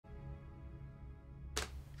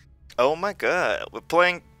Oh my god, we're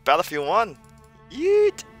playing Battlefield 1.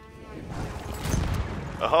 Yeet!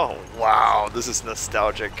 Oh wow, this is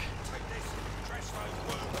nostalgic.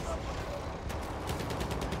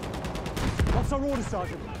 What's our order,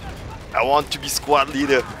 Sergeant? I want to be squad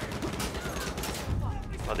leader.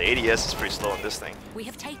 Oh, the ADS is pretty slow on this thing. We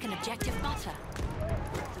have taken objective butter.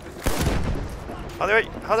 How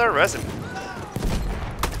do I res him?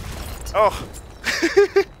 Oh.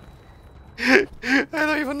 I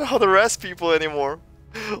don't even know how to res people anymore.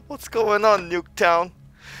 What's going on, Nuketown?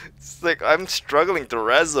 It's like I'm struggling to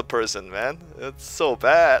res a person, man. It's so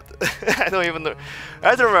bad. I don't even know. I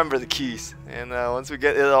have to remember the keys. And once we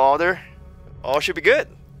get it in order, all should be good.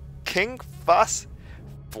 King Fuss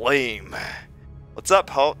Flame. What's up,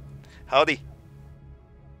 howdy?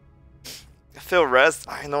 I feel res.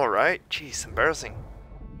 I know, right? Jeez, embarrassing.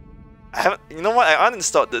 I haven't. You know what? I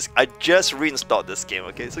uninstalled this. I just reinstalled this game.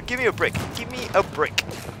 Okay, so give me a break. Give me a break.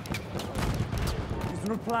 Is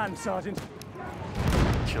there a plan, Sergeant?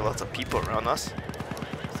 Sure, lots of people around us.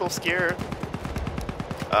 So scared.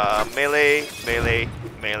 Melee, melee,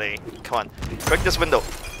 melee. Come on, break this window.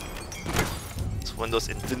 This window's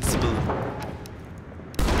invincible.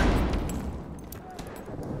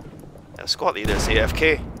 Yeah, squad leader is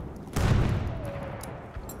AFK.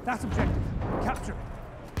 That's objective. Capture it.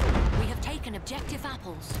 We have taken objective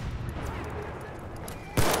apples.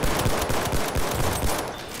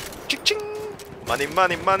 Ching ching! Money,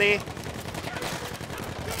 money, money!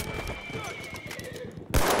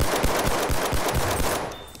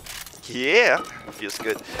 Yeah! Feels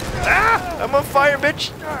good. Ah! I'm on fire,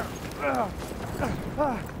 bitch!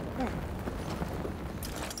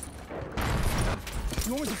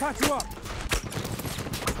 You want me to patch you up?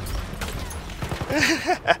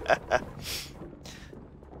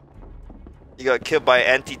 You got killed by an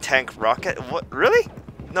anti-tank rocket? What? Really?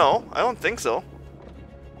 No, I don't think so.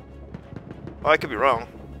 Oh, I could be wrong.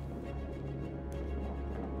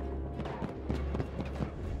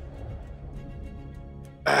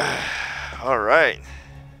 Alright.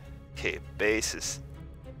 Okay, bases.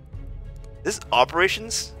 This is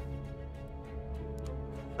operations?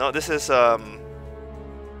 No, this is I'm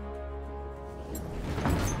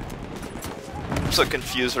so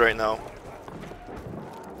confused right now.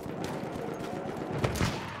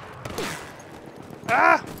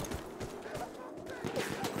 Ah!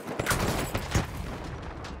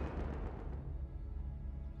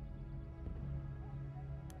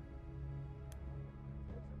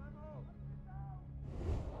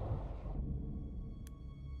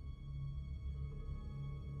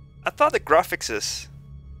 I thought the graphics is...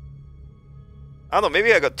 I don't know,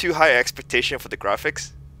 maybe I got too high expectation for the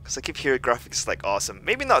graphics. Because I keep hearing graphics is like awesome.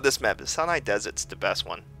 Maybe not this map, the Sinai Desert's the best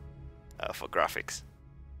one for graphics.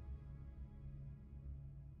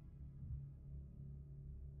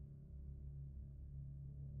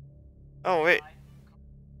 Oh wait,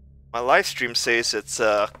 my live stream says it's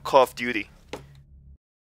Call of Duty.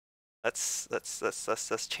 Let's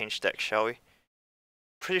change that, shall we?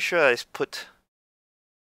 Pretty sure I put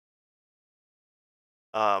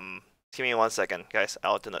give me 1 second, guys.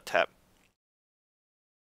 Out in the tab.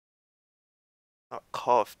 Not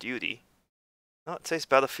Call of Duty. No, it says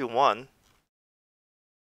Battlefield 1.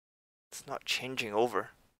 It's not changing over.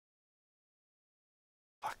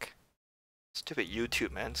 Fuck. Stupid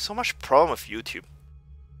YouTube, man. So much problem with YouTube.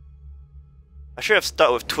 I should have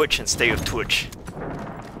started with Twitch and stayed with Twitch.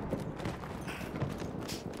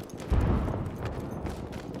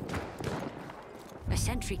 A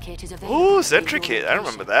sentry kit is available. Ooh, sentry kit. I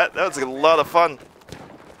remember that. That was a lot of fun.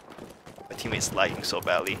 My teammate's lagging so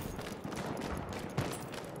badly.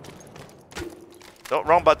 Oh,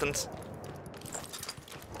 wrong buttons.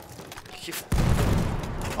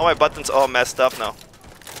 All my buttons all messed up now.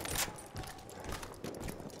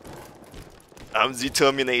 I'm the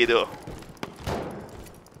Terminator.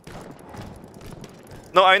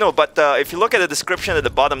 No, I know, but if you look at the description at the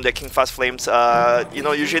bottom, the King Fast Flames, you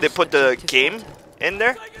know, usually they put the game in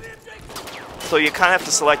there. So you kind of have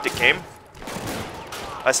to select the game.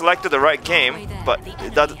 I selected the right game, but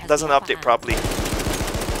it doesn't update properly.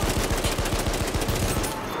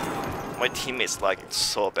 My teammate's lagging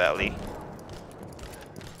so badly.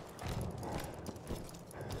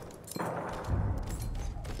 I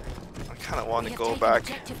kind of want to go back.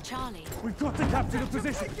 We've got to capture the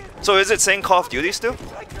position. So is it saying Call of Duty still?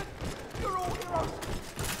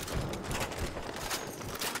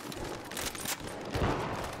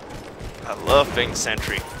 I love being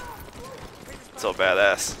sentry. So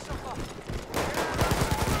badass.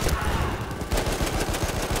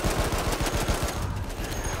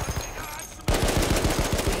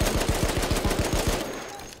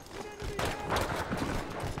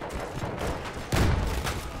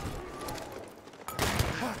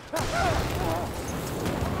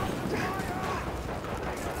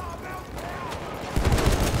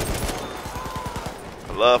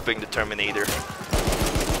 love being the Terminator.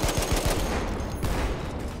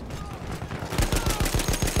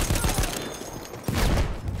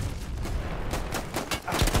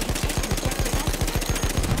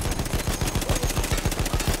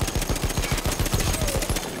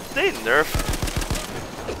 They nerf.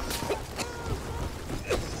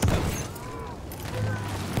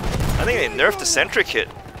 I think they nerfed the sentry kit.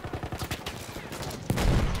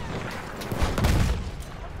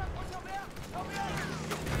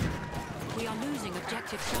 We are losing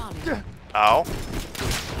objective Charlie. Ow.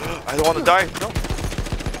 I don't want to die. No.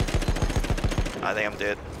 I think I'm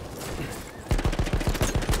dead.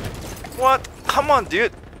 What? Come on,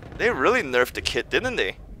 dude. They really nerfed the kit, didn't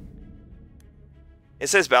they? It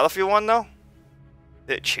says Battlefield 1 now?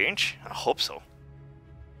 Did it change? I hope so.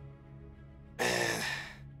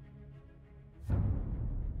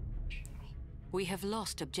 We have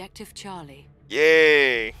lost objective Charlie.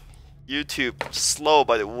 Yay! YouTube, slow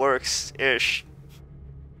but it works-ish.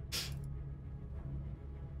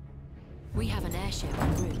 We have an airship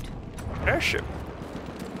en route. Airship?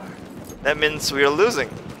 That means we are losing.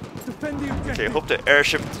 Defend the objective. Okay, hope the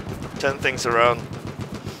airship turn things around.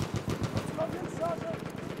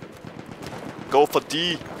 Go for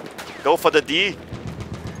D. Go for the D.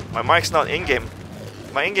 My mic's not in-game.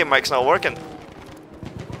 My in-game mic's not working.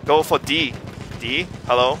 Go for D. D.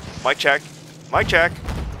 Hello. Mic check. Mic check.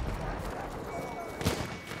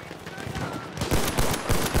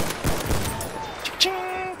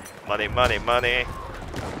 Cha-ching. Money, money, money.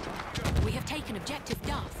 We have taken objective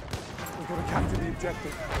Duff. We've got to capture the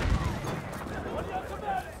objective.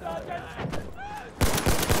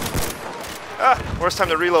 Ah, worst time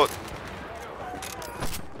to reload.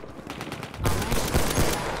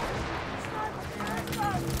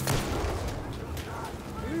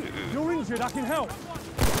 You're injured, I can help.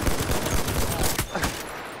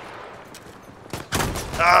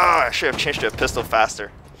 Ah, I should have changed to a pistol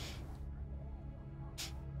faster.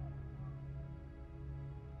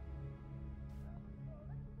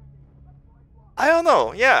 I don't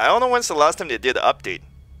know. Yeah, I don't know when's the last time they did an update.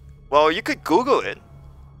 Well, you could Google it.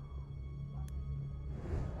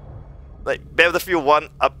 Like Battlefield 1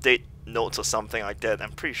 update notes or something like that.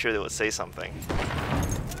 I'm pretty sure they would say something.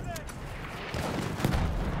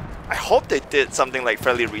 I hope they did something like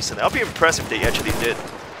fairly recent. I'll be impressed if they actually did.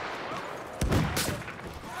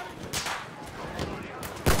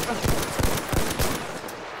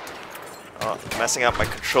 Oh, messing up my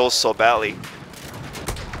controls so badly.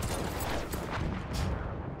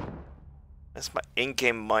 That's my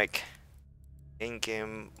in-game mic.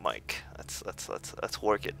 In-game mic. Let's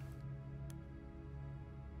work it.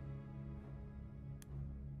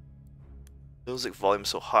 Music volume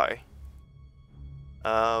so high.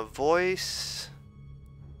 Voice.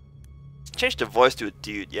 Change the voice to a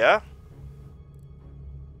dude, yeah?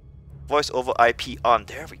 Voice over IP on.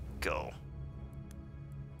 There we go.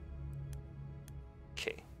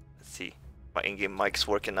 Okay, let's see. My in-game mic's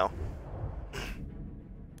working now.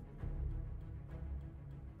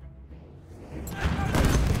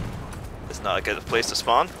 It's not a good place to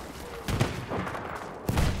spawn.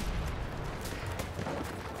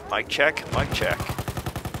 Mic check, mic check.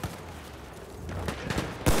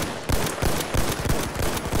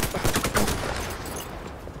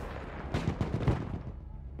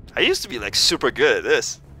 I used to be like super good at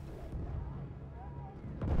this.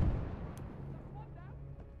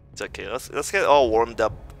 It's okay, let's get all warmed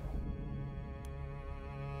up.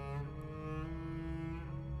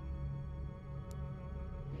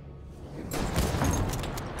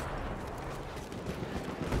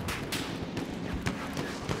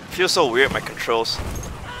 Feels so weird, my controls.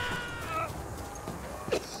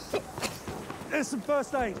 There's some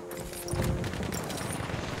first aid.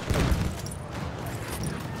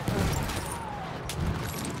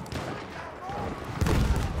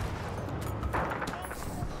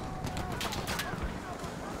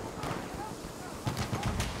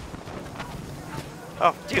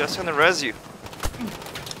 Oh, dude, I was trying to res you.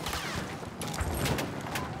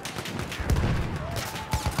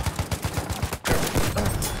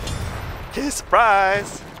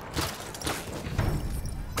 Surprise!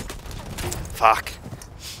 Fuck.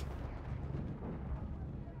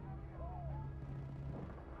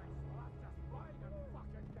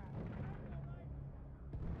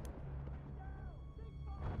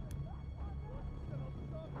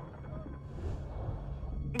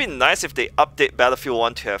 It'd be nice if they update Battlefield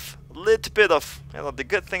 1 to have a little bit of, you know, the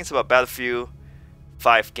good things about Battlefield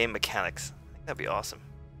 5 game mechanics. I think that'd be awesome.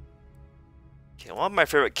 Okay, one of my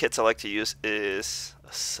favorite kits I like to use is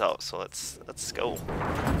Asus, so let's go.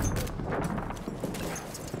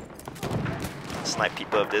 Snipe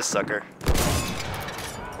people with this sucker.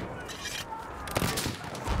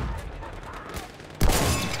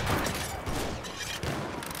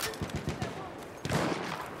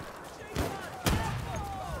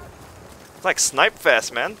 It's like snipe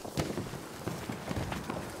fast, man.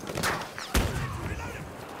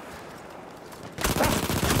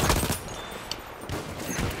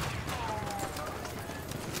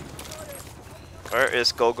 Where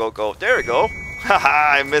is go, go, go? There we go.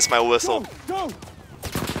 Haha, I missed my whistle. Go!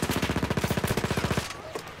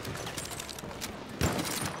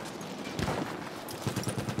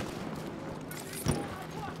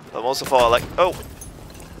 But most of all, I like... Oh!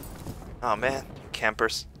 Oh man,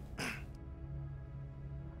 campers.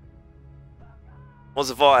 Most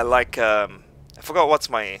of all, I like... I forgot what's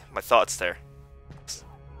my thoughts there.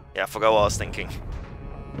 Yeah, I forgot what I was thinking.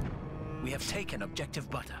 We have taken objective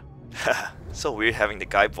butter. So weird having the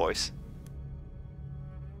guy voice.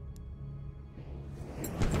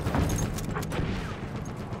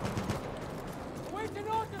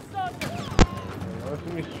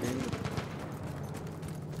 Watching me stream.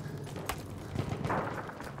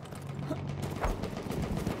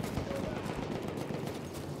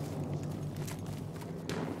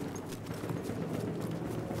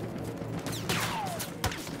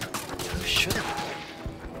 Should have.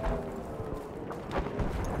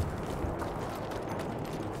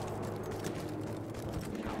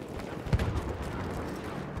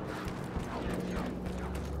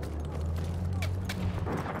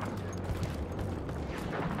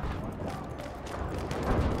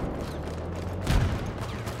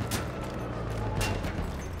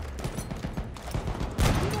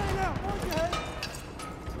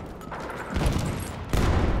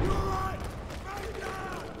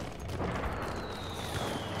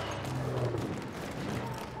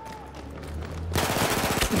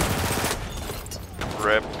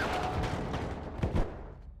 Rip.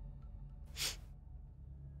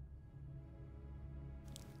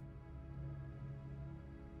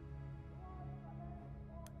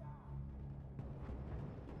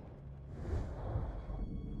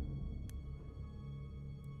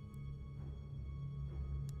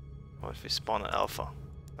 What if we spawn an alpha?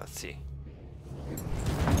 Let's see.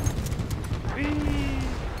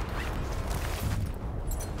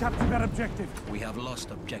 Capture that objective. We have lost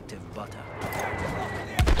objective butter.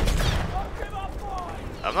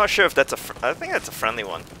 I'm not sure if that's a. I think that's a friendly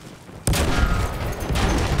one.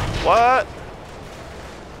 What?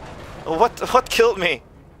 What killed me?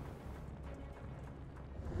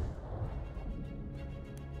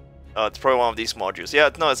 Oh, it's probably one of these modules. Yeah,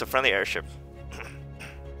 no, it's a friendly airship.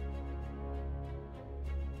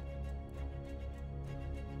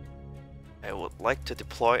 I would like to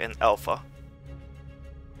deploy an alpha.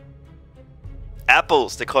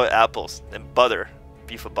 Apples, they call it apples. Then butter,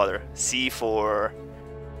 B for butter. C for...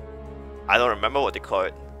 I don't remember what they call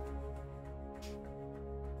it.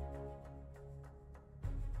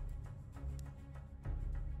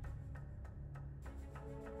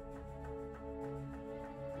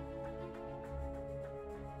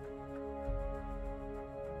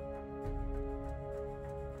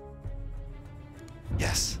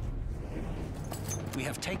 Yes. We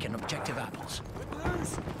have taken objective apples.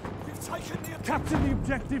 Capture the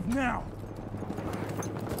objective now.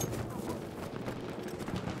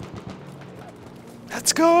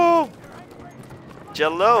 Let's go!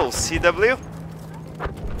 Jello, CW?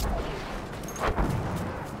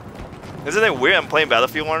 Isn't it weird I'm playing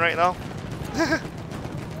Battlefield 1 right now?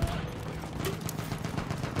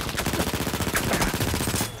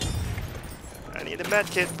 I need a med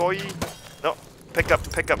kit, boy. No, pick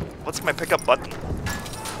up. What's my pickup button?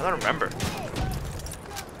 I don't remember.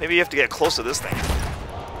 Maybe you have to get close to this thing.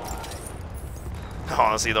 I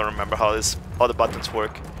honestly don't remember how the buttons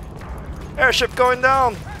work. Airship going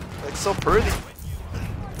down! Like so pretty.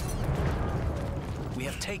 We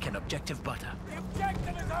have taken objective butter.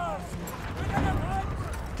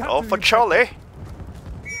 Oh, for Charlie!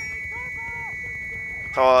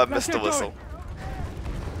 Oh, I missed the whistle.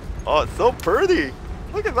 Oh, it's so pretty!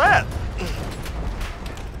 Look at that!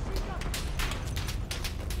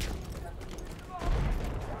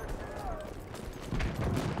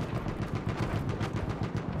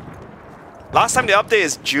 Last time the update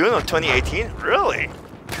is June of 2018? Really?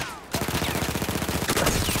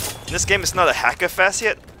 This game is not a hacker fest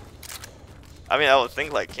yet? I mean, I would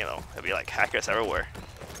think like, you know, there'd be like hackers everywhere.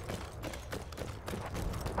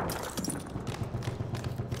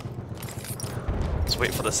 Let's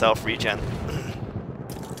wait for the self-regen.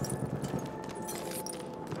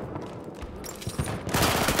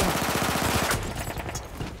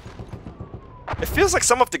 It feels like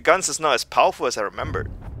some of the guns is not as powerful as I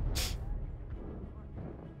remembered.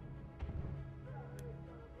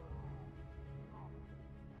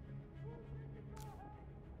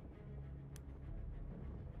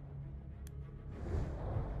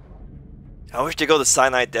 I wish to go to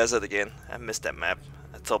Sinai Desert again. I missed that map.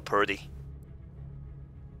 That's all pretty.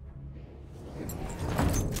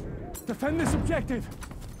 Defend this objective.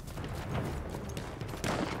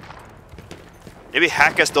 Maybe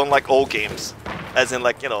hackers don't like old games. As in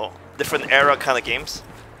like, you know, different era kind of games.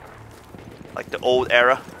 Like the old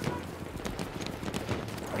era.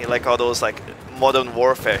 I mean, like all those like modern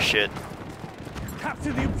warfare shit.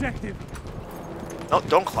 Capture the objective. No,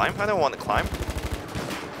 don't climb. I don't want to climb.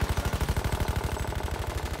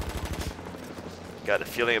 Got a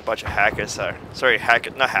feeling a bunch of hackers are... Sorry,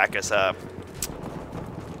 not hackers,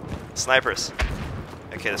 snipers.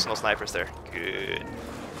 Okay, there's no snipers there. Good.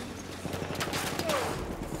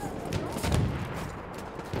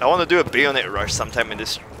 I want to do a bayonet rush sometime in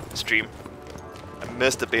this stream. I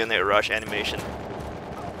missed the bayonet rush animation.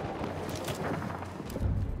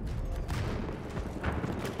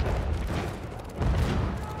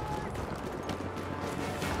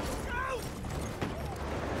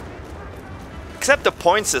 Except the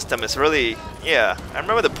point system is really, yeah, I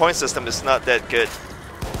remember the point system is not that good.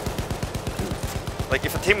 Like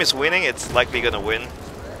if a team is winning, it's likely gonna win.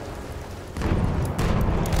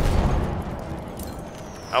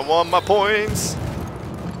 I want my points!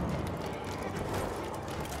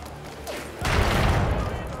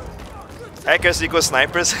 Hackers equal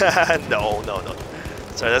snipers? No.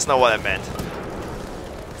 Sorry, that's not what I meant.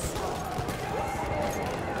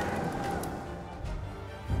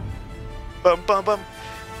 Bum bum bum.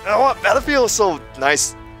 Battlefield is so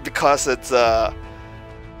nice because it's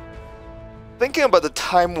thinking about the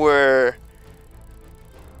time where,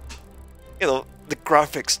 you know, the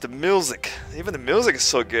graphics, the music, even the music is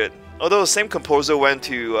so good. Although the same composer went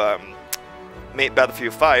to make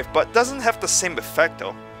Battlefield 5, but doesn't have the same effect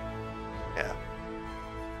though.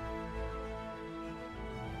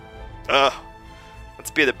 Yeah. Let's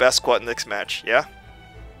be the best squad next match, yeah?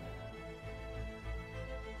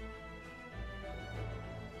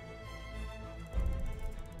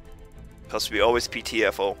 Because we always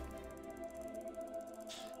PTFO.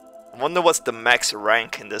 I wonder what's the max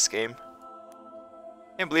rank in this game.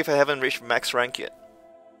 Can't believe I haven't reached max rank yet.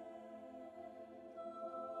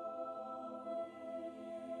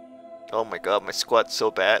 Oh my god, my squad's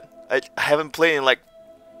so bad. I haven't played in like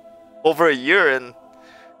over a year and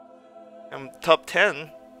I'm top 10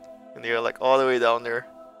 and you're like all the way down there.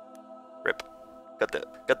 RIP.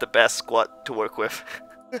 Got the best squad to work with.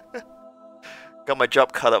 Got my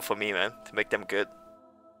job cut up for me, man, to make them good.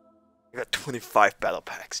 I got 25 battle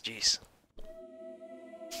packs, jeez.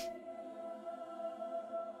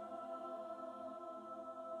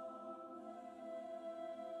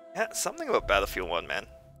 Yeah, something about Battlefield 1, man.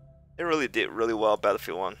 It really did really well,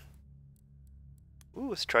 Battlefield 1. Ooh,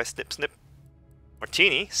 let's try snip snip.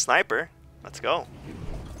 Martini, sniper. Let's go.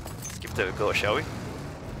 Let's give it a go, shall we?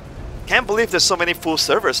 Can't believe there's so many full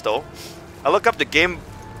servers though. I look up the game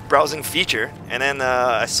browsing feature and then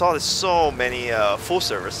I saw there's so many full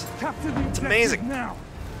servers. It's amazing. Now.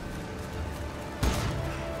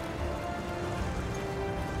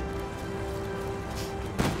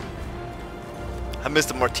 I missed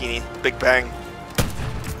the Martini, Big Bang.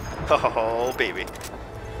 Oh baby.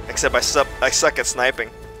 Except I suck at sniping.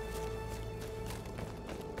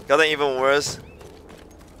 Got that even worse.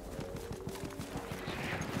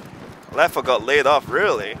 Leffa got laid off,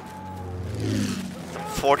 really?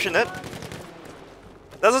 Unfortunate.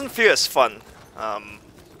 Doesn't feel as fun.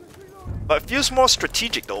 But it feels more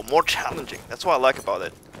strategic though, more challenging. That's what I like about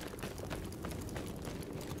it.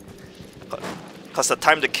 Cause the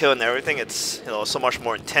time to kill and everything, it's, you know, so much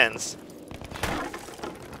more intense.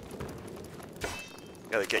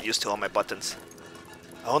 Gotta get used to all my buttons.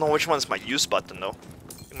 I don't know which one's my use button though.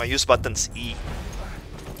 I think my use button's E.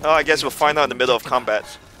 Oh, I guess we'll find out in the middle of combat.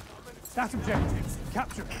 That objective,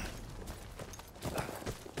 capture it.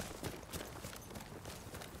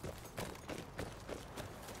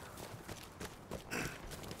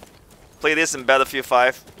 Play this in Battlefield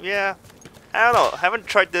 5. Yeah, I don't know. I haven't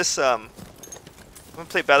tried this. I haven't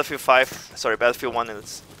played Battlefield 5. Sorry, Battlefield 1 in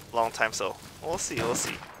a long time, so we'll see. We'll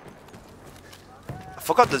see. I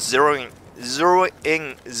forgot the zeroing.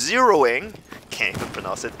 Can't even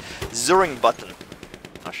pronounce it. Zeroing button.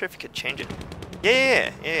 Not sure if you could change it.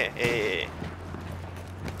 Yeah.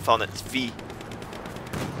 Found it. It's V.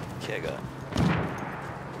 Okay, I got it.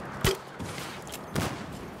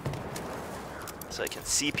 So I can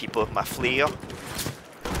see people with my flare.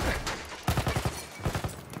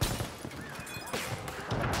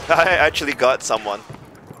 I actually got someone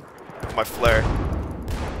with my flare.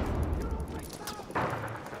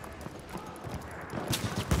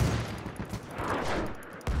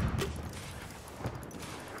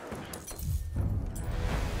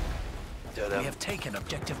 taken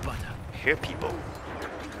objective butter. Hear people.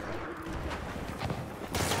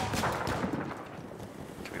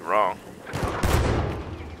 Could be wrong.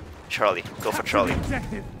 Charlie, go for Charlie.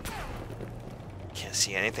 Objective. Can't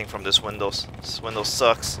see anything from this windows. This window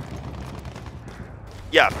sucks.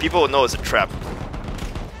 Yeah, people will know it's a trap.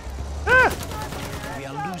 Ah! We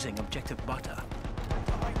are losing objective butter.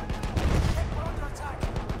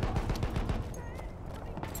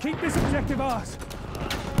 Keep this objective ours.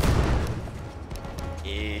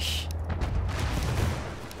 Yeesh.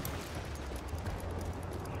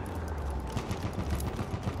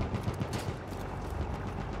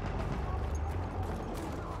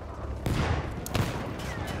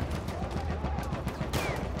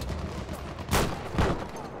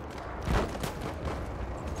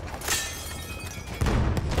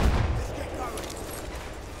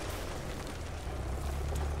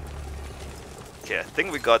 Okay, I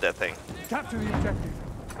think we got that thing. Capture the objective.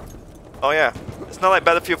 Oh yeah, it's not like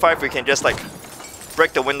Battlefield 5 where you can just like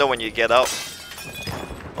break the window when you get out.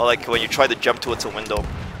 Or like when you try to jump towards a window.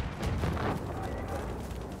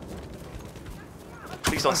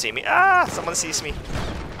 Please don't see me. Ah, someone sees me.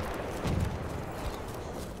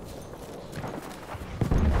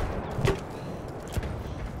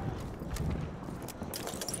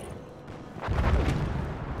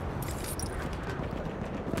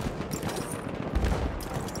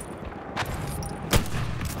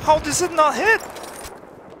 How does it not hit?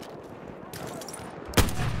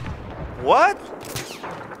 What?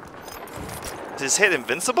 Is his hit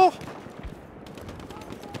invincible?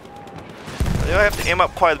 I have to aim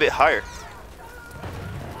up quite a bit higher.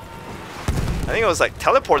 I think it was like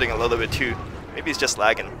teleporting a little bit too. Maybe it's just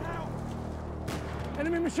lagging.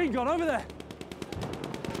 Enemy machine gun over there.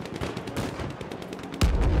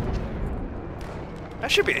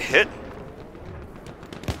 That should be a hit.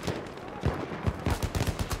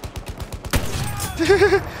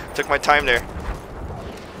 Took my time there.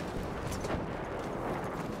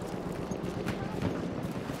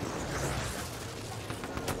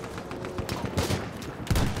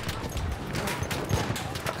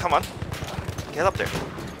 Oh, come on. Get up there.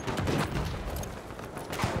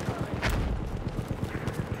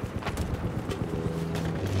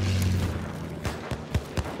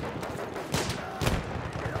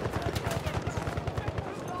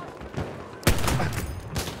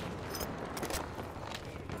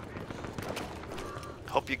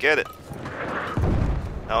 Hope you get it.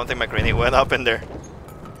 I don't think my grenade went up in there.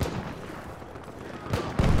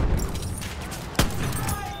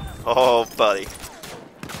 Oh, buddy.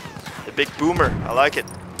 The big boomer. I like it.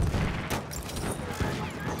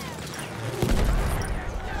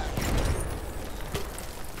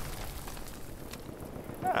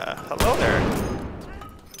 Ah, hello there.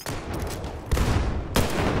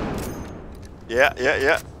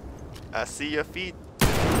 Yeah. I see your feet.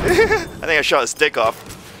 I think I shot his stick off.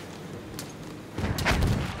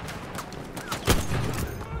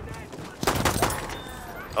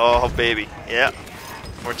 Oh, baby. Yeah.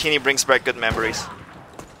 Martini brings back good memories.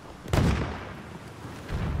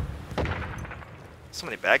 So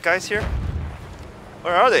many bad guys here?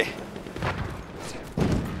 Where are they? I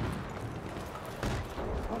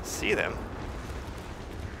don't see them.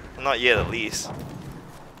 Well, not yet, at least.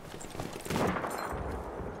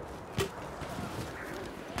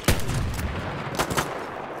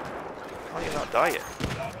 How do you not die yet?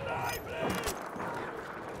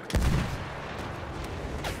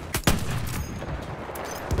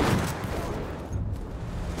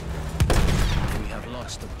 We have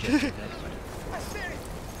lost objective Edward.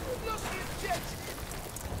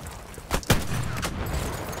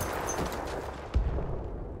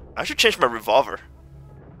 I should change my revolver.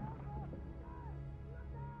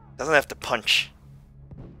 Doesn't have to punch.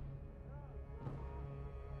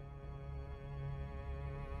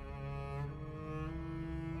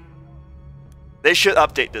 They should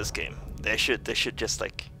update this game. They should just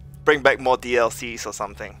like bring back more DLCs or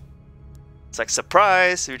something. It's like,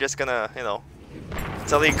 surprise, we're just gonna, you know,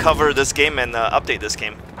 suddenly cover this game and update this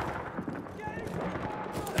game.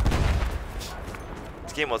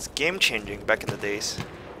 This game was game changing back in the days.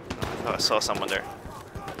 Oh, I saw someone there.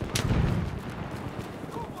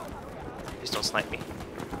 Please don't snipe me.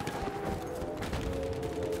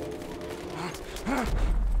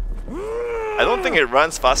 I don't think it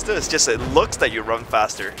runs faster, it's just it looks that you run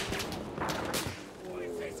faster.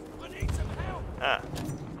 Ah.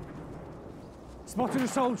 Spotted a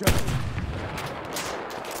soldier.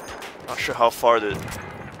 Not sure how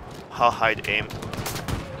high to aim.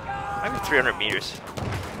 Maybe 300 meters.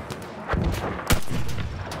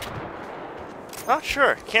 Oh,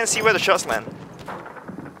 sure. Can't see where the shots land.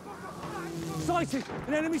 Sighted!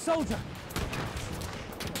 An enemy soldier!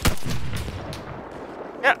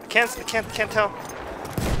 Yeah, can't tell.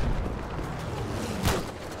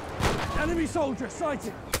 Enemy soldier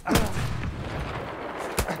sighted.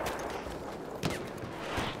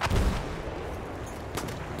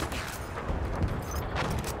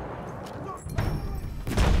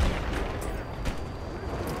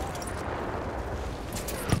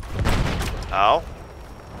 Ow.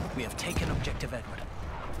 We have taken objective Edward.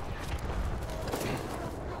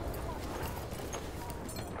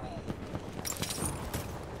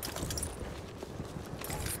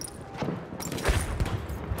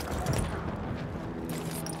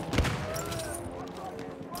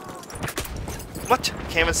 What?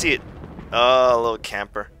 Can't even see it. Oh, little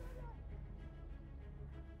camper.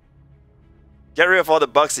 Get rid of all the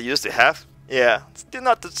bugs it used to have. Yeah, still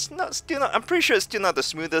not. I'm pretty sure it's still not the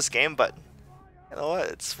smoothest game, but you know what?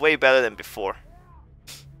 It's way better than before.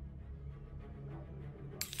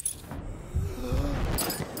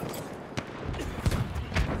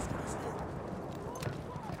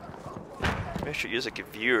 Maybe I should use like a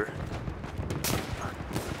viewer.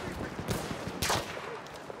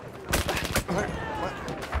 What?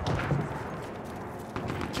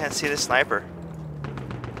 Can't see the sniper.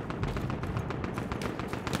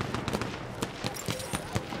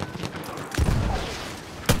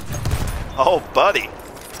 Oh, buddy.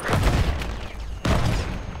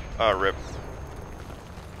 Oh, rip.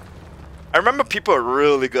 I remember people are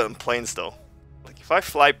really good in planes, though. Like, if I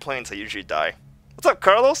fly planes, I usually die. What's up,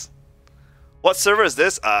 Carlos? What server is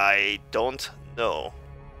this? I don't know.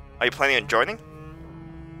 Are you planning on joining?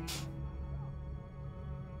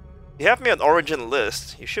 You have me on Origin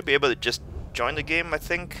list. You should be able to just join the game, I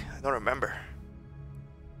think. I don't remember.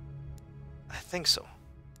 I think so.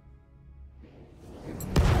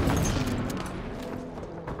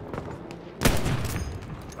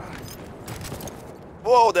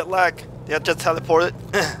 Whoa, that lag. Did I just teleported?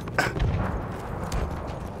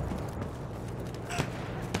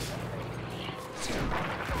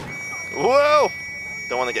 Whoa!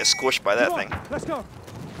 Don't want to get squished by that thing. Let's go.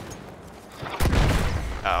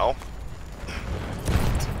 Ow.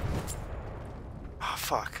 Oh,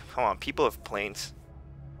 fuck. Come on, people have planes.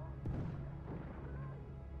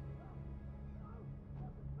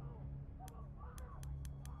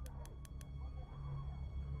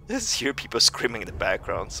 Just hear people screaming in the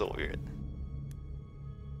background, so weird.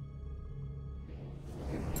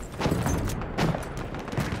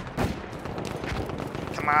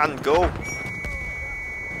 Come on, go!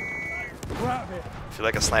 We're out of here. I feel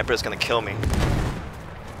like a sniper is gonna kill me.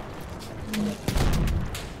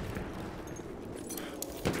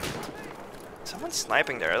 Someone's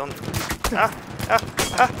sniping there, I don't...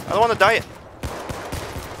 I don't wanna die yet.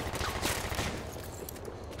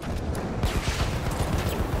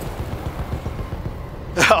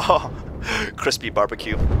 Oh, crispy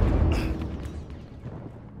barbecue.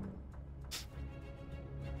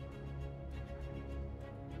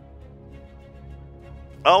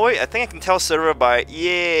 Oh wait, I think I can tell server by...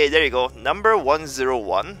 Yeah, there you go. Number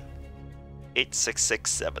 101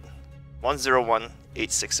 8667. 101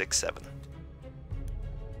 8667.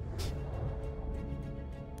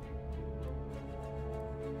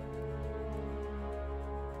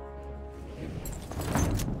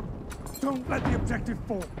 Don't let the objective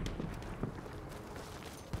fall.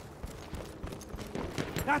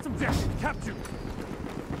 That's objective captured.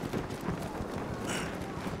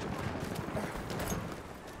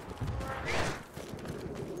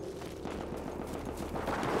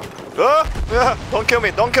 Don't kill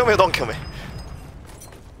me, don't kill me, don't kill me.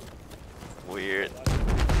 Weird.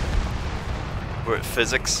 Weird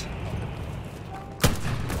physics.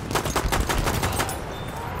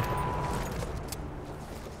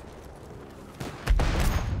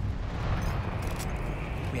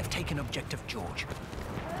 We have taken objective George.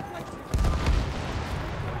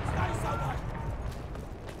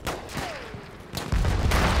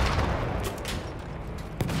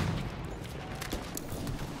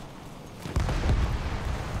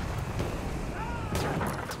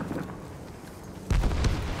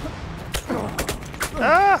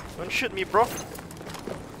 Ah! Don't shoot me, bro.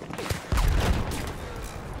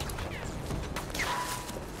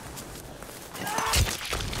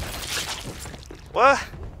 What?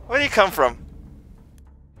 Where did he come from?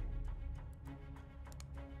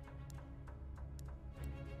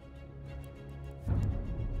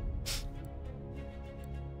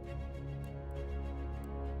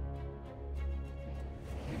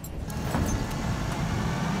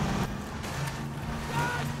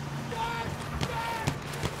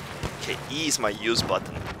 Okay, E is my use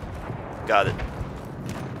button. Got it.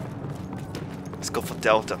 Let's go for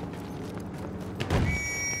Delta.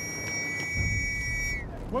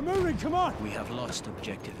 We're moving, come on! We have lost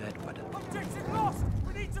objective Edward. Objective lost!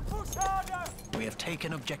 We need to push harder! We have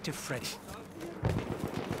taken objective Freddy.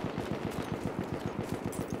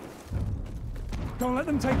 Don't let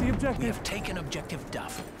them take the We objective. have taken objective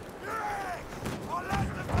Duff.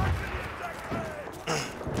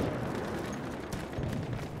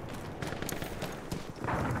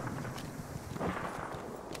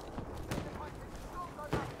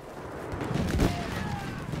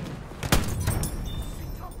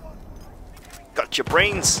 Got your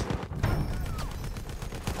brains.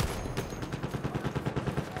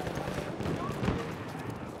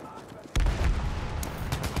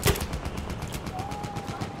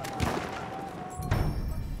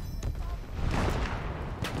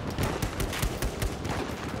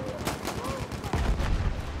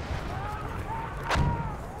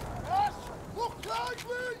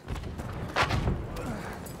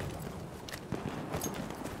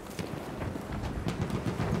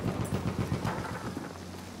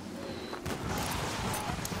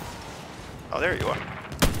 Oh, there you are.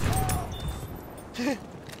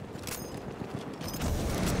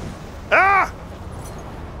 Ah!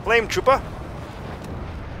 Flame trooper.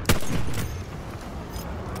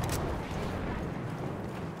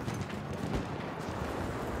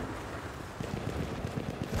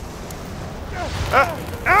 Ah!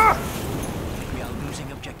 Ah! We are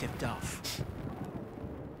losing objective Duff.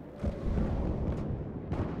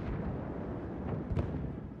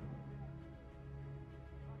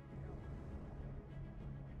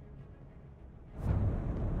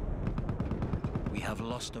 We have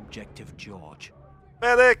lost objective George.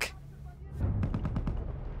 Medic!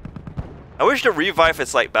 I wish the revive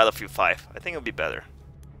is like Battlefield 5. I think it would be better.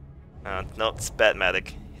 No, it's bad,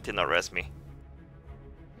 Medic. He did not rest me.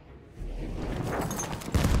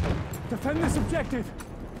 Defend this objective!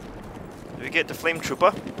 Do we get the flame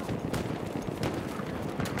trooper?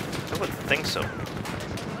 I would think so.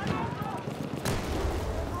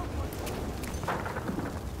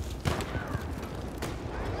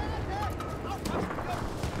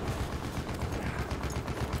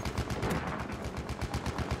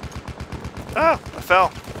 Ah! I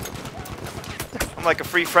fell. I'm like a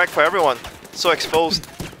free frag for everyone. So exposed.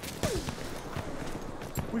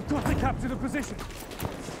 We've got to capture the position.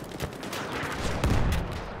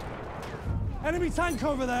 Enemy tank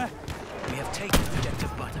over there! We have taken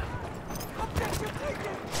objective Butter. Objective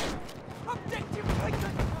taken! Objective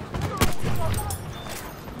taken!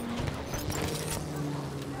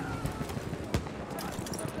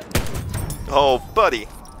 Oh, buddy.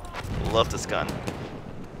 Love this gun.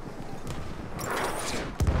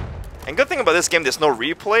 And good thing about this game, there's no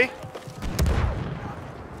replay.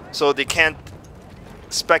 So they can't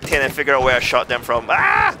spectate and figure out where I shot them from.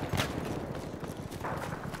 Ah!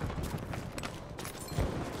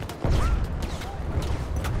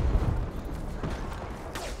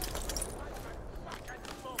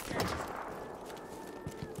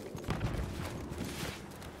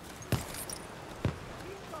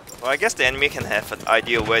 Well, I guess the enemy can have an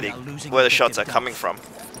idea where the shots are coming from.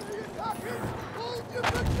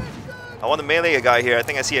 I want to melee a guy here. I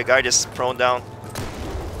think I see a guy just prone down.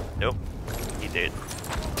 Nope, he did.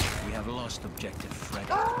 We have lost objective Freddy.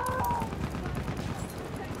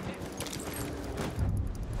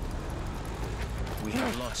 We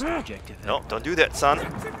have lost objective Edward. No, don't do that, son.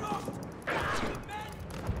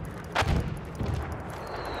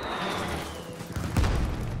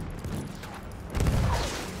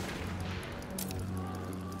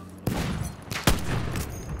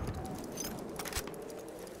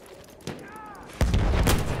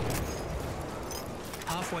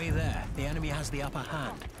 Halfway there, the enemy has the upper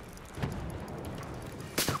hand.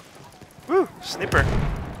 Woo, sniper.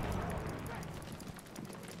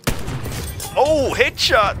 Oh,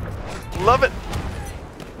 headshot. Love it.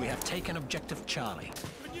 We have taken objective Charlie.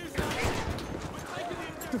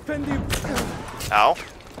 Defend the... Ow.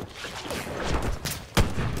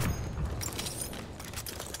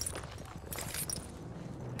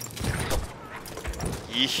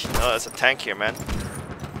 Yeesh, no, there's a tank here, man.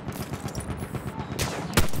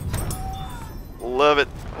 Love it.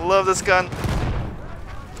 Love this gun.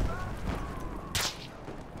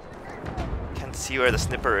 Can't see where the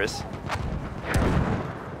sniper is.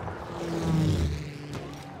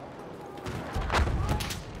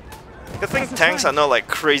 Good thing tanks are not like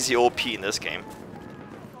crazy OP in this game.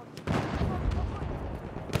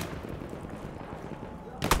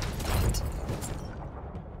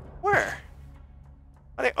 Where?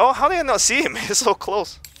 Oh, how did I not see him? He's so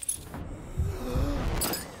close.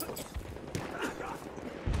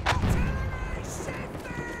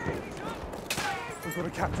 We've got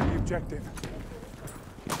to capture the objective.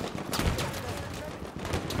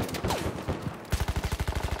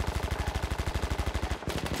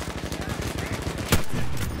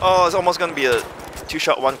 Oh, it's almost gonna be a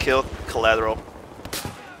 2-shot 1-kill collateral.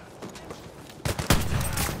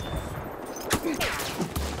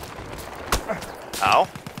 Ow.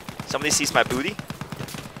 Somebody sees my booty.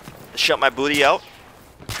 Shut my booty out.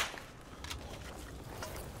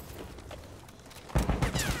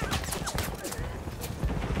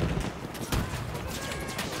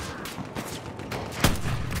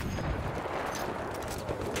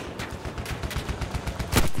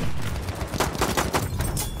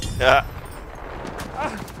 Yeah.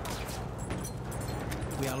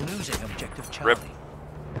 We are losing objective Charlie. Rip.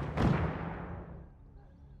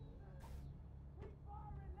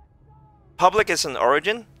 Public is an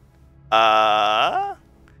origin.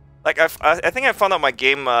 Like I think I found out my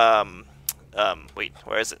game. Wait,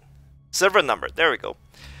 where is it? Server number. There we go.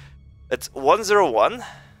 It's 101.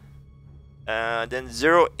 Then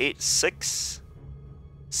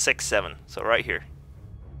 08667. So right here.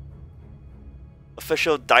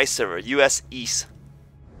 Official DICE server, US East.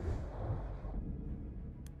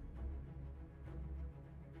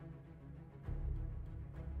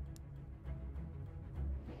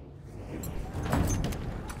 I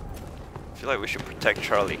feel like we should protect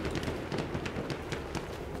Charlie.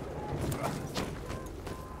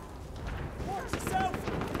 Watch yourself!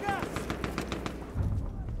 Gas!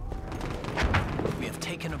 We have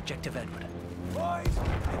taken objective Edward. Boys,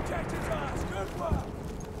 objectives ours. Good work!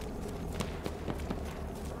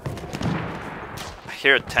 I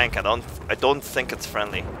hear a tank. I don't think it's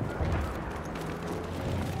friendly.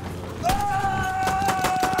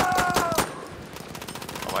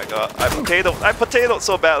 Oh my god! I potatoed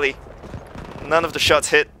so badly. None of the shots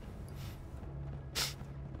hit.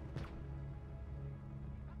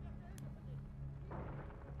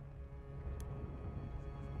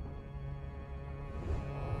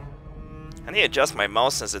 I need to adjust my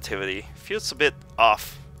mouse sensitivity. Feels a bit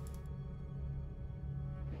off.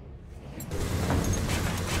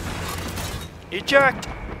 Eject!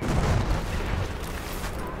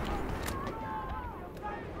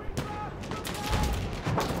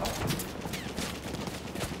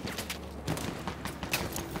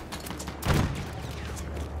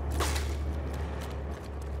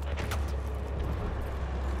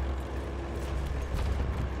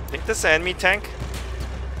 Think this is an enemy tank?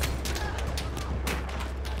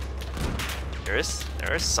 There is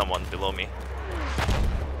someone below me.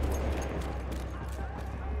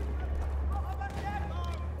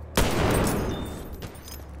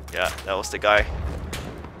 Yeah, that was the guy.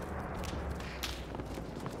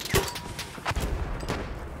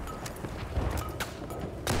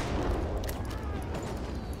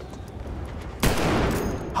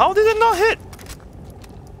 How did it not hit?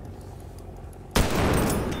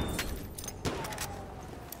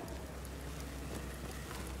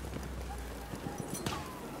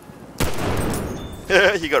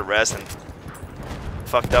 He got res and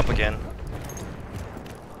fucked up again.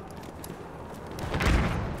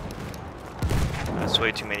 There's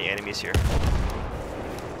way too many enemies here.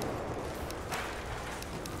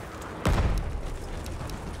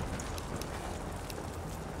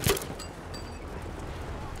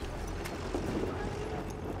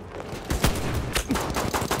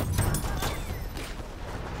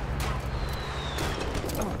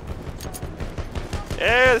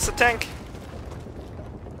 Yeah, it's a tank.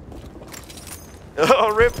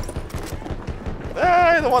 Oh, rip! Ah,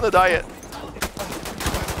 I don't want to die yet.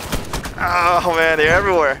 Oh man, they're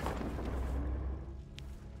everywhere.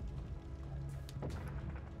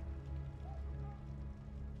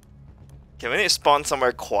 Okay, we need to spawn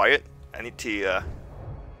somewhere quiet. I need to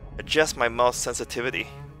adjust my mouse sensitivity.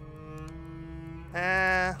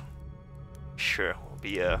 Sure, we'll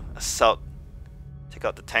be assault. Take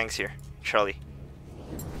out the tanks here, Charlie.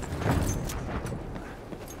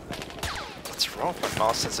 What's wrong with my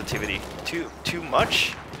mouse sensitivity? Too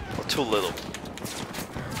much or too little?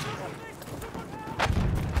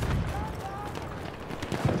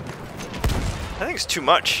 I think it's too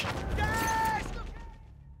much.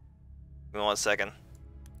 Give me 1 second.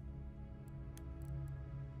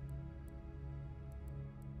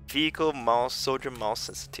 Vehicle mouse, soldier mouse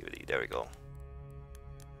sensitivity. There we go.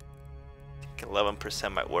 I think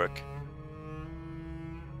 11% might work.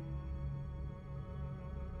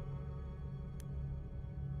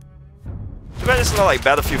 Too bad it's not like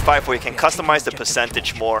Battlefield 5 where you can customize the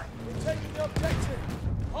percentage more.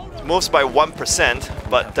 It moves by 1%,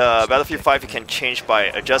 but Battlefield 5 you can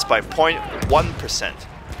adjust by 0.1%.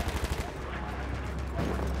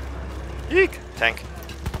 Eek! Tank.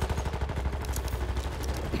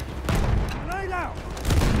 Grenade out!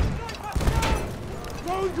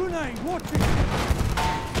 Throwing grenade, watch it!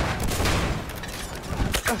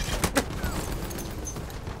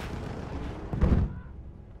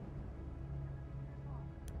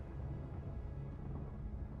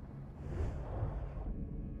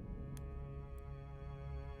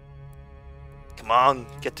 Come on,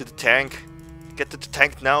 get to the tank. Get to the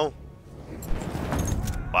tank now.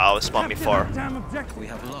 Wow, it spawned me far. Damn objective. We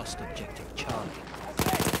have lost objective Charlie.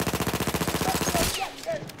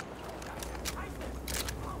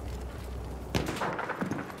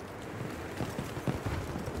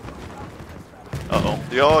 Uh-oh,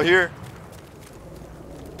 they all here.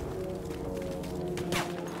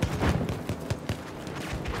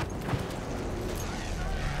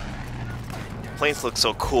 Planes look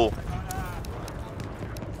so cool.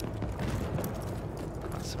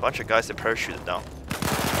 There's a bunch of guys that parachuted down.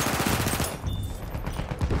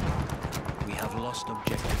 We have lost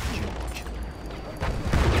objective George.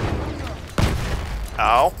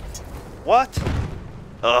 Ow. What?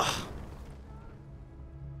 Ugh.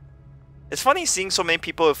 It's funny seeing so many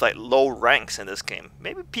people with like low ranks in this game.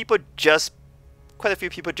 Maybe quite a few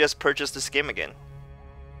people just purchased this game again.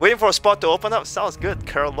 Waiting for a spot to open up sounds good,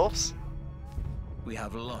 Carlos. We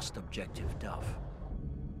have lost objective Duff.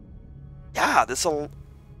 Yeah,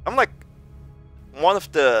 I'm like one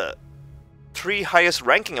of the 3 highest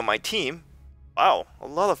ranking on my team. Wow, a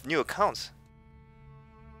lot of new accounts.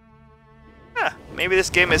 Yeah, maybe this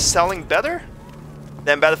game is selling better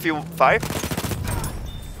than Battlefield 5?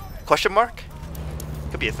 Question mark?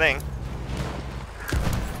 Could be a thing.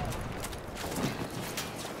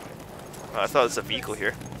 Oh, I thought it was a vehicle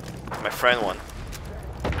here. My friend one.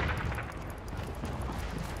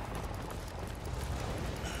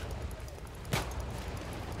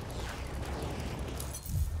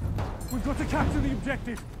 We've got to capture the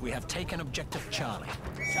objective. We have taken objective Charlie.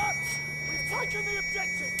 Shots! We've taken the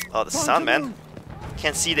objective. Oh, the sun, man.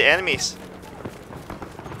 Can't see the enemies.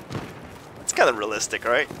 It's kind of realistic,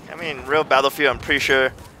 right? I mean, real Battlefield, I'm pretty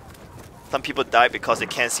sure some people die because they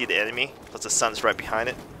can't see the enemy because the sun's right behind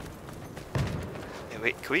it. Hey,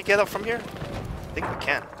 wait, can we get up from here? I think we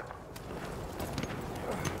can.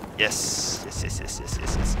 Yes. Yes, yes, yes, yes,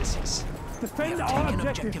 yes, yes, yes, yes. We Defend have our taken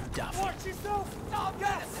objective. objective Duff. Watch yourself.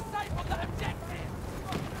 Gas. Disable the objective.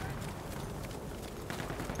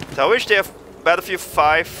 So I wish they have Battlefield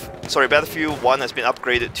 1 has been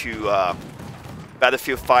upgraded to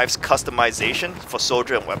Battlefield 5's customization for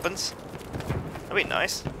soldier and weapons. That'd be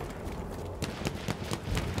nice.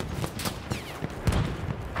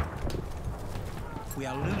 We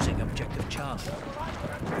are losing objective Charlie.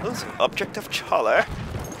 Losing objective Charlie.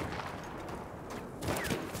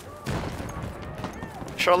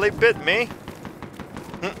 Charlie bit me.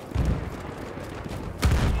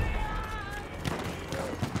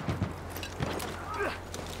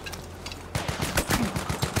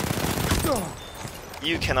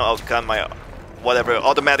 You cannot outgun my whatever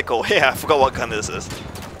automatical. Yeah, I forgot what gun this is.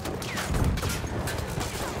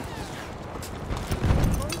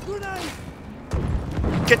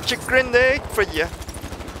 Get your grenade for ya.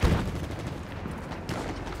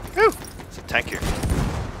 Woo! It's a tank here.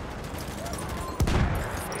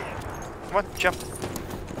 Come on, jump.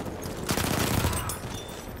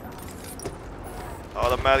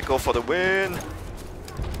 Automatical for the win.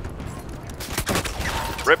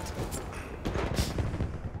 Rip.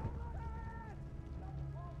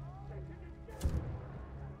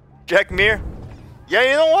 Jack Mir? Yeah,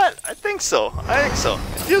 you know what? I think so.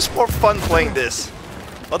 It feels more fun playing this.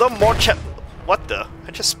 Although what the?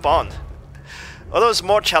 I just spawned. Although it's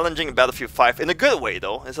more challenging in Battlefield 5, in a good way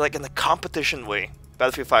though. It's like in a competition way.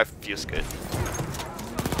 Battlefield 5 feels good.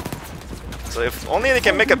 So if only they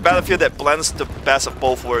can make a Battlefield that blends the best of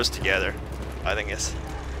both worlds together, I think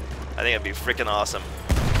it'd be freaking awesome.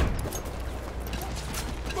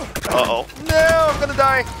 Uh-oh. No, I'm gonna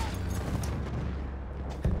die!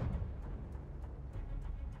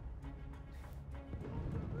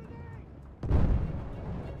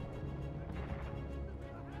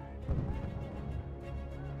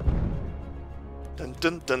 Dun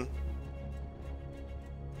dun dun.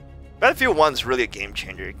 Battlefield 1 is really a game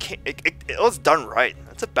changer. It was done right.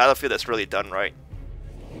 It's a Battlefield that's really done right.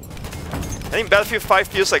 I think Battlefield 5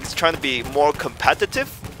 feels like it's trying to be more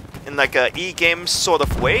competitive in like a e-game sort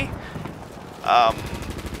of way.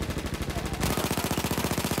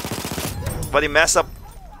 But it messed up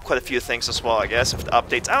quite a few things as well, I guess, with the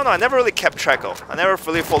updates. I don't know, I never really kept track of. I never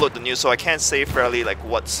really followed the news, so I can't say fairly like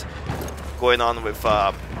what's going on with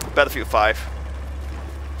Battlefield 5.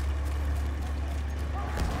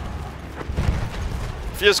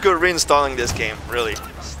 Feels good reinstalling this game, really.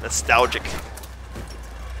 It's nostalgic.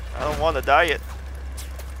 I don't want to die yet.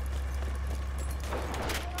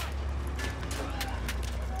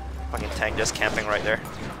 Fucking tank just camping right there.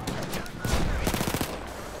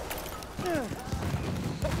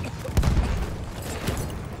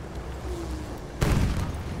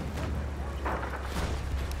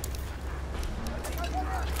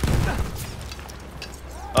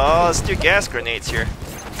 let's do gas grenades here.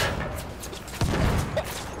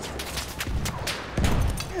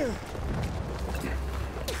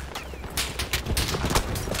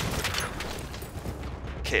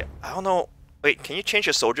 Okay, I don't know. Wait, can you change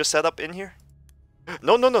your soldier setup in here?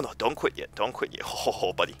 No, no, no, no. Don't quit yet. Don't quit yet.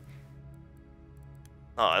 Oh, buddy.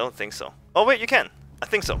 Oh, I don't think so. Oh, wait, you can. I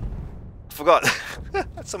think so. I forgot.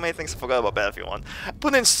 So many things I forgot about Battlefield 1. I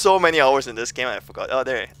put in so many hours in this game and I forgot. Oh,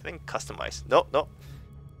 there. I think customize. No, no.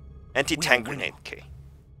 Anti-tank grenade. Okay.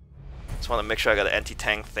 Just want to make sure I got an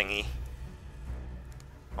anti-tank thingy.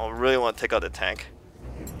 I really want to take out the tank.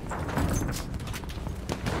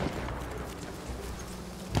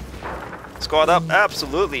 Squad up?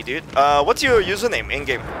 Absolutely, dude. What's your username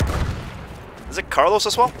in-game? Is it Carlos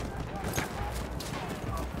as well?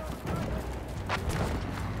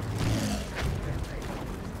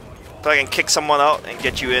 So I can kick someone out and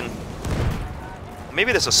get you in.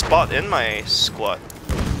 Maybe there's a spot in my squad.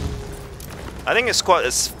 I think a squad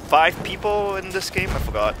is 5 people in this game. I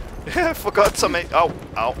forgot. I forgot so many. Ow,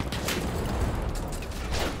 ow.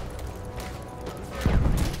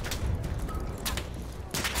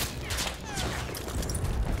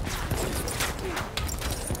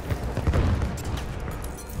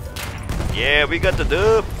 Yeah, we got the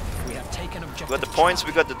dub. We have taken objective. We got the points.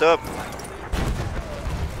 We got the dub.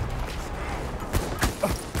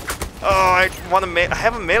 Oh, I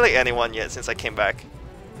haven't melee anyone yet since I came back.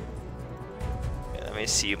 Yeah, let me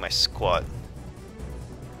see my squad.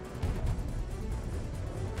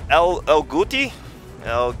 El Guti?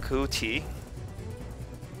 El Guti.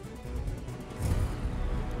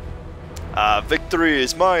 Victory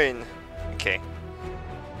is mine. Okay.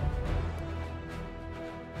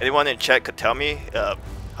 Anyone in chat could tell me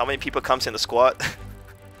how many people comes in the squad?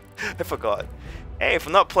 I forgot. Hey, if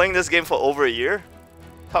I'm not playing this game for over a year,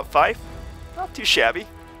 top 5? Not too shabby.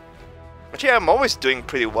 But yeah, I'm always doing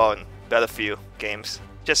pretty well in Battlefield games.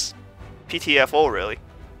 Just PTFO really.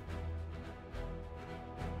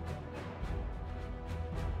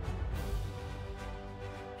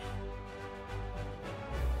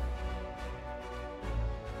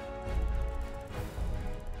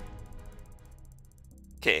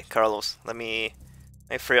 Okay, Carlos, let me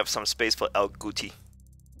free up some space for El Guti.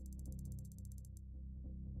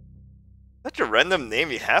 Such a random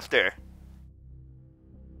name you have there.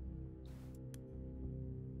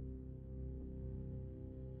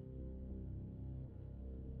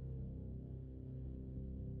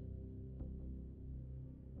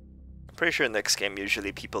 I'm pretty sure next game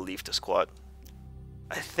usually people leave the squad.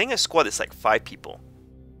 I think a squad is like 5 people.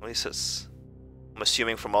 At least it's, I'm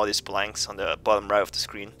assuming from all these blanks on the bottom right of the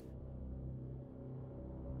screen.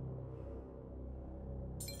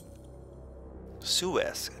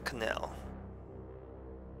 Suez Canal.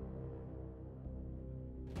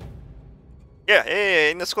 Yeah,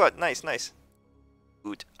 hey, in the squad. Nice, nice.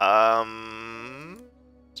 Good.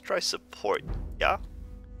 Let's try support. Yeah?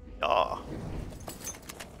 Yeah.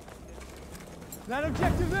 That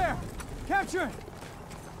objective there! Capture it!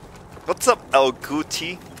 What's up, El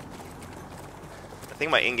Guti? I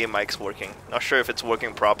think my in-game mic's working. Not sure if it's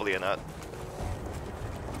working properly or not.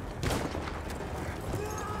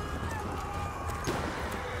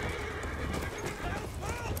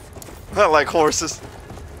 I like horses.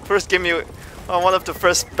 First game you... one of the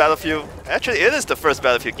first Battlefield... Actually, it is the first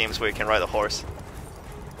Battlefield games where you can ride a horse.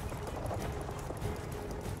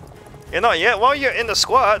 You're not yet? Well, you're in the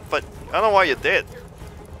squad, but I don't know why you did.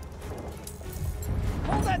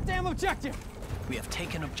 Hold that damn objective! We have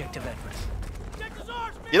taken objective Edward.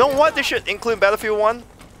 You know what they should include in Battlefield 1?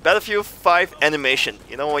 Battlefield 5 animation.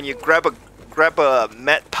 You know, when you grab a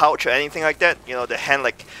med pouch or anything like that, you know, the hand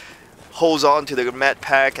like holds on to the med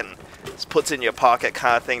pack and just puts it in your pocket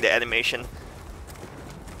kind of thing, the animation.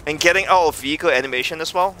 And getting out of vehicle animation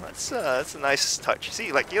as well. That's a nice touch.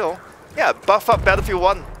 See, like, you know, yeah, buff up Battlefield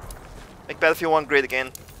 1. Make Battlefield 1 great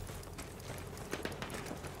again.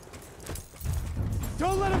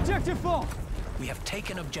 Don't let objective fall! We have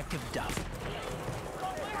taken objective Duff.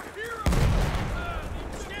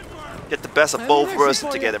 Get the best of both worlds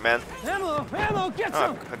together, man. Ammo! Ammo! Get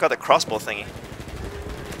some! I got the crossbow thingy.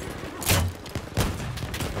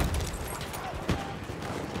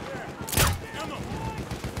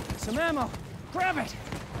 Some ammo! Grab it!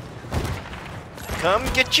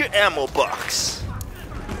 Come get your ammo box.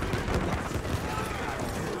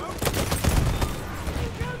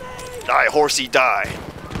 Die, horsey, die.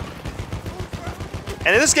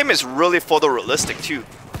 And this game is really photorealistic too.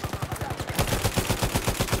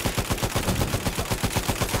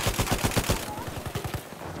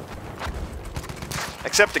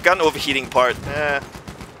 Except the gun overheating part. I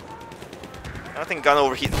don't think gun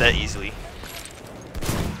overheats that easily.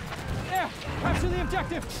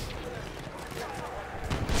 objective!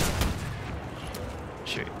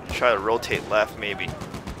 Should try to rotate left, maybe.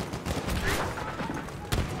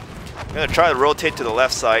 I'm gonna try to rotate to the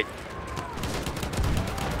left side.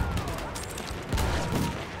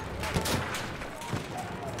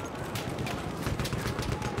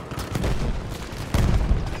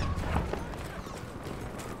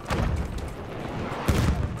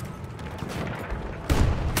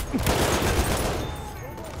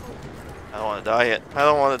 I don't want to die yet. I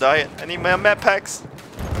don't want to die yet. I need my med packs.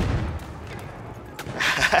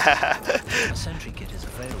 A sentry kit is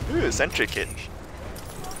available. Ooh, sentry kit.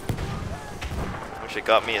 Wish it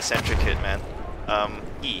got me a sentry kit, man.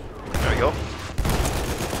 E. There we go.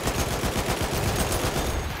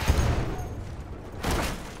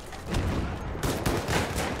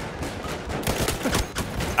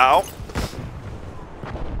 Ow.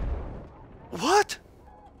 What?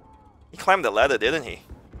 He climbed the ladder, didn't he?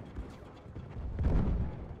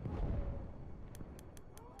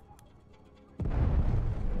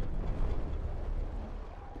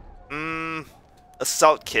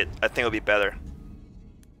 Assault kit, I think would be better.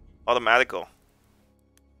 Automatical.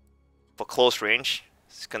 For close range,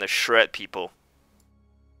 it's gonna shred people.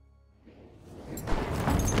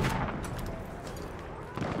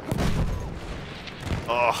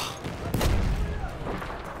 Oh.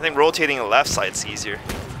 I think rotating the left side's easier.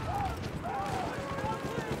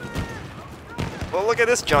 Well, look at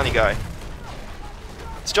this Johnny guy.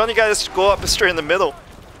 This Johnny guy just go up straight in the middle.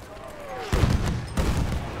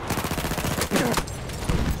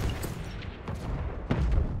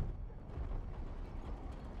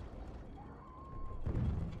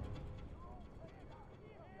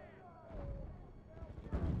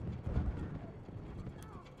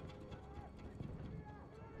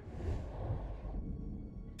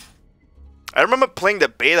 I remember playing the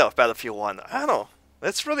beta of Battlefield 1. I don't know.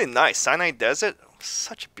 It's really nice. Sinai Desert,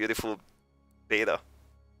 such a beautiful beta.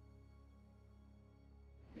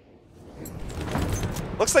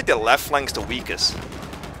 Looks like the left flank's the weakest.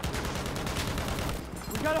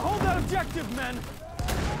 We gotta hold that objective, men!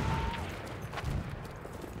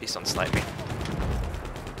 Please don't snipe me.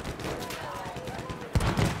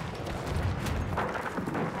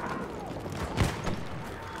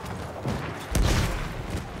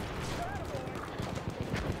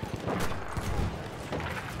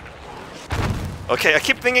 Okay, I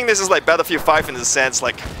keep thinking this is like Battlefield 5 in the sense,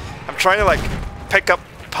 like, I'm trying to like pick up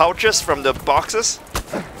pouches from the boxes.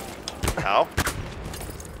 Ow.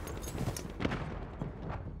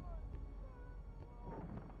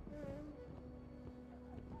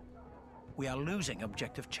 We are losing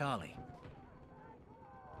objective Charlie.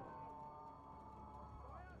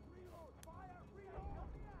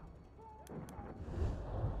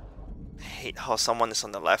 I hate how someone is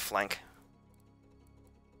on the left flank.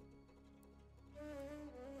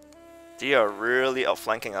 They are really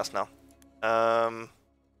outflanking us now.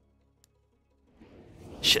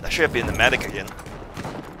 Shit, I should have been the medic again.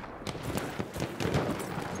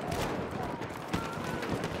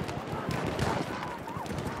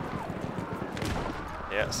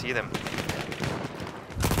 Yeah, see them.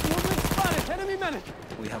 Movement spotted! Enemy medic!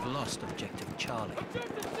 We have lost objective Charlie.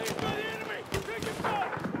 Objective seized by the enemy! Take it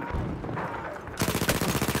back!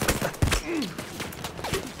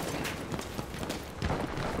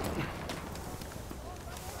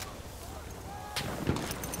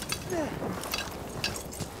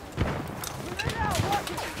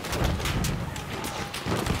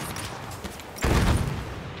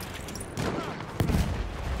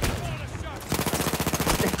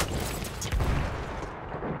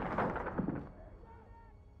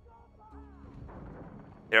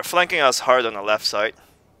 They're flanking us hard on the left side.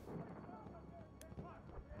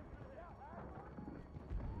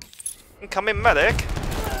 Incoming medic!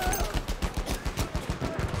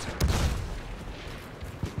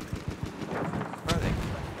 Where are they?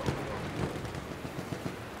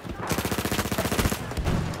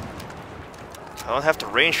 I don't have the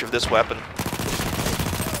range with this weapon.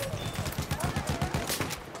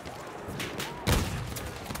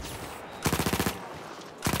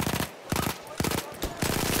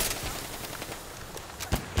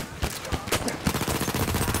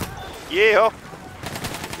 Yeah.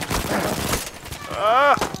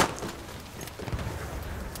 Ah.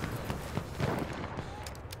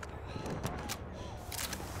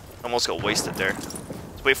 Almost got wasted there.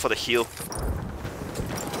 Let's wait for the heal.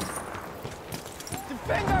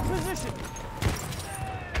 Defend our position!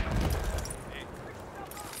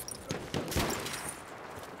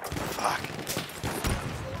 Fuck.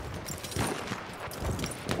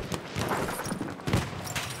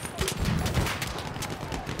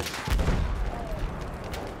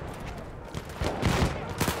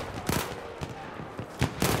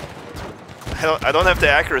 I don't have the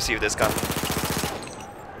accuracy of this gun.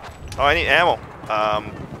 Oh, I need ammo.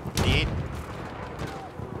 Need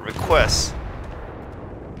request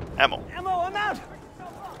ammo. Ammo, I'm out!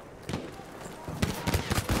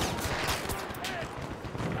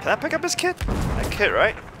 Can I pick up this kit? That kit,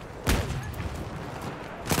 right?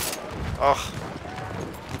 Oh.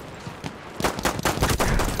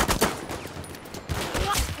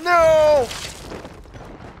 No!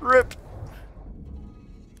 Rip.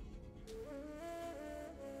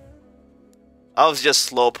 I was just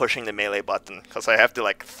slow pushing the melee button because I have to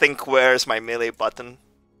like think where's my melee button.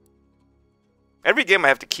 Every game I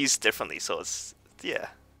have the keys differently, so it's yeah.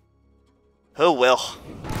 Oh well.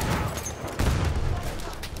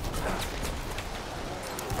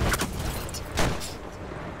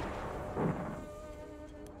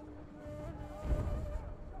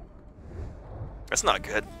 That's not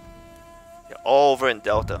good. You're all over in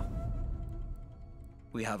Delta.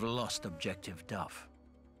 We have lost objective Duff.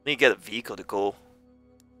 Need to get a vehicle to go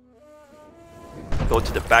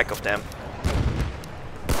to the back of them.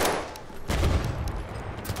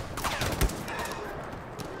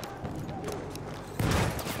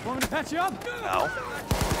 Want me to patch you up? Now.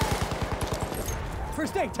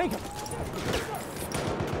 First aid, take it.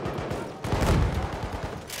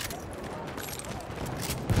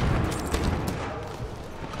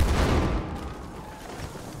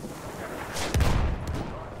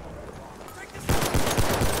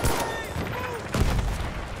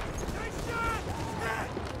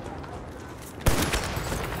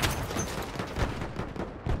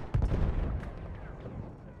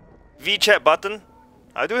 V-chat button.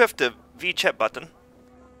 I do have the V-chat button.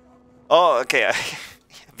 Oh, okay.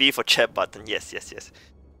 V for chat button. Yes, yes, yes.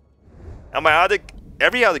 And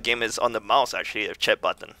every other game is on the mouse actually. A chat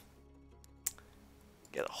button.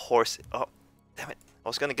 Get a horse. Oh, damn it! I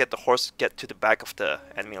was gonna get the horse. Get to the back of the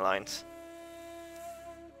enemy lines.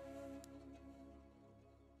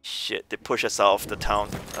 Shit! They push us out of the town.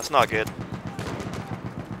 That's not good.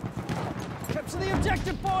 Capture the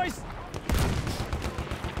objective, boys!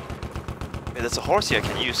 Hey, there's a horse here I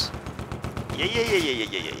can use. Yeah.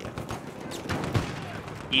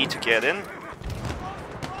 E to get in.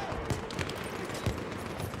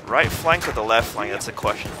 Right flank or the left flank? That's the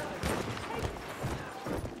question.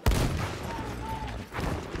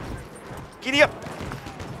 Giddy up!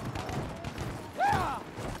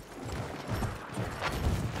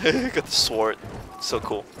 Got the sword. So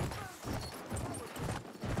cool.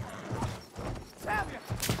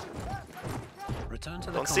 Return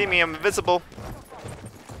to the Don't see me, I'm invisible.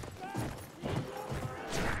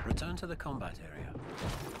 Return to the combat area.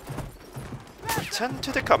 Return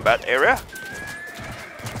to the combat area.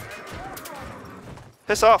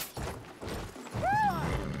 Piss off.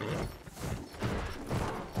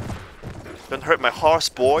 Don't hurt my horse,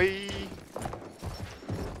 boy.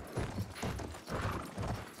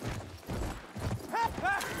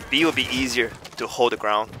 B will be easier to hold the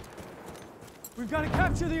ground. We've got to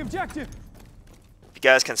capture the objective. If you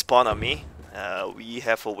guys can spawn on me, we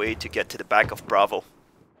have a way to get to the back of Bravo.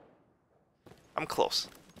 I'm close.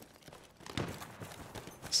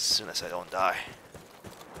 As soon as I don't die.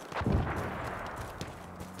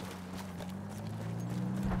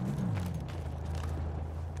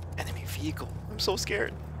 Enemy vehicle. I'm so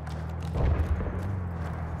scared.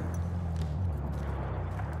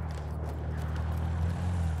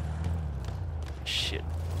 Shit.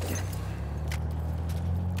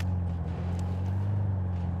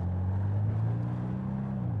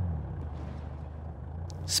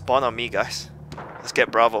 Spawn on me, guys. Let's get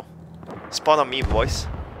Bravo. Spawn on me, boys.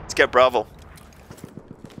 Let's get Bravo.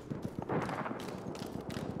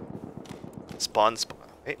 Spawn.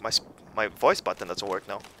 Hey, my voice button doesn't work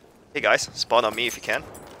now. Hey guys, spawn on me if you can.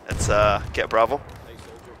 Let's get Bravo.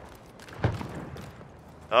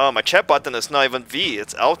 Oh, my chat button is not even V.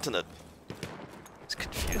 It's alternate. It's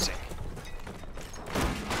confusing.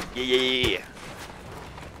 Yeah.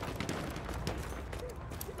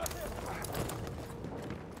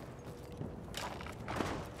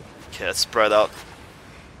 Okay, let's spread out.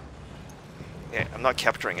 Okay, I'm not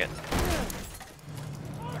capturing it.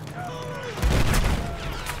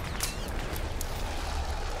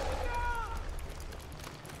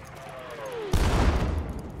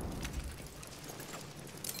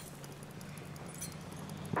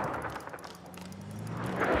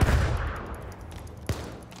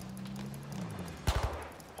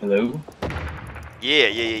 Hello?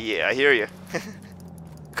 Yeah, I hear you.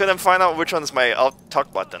 Couldn't find out which one's my alt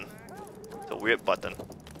talk button. The weird button.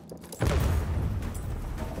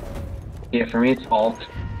 Yeah, for me it's Alt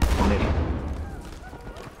 20.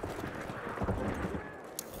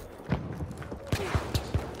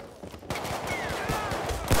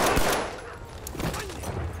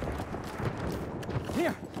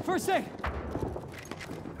 first aid.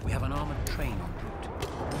 We have an armored train en route.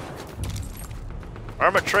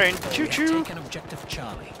 Armored train, choo We have choo. taken objective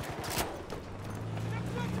Charlie.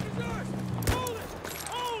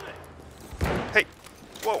 Hey,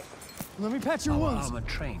 whoa. Let me patch your Our wounds. armored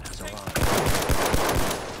train has arrived.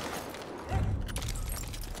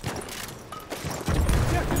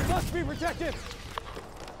 Objective must be protected.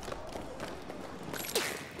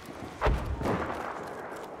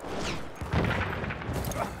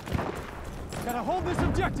 Gotta hold this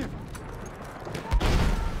objective.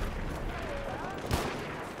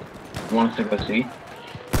 Want us to go see?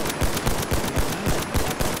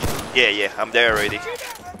 Yeah, I'm there already.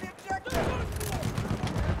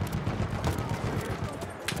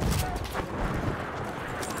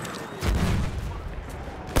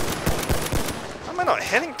 How am I not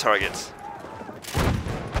hitting targets?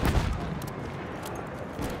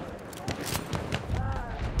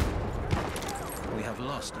 We have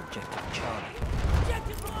lost objective Charlie.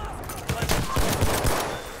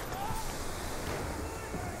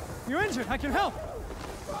 You're injured. I can help.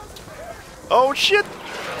 Oh shit!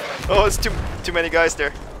 Oh, it's too many guys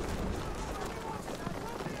there.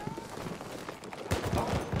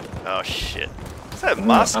 Oh shit! Is that a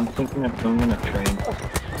mask? I'm thinking of going on a train.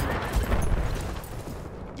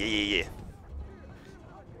 Yeah.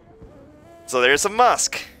 So there's a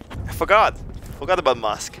mask. I forgot about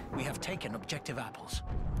mask. We have taken objective apples.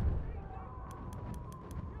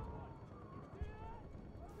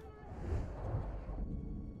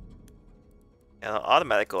 Yeah,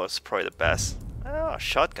 automatic is probably the best. Oh,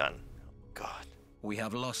 shotgun. God. We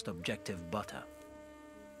have lost objective butter.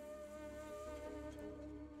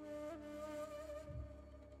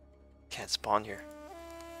 Can't spawn here.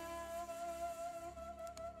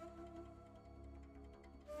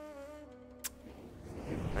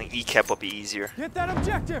 I think E-cap would be easier. Get that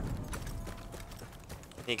objective.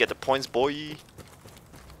 You get the points, boy.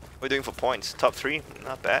 What are you doing for points? Top 3?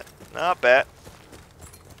 Not bad. Not bad.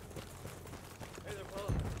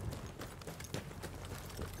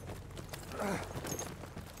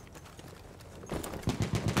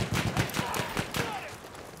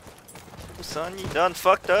 Son, you done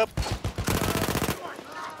fucked up.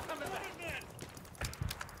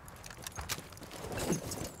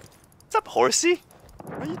 What's up, horsey?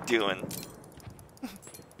 What are you doing?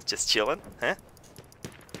 Just chilling, huh?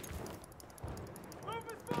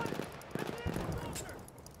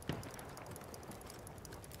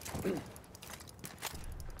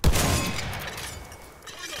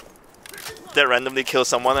 That randomly kill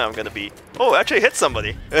someone, I'm gonna be. Oh, actually hit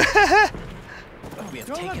somebody. We have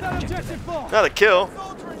Don't let taken that objective. objective fall. Not a kill.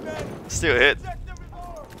 Still hit.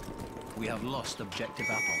 We have lost objective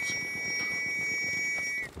apples.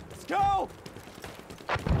 Let's go.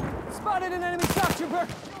 Spotted an enemy shock trooper.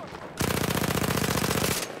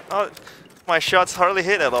 Oh, my shots hardly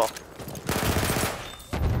hit at all.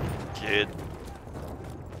 Kid.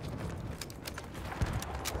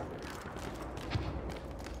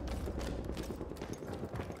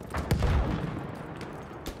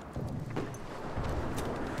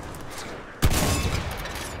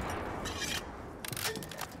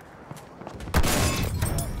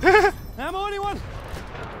 Ammo, anyone?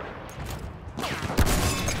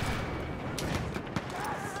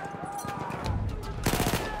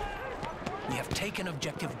 We have taken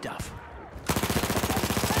objective Duff.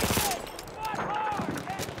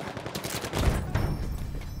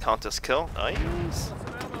 Countess kill. Nice.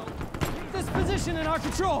 Keep this position in our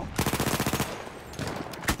control.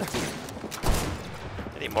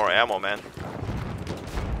 I need more ammo, man.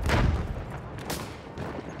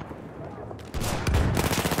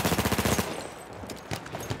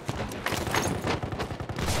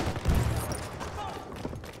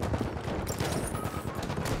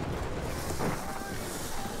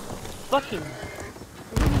 Fucking.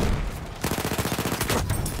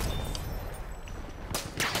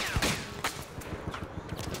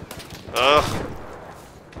 Ugh.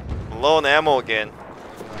 Low on ammo again.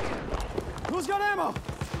 Who's got ammo?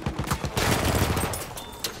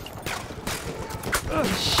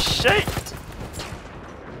 Shit!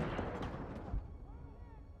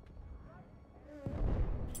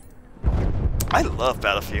 I love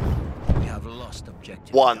Battlefield. We have lost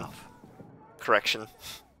objective 1. Duff. Correction.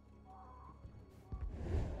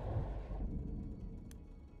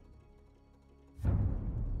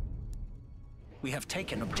 We have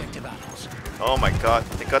taken objective apples. Oh my god,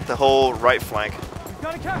 they got the whole right flank. We've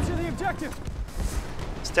got to capture the objective.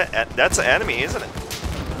 Is that that's an enemy, isn't it?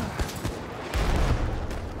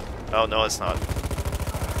 Oh no, it's not.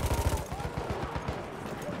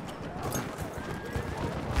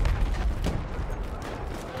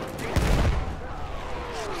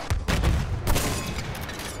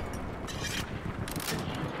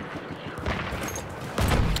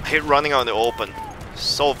 hate running out in the open.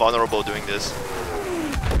 So vulnerable doing this.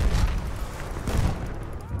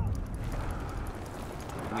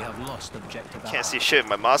 We have lost objective Can't see shit with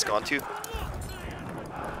my mask on too.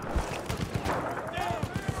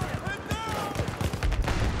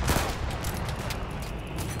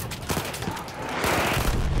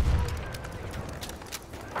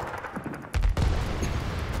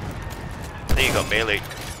 There you go, melee.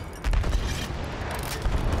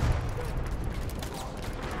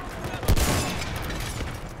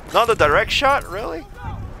 Not a direct shot, really?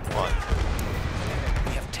 Come on.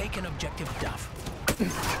 We have taken objective Duff.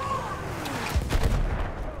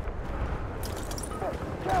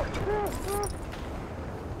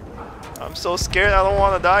 I'm so scared, I don't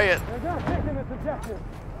want to die yet. They're not taking this objective.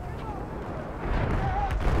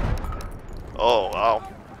 Oh, wow.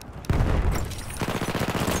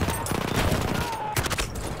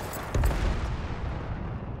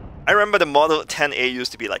 I remember the Model 10A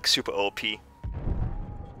used to be like super OP.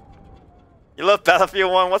 You love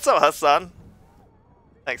Battlefield 1? What's up, Hassan?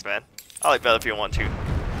 Thanks, man. I like Battlefield 1 too.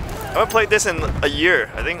 I haven't played this in a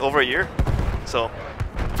year, I think over a year. So,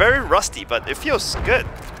 very rusty, but it feels good.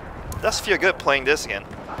 It does feel good playing this again.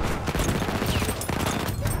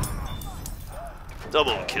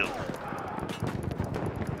 Double kill.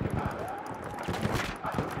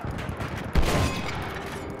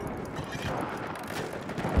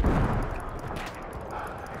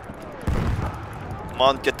 Come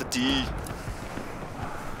on, get the D.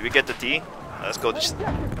 Did we get the D? Let's go just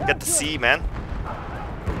get the C, man.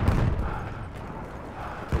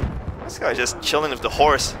 This guy's just chilling with the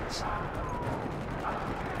horse.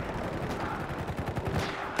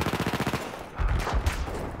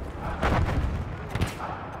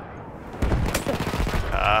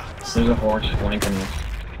 There's a horse flanking us.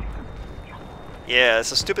 Yeah,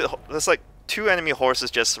 it's a stupid. There's like 2 enemy horses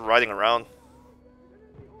just riding around.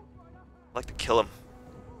 I'd like to kill him.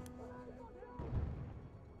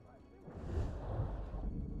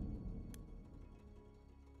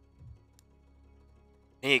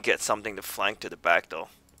 I need to get something to flank to the back though.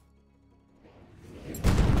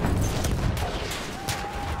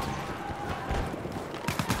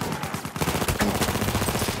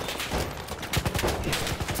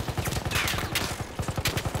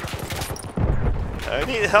 I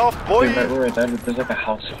need help, boy! Dude, right where I died, there's like a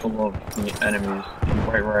house full of enemies.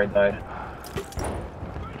 Right where I died.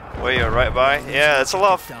 Where you're right by? Yeah, it's a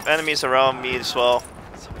lot of enemies around me as well.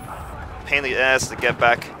 It's a pain in the ass to get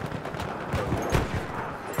back.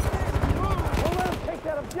 Don't let them take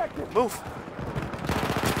that objective. Move!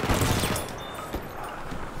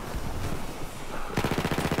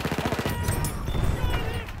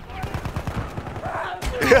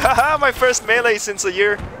 My first melee since a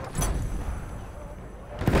year.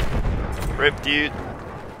 Rip, dude.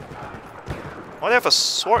 Why do I have a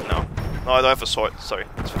sword now? No, I don't have a sword, sorry.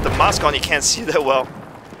 With the mask on, you can't see that well.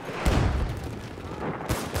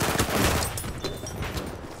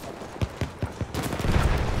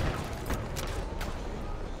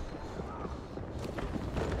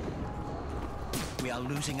 We are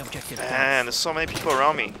losing objective Duff. Man, there's so many people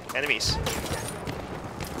around me. Enemies.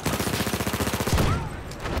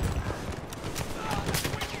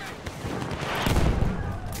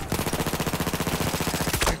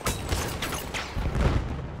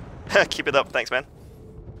 Keep it up, thanks, man.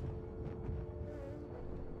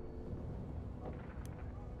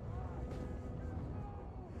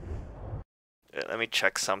 Yeah, let me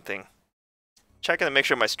check something. Checking to make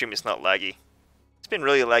sure my stream is not laggy. It's been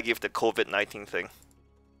really laggy with the COVID-19 thing.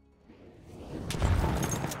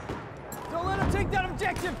 Don't let them take that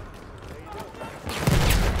objective.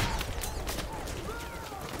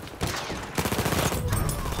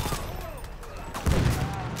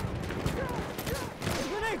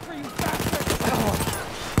 Grenade for you, bastard!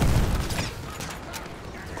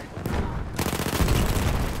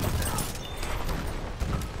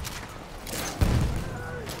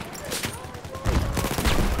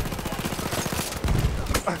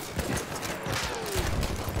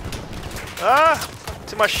 Ah!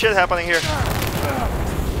 Too much shit happening here.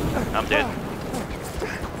 I'm dead.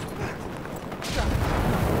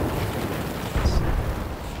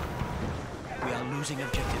 We are losing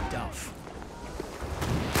objective Duff.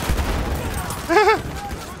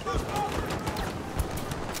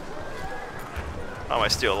 How am I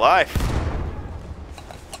still alive?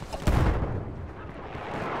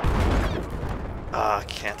 Ah, I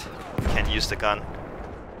can't use the gun.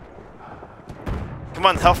 Come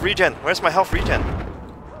on, health regen. Where's my health regen?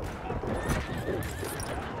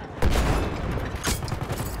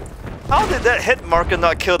 How did that hit marker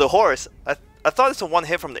not kill the horse? I thought it's a one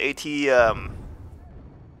hit from the AT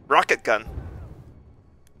rocket gun.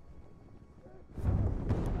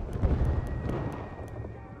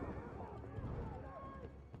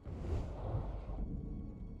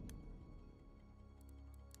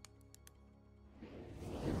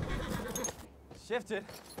 Shifted.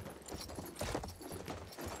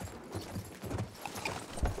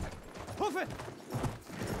 Hoof it!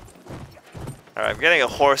 Alright, I'm getting a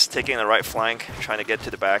horse taking the right flank, trying to get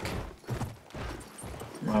to the back.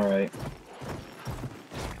 Alright.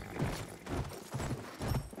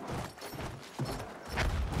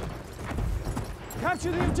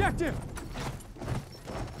 Capture the objective!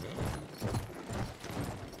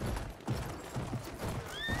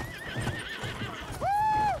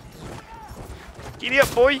 Giddy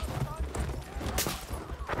up, boy!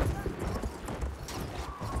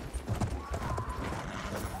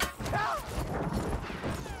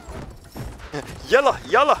 Yalla!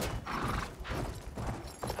 Yalla!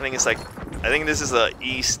 I think it's like, I think this is a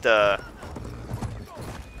East,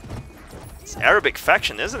 it's Arabic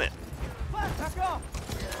faction, isn't it? Back off!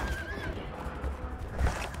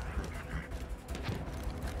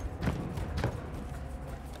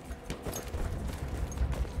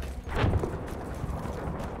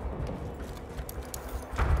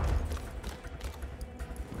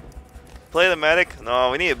 Play the medic?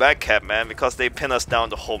 No, we need a back cap, man, because they pin us down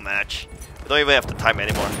the whole match. We don't even have the time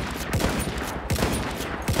anymore.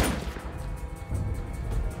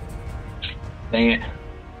 Dang it.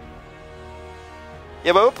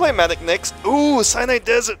 Yeah, but we'll play medic next. Ooh, Sinai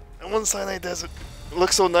Desert! I want Sinai Desert. It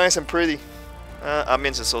looks so nice and pretty.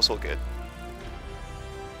 Ambience is so good.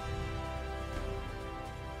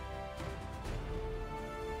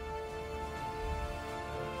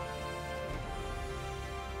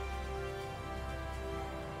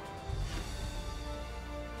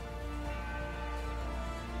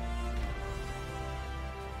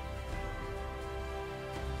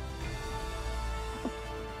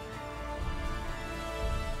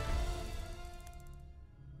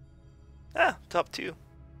 Ah, top 2.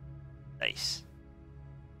 Nice.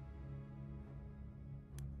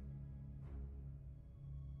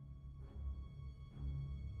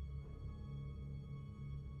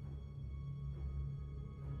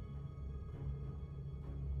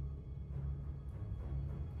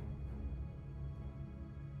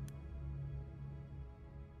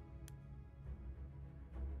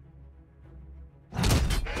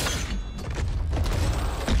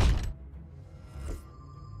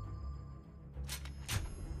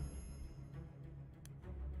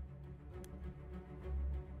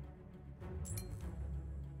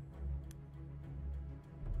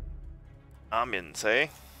 Ambience, eh?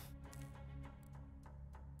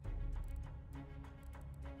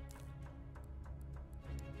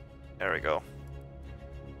 There we go.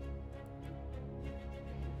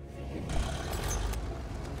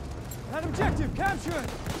 That objective, capture it!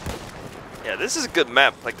 Yeah, this is a good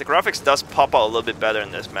map. Like, the graphics does pop out a little bit better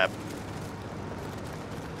in this map.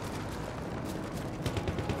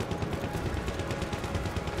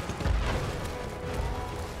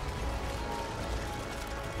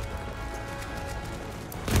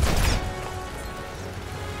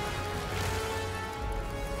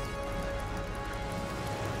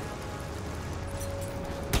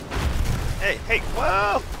 Hey, hey,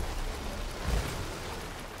 whoa!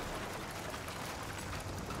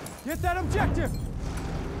 Get that objective!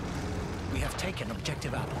 We have taken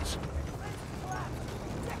objective apples.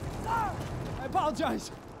 I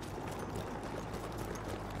apologize.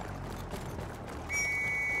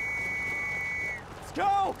 Let's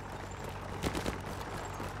go!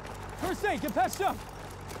 First aid, get patched up.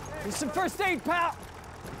 Need some first aid, pal.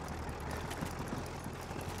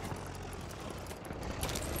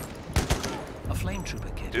 A flame trooper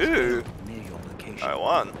kit Dude. is near your location. I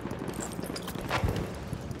won.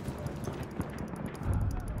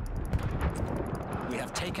 We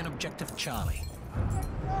have taken objective Charlie.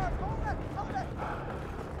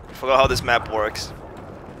 Forgot how this map works.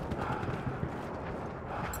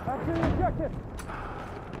 Capture the objective.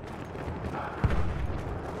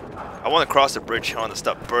 I want to cross the bridge. I want to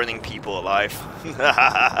stop burning people alive.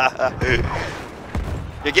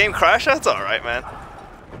 Your game crashed? That's alright, man.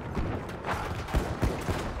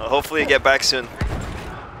 Well, hopefully you get back soon.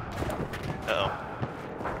 Uh-oh.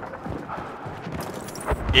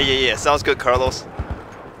 Yeah. Sounds good, Carlos.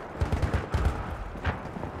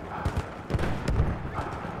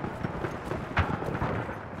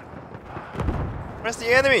 Where's the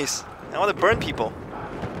enemies? I want to burn people.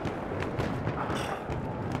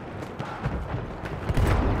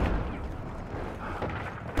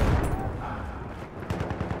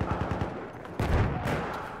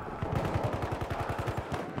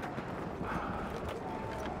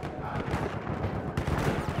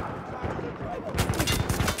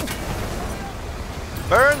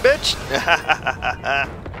 Burn, bitch!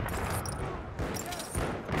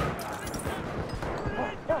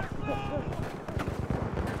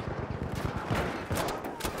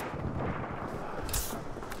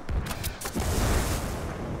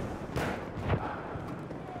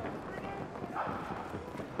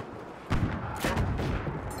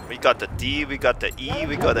 got the D, we got the E,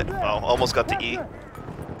 we got it. Oh, almost got the E.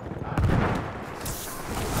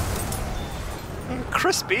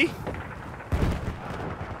 Crispy.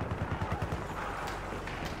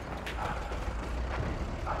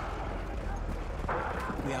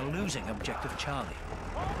 We are losing objective Charlie.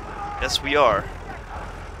 Yes, we are.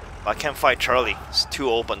 I can't fight Charlie. It's too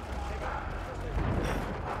open.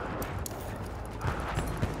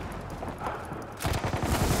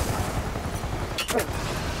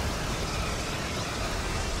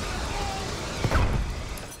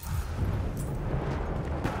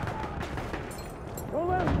 Don't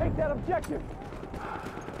let him take that objective.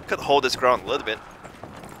 Could hold this ground a little bit.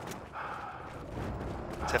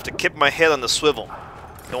 Just have to keep my head on the swivel.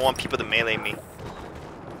 Don't want people to melee me.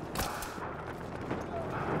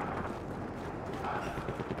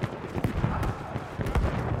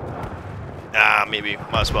 Ah, maybe.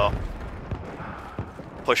 Might as well.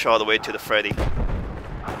 Push all the way to the Freddy.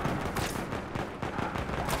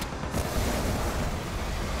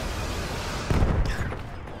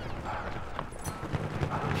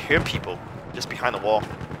 Hear people just behind the wall.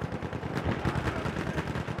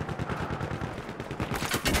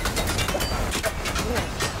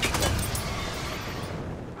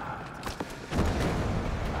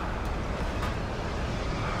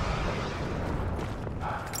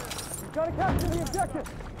 Gotta capture the objective.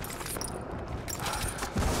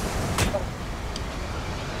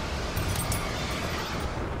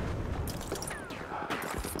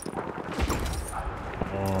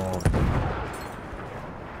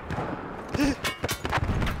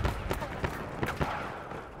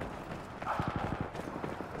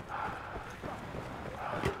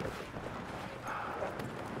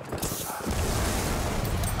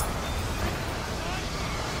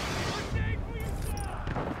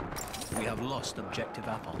 We have lost objective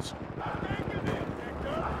apples.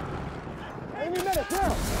 Any minute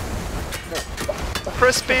now.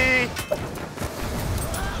 Crispy!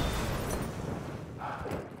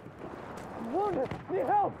 Wounded. Need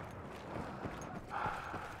help.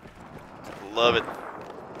 Love it.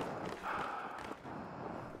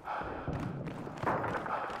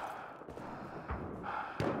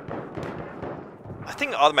 I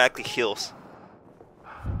think it automatically heals.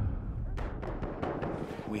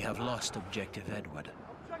 We have lost objective Edward.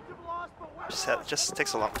 Just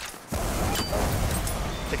takes a long...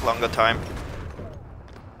 Take longer time.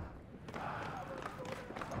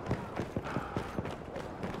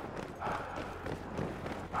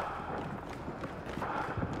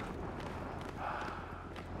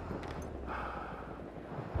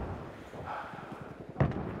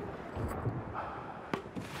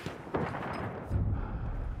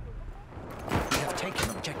 We have taken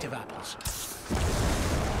objective apples.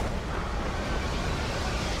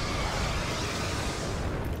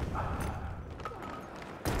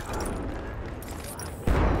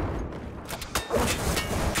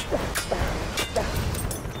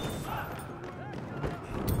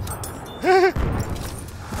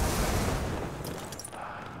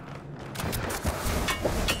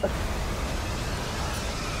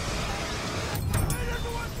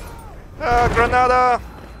 Ah, Granada!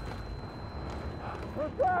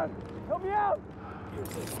 Help me out.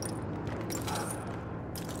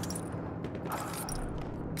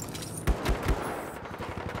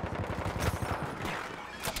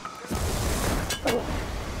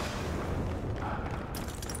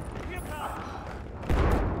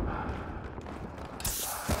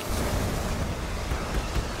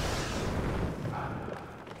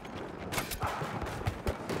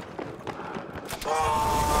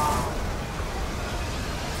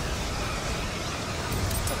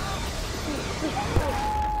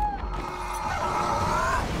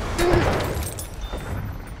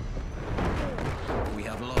 We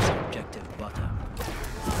have lost objective butter.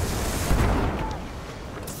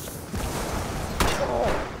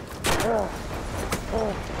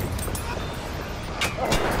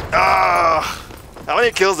 Ah! How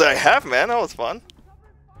many kills did I have, man? That was fun.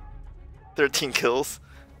 13 kills.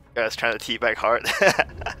 Guys trying to teabag hard.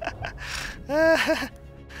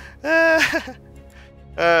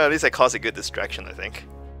 At least I caused a good distraction, I think.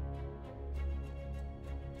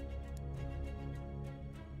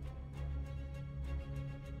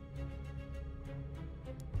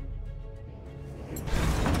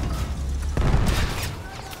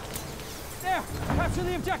 There. Capture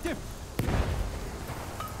the objective.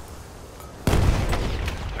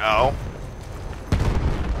 No.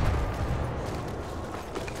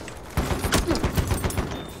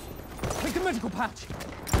 Take the medical patch.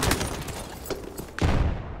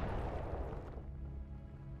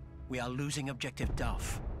 We are losing objective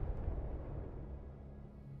Duff.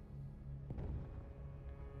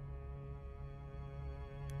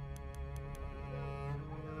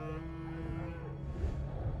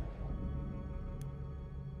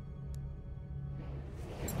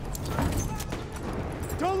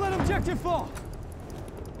 objective full.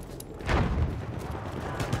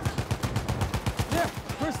 There,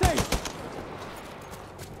 first aid.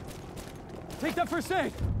 Take that first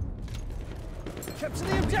aid. Capture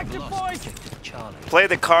the objective, boys. Objective Charlie. Play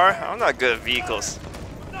the car. I'm not good at vehicles.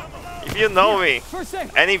 If you know me, First aid.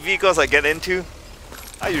 any vehicles I get into,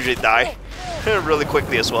 I usually die really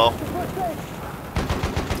quickly as well.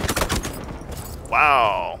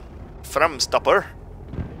 Wow, From stopper.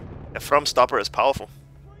 A From stopper is powerful.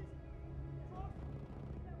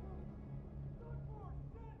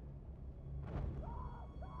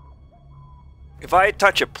 If I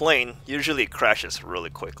touch a plane, usually it crashes really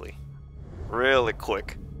quickly. Really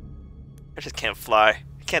quick. I just can't fly.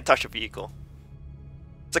 I can't touch a vehicle.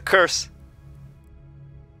 It's a curse.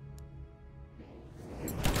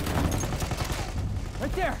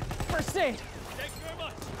 Right there, first aid. Thank you very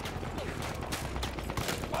much.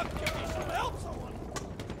 Come, give me some help, someone.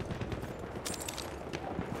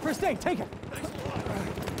 First aid, take it. Thanks a lot.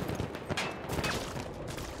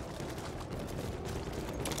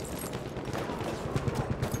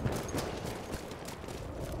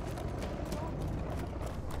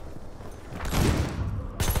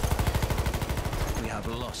 We have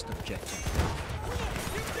lost objective.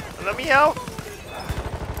 Let me out.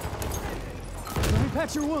 Let me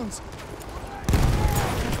patch your wounds.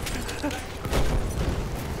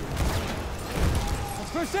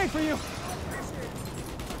 That's first aid for you.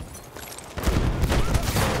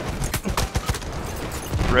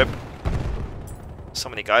 Rip. So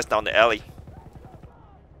many guys down the alley.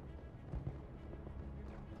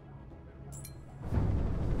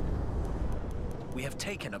 We have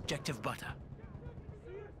taken objective butter.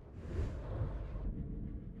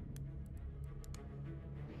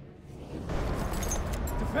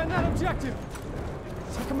 Defend that objective.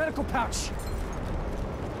 Take a medical pouch.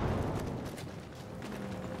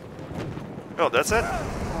 Oh, that's it?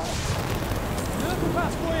 Medical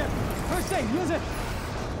pouch for you. First aid, use it.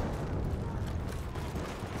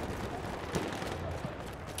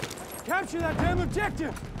 Capture that damn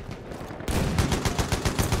objective.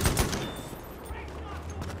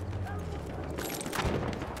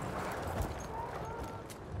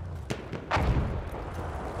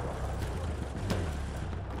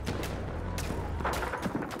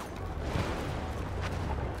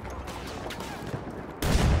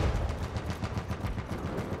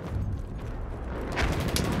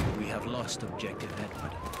 We have lost objective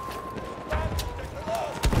Edward.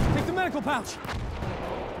 Take the medical pouch.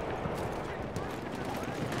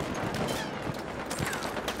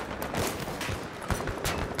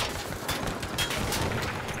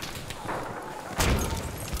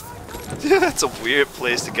 That's a weird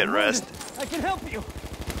place to get rest. I can help you.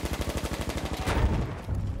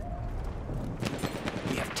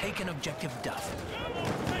 We have taken objective Duff.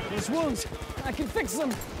 Those wounds, I can fix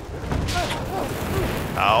them.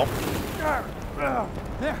 Ow.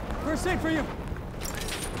 There, first aid for you.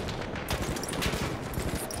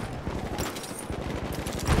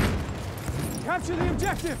 Capture the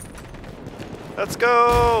objective. Let's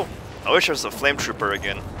go. I wish there was a flame trooper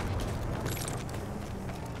again.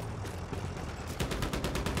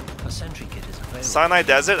 A sentry kit is available. Sinai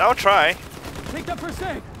Desert, I'll try. Take that first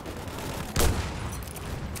aid.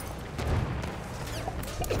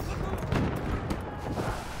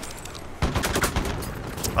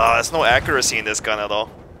 There's no accuracy in this gun at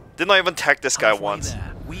all. Did not even tag this guy Halfway once.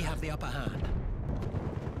 there. We have the upper hand.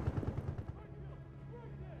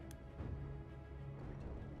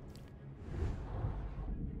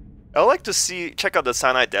 I would like to check out the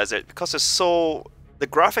Sinai Desert because it's so, the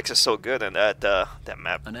graphics are so good in that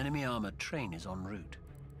map. An enemy armored train is en route.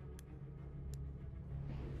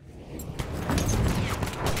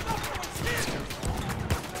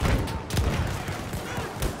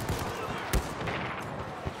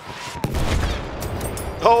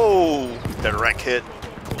 Oh, the rank hit.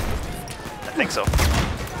 I think so.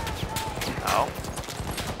 Ow.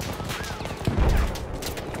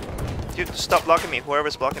 Dude, stop blocking me,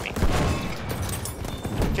 whoever's blocking me.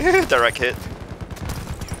 Direct hit.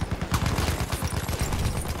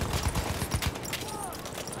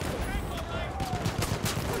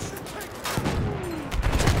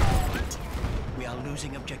 We are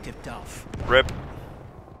losing objective Duff. Rip.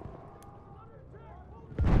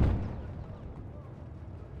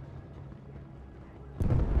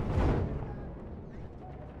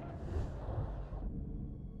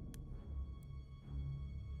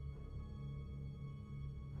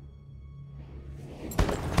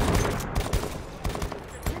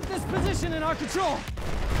 Keep this position in our control.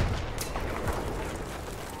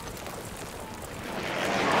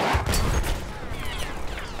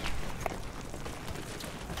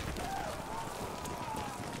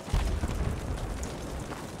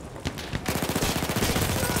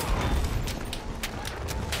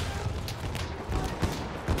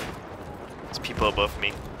 above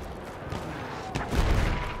me.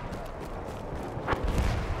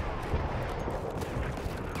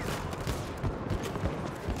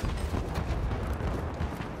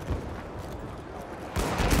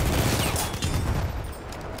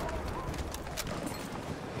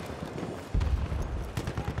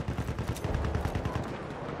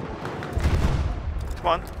 Come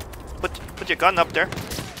on, put your gun up there.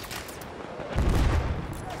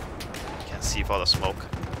 Can't see for the smoke.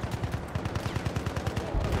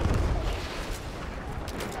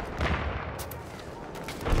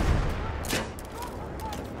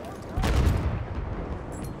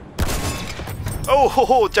 Oh, ho,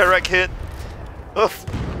 ho, direct hit. Oof.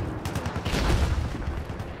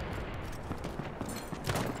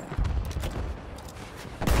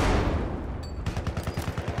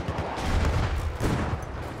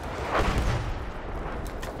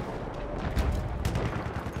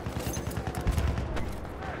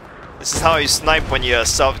 This is how you snipe when you're a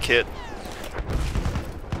self-kit.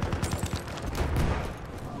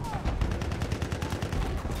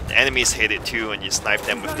 The enemies hate it too when you snipe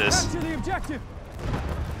them with this. Capture the objective.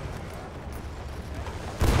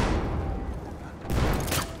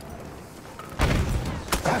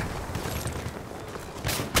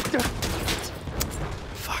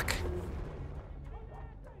 Fuck.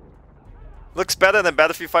 Looks better than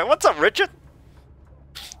Battlefield 5. What's up, Richard?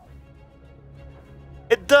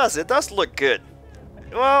 It does look good.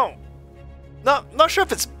 Well, not sure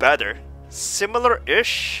if it's better.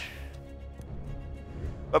 Similar-ish.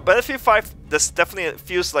 But Battlefield 5, this definitely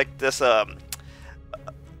feels like there's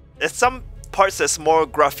some parts that's more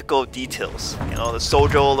graphical details. You know, the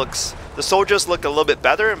soldiers look a little bit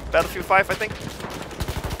better in Battlefield 5, I think.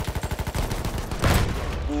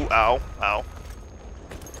 Ooh, ow, ow.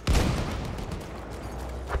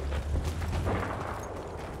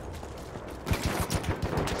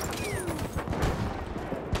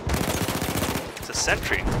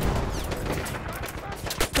 Sentry.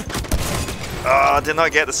 Oh, did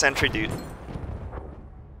not get the sentry, dude.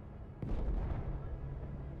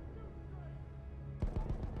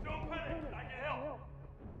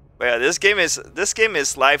 But yeah, this game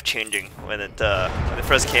is life changing when it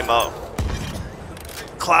first came out.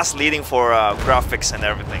 Class leading for graphics and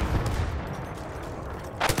everything.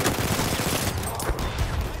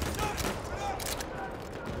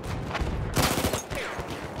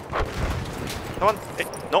 Come on. Hey,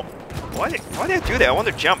 no. Why did I do that? I want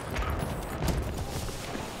to jump.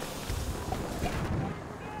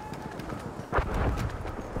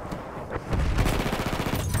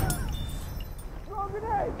 Throw a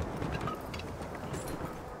grenade.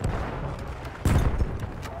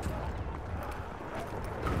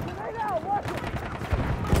 Grenade out. Watch it.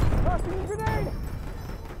 Tossing a grenade.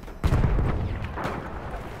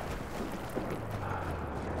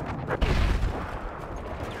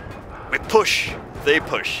 We push, they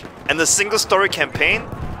push. And the single story campaign,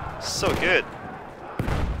 so good.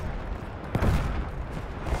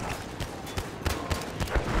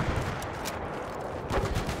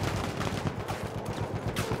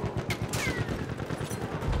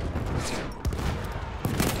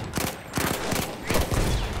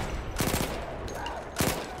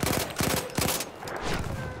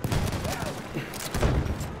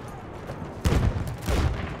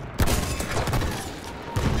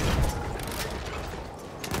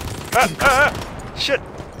 Shit!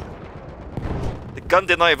 The gun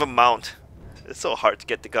did not even mount. It's so hard to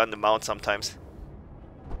get the gun to mount sometimes.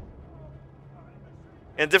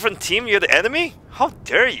 In a different team, you're the enemy? How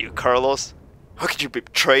dare you, Carlos? How could you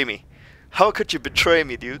betray me? How could you betray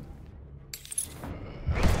me, dude?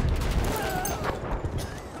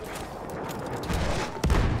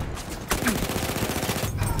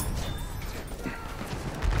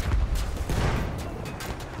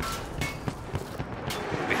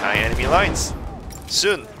 Behind enemy lines.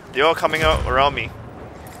 Soon, they're all coming out around me.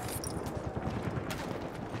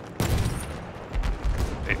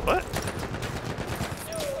 Wait, what?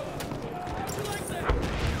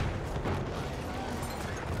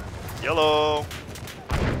 Yellow.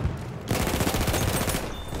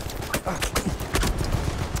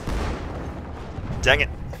 Dang it.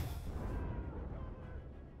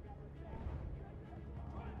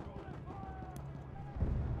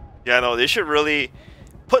 Yeah, no, they should really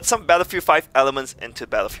put some Battlefield 5 elements into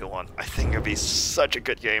Battlefield 1. I think it would be such a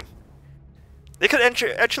good game. They could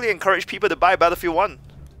actually encourage people to buy Battlefield 1.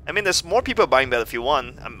 I mean, there's more people buying Battlefield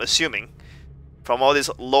 1, I'm assuming, from all these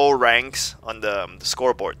low ranks on the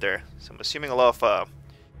scoreboard there. So I'm assuming a lot of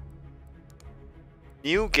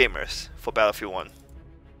new gamers for Battlefield 1.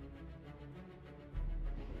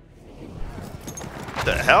 What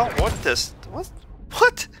the hell?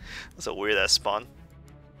 What? That's a weird ass spawn.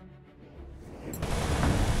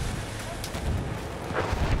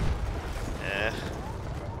 Yeah.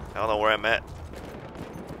 I don't know where I'm at.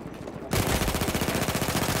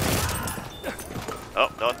 Oh,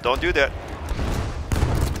 don't do that.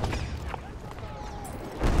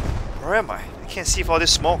 Where am I? I can't see for all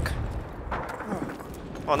this smoke.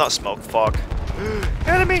 Oh, not smoke, fog.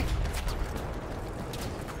 Enemy!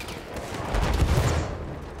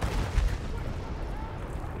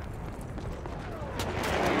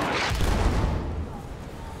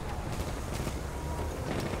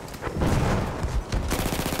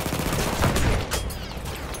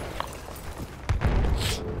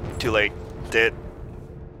 Too late. Dead.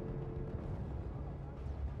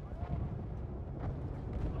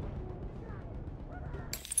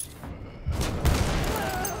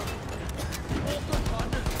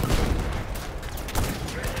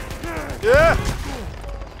 Yeah!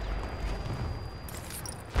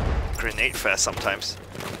 Grenade fast sometimes.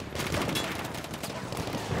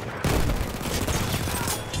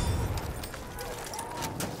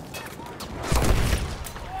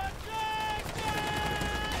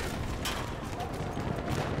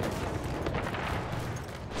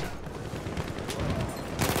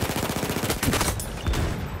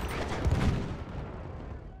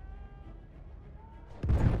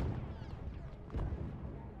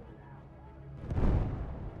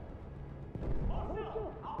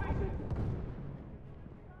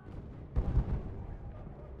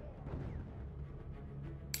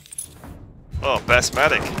 Oh,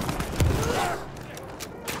 Basmatic.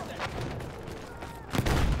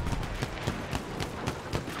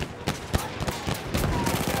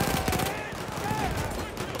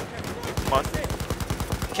 Come on.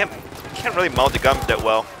 Can't really mount the gun that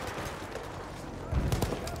well.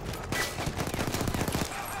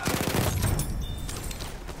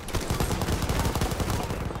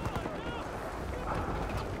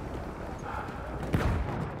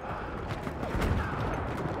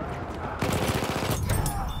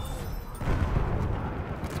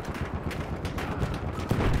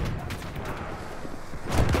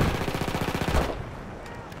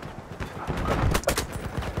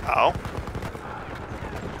 Ow.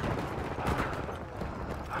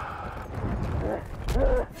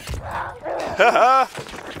 Haha!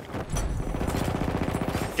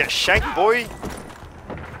 Get shanked, boy!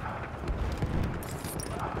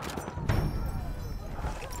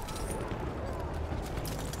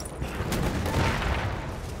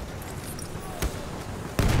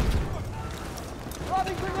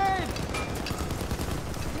 Lobbing grenade!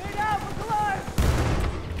 Grenade out! Look alive!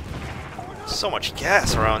 So much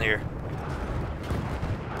gas around here.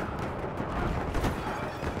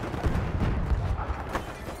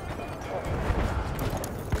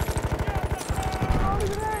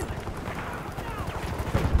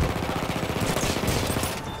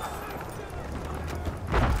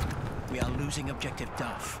 We are losing objective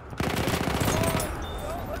Duff.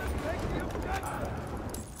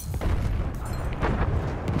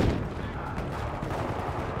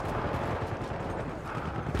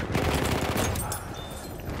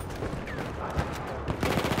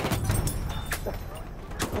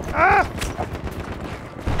 Ah!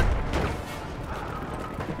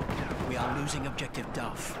 We are losing objective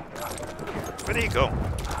Duff. Where do you go?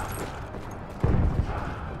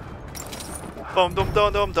 Dum dum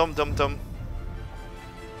dum dum dum dum dum.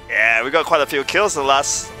 Yeah, we got quite a few kills in the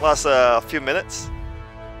last few minutes.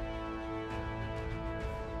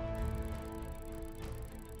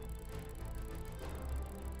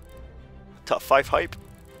 Top 5 hype.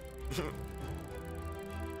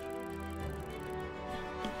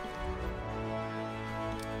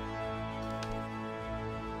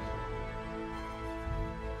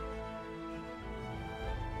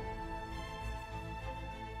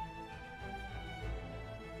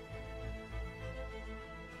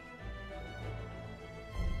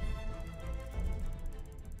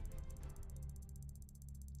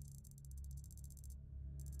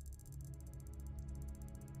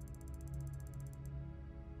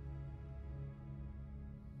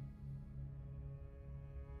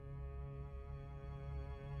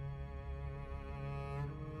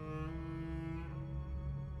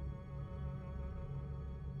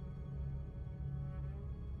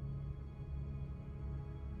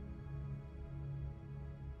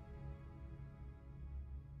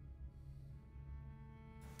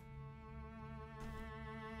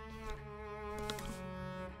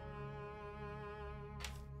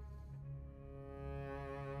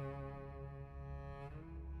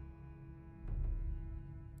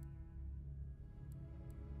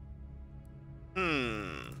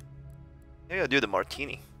 Maybe I'll do the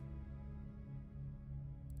martini.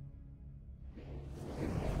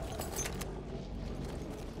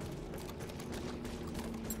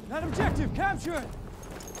 That objective, capture it!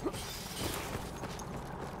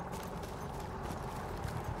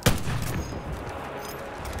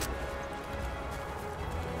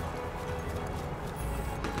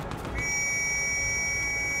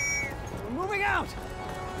 We're moving out!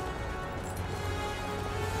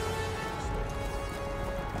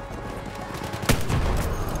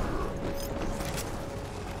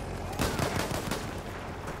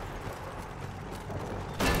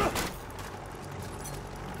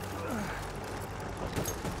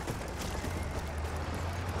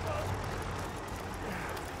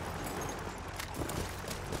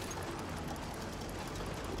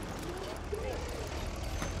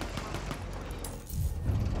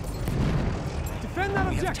 Defend that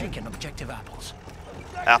We have objective! taken objective apples.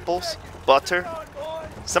 Apples, butter.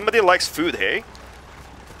 Somebody likes food, hey?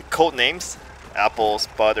 The code names: apples,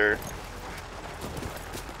 butter.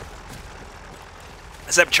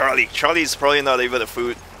 Except Charlie. Charlie's probably not even a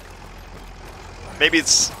food. Maybe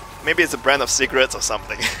it's a brand of cigarettes or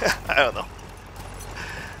something. I don't know.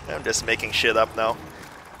 I'm just making shit up now.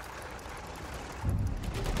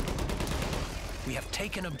 We have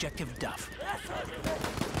taken objective Duff.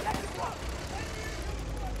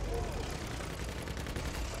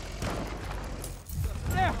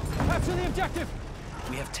 There! Capture the objective!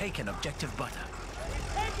 We have taken objective Butter.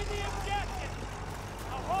 Taking the objective.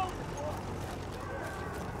 Now hold it.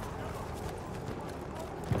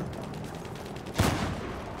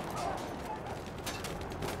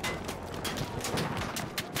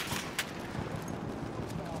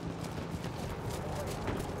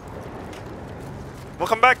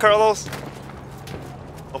 Welcome back, Carlos.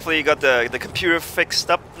 Hopefully you got the computer fixed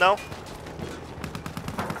up now.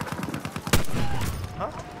 Huh?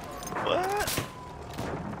 What?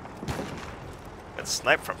 Got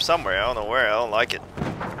sniped from somewhere. I don't know where. I don't like it.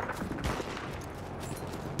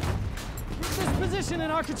 Keep this position in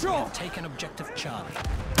our control! Taken objective Charlie.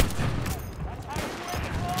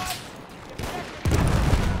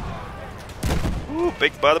 Ooh,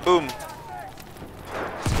 big bada boom.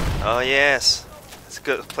 Oh yes. It's a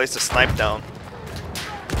good place to snipe down.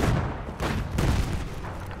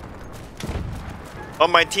 On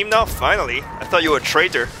my team now? Finally. I thought you were a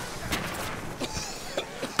traitor.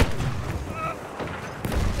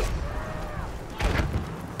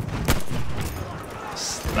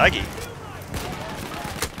 Slaggy.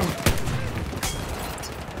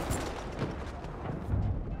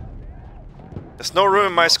 There's no room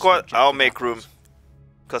in my squad. I'll make room.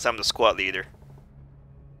 Because I'm the squad leader.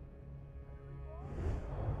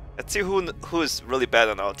 Let's see who is really bad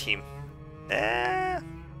on our team.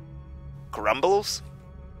 Grumbles?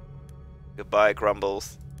 Goodbye,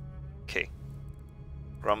 Grumbles. Okay.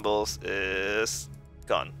 Grumbles is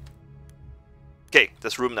gone. Okay,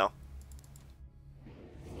 there's room now.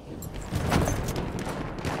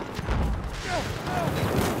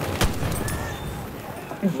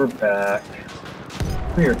 I think we're back.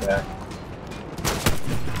 We're back.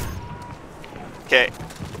 Okay.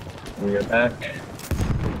 We are back.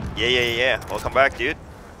 Yeah. Welcome back, dude.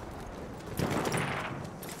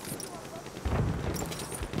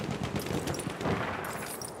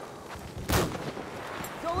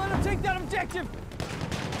 Don't let him take that objective!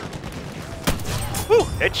 Woo!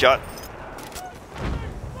 Headshot.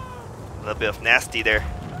 A little bit of nasty there.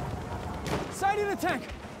 Sighting the tank!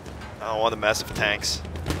 I don't want the massive tanks.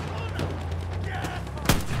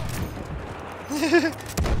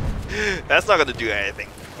 That's not gonna do anything.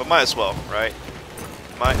 But might as well, right?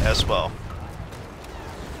 Might as well.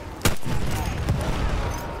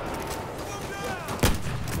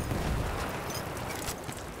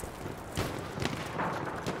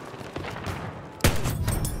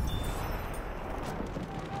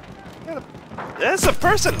 There's a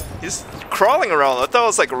person! He's crawling around. I thought it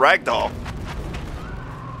was like a ragdoll.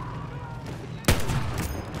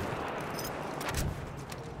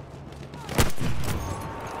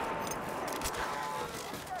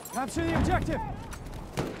 Capture the objective!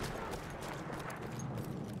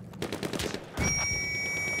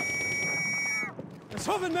 It's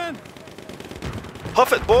hovering, man!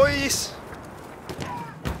 Huff it, boys!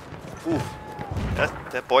 Ooh,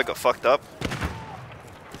 that boy got fucked up.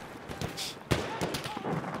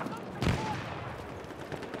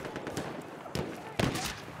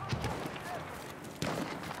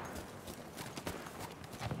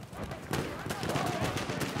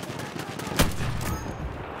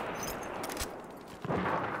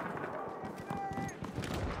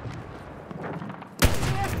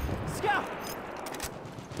 Scout!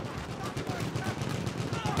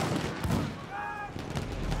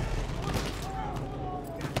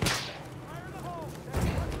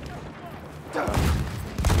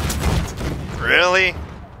 Really?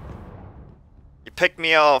 pick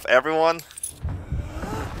me out of everyone.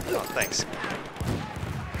 Oh, thanks.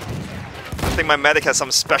 I think my medic has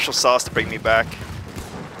some special sauce to bring me back.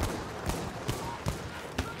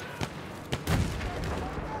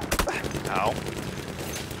 Ow.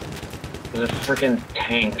 There's a freaking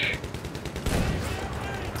tank.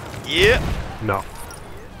 Yeah. No.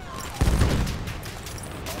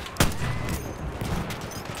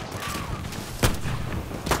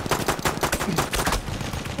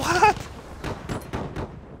 What?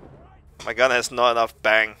 My gun has not enough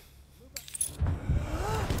bang.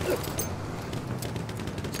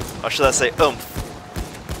 Or should I say oomph?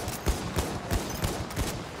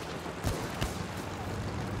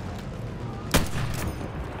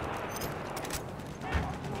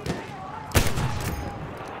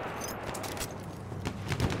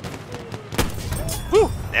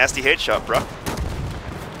 Whew! Nasty headshot, bro.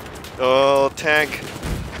 Oh, tank.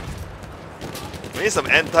 We need some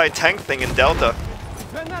anti-tank thing in Delta.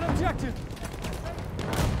 Defend that objective.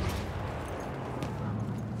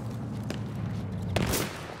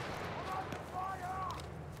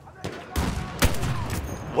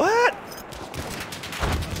 What?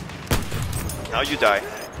 Now you die.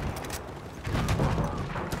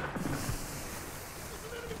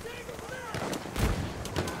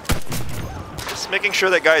 Just making sure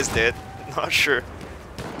that guy's dead. Not sure.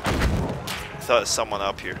 Thought there's someone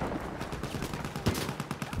up here.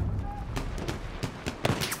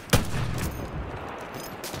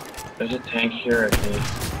 There's a tank here, I think.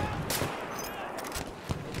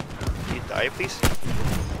 Can you die, please?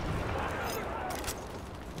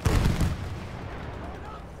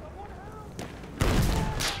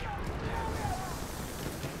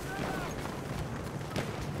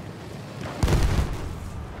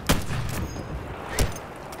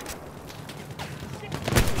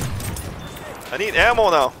 I need ammo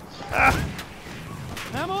now. Ah.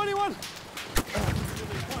 Ammo, anyone?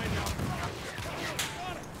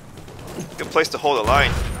 Good place to hold a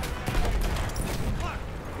line.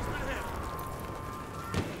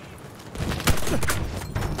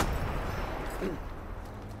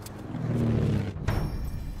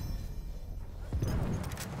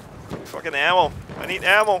 Fucking ammo. I need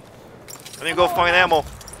ammo. I need to go find ammo.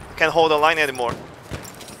 I can't hold the line anymore.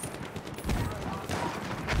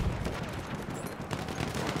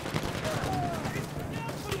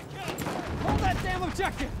 Hold that damn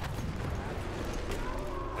objective.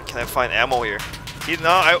 Can I find ammo here?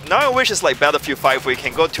 Now I wish it's like Battlefield 5 where you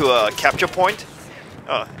can go to a capture point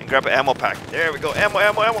and grab an ammo pack. There we go. Ammo,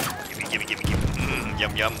 ammo, ammo. Gimme, gimme, gimme, gimme.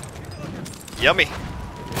 Yum, yum. Yummy.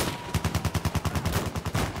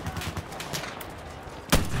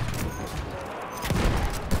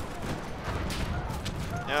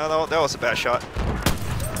 Yeah, no, that was a bad shot.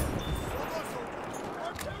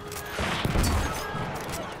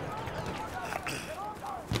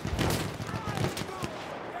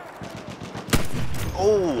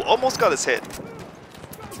 Oh, almost got his hit.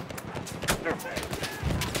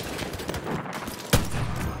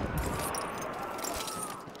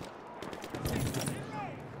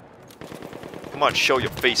 Come on, show your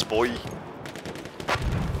face, boy.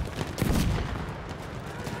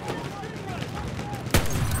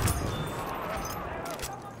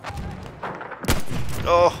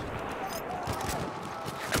 Oh,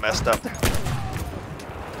 I messed up.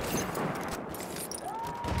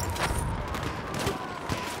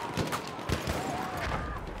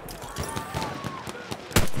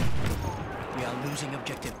 We are losing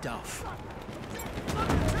objective Duff.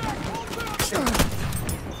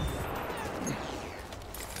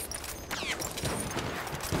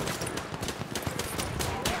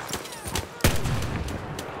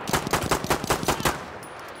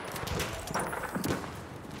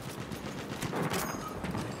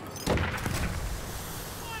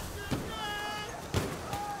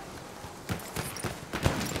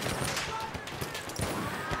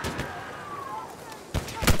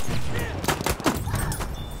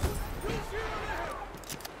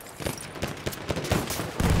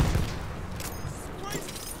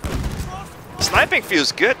 Sniping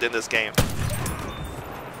feels good in this game.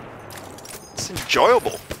 It's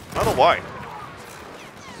enjoyable. I don't know why.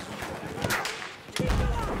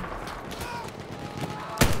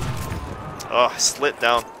 Oh, I slid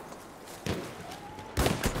down.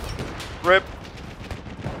 Rip.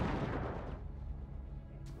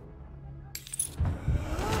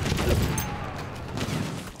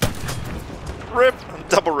 Rip.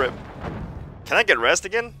 Double rip. Can I get rest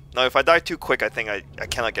again? No, if I die too quick, I think I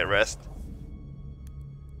cannot get rest.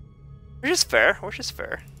 Which is fair. Which is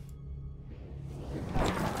fair.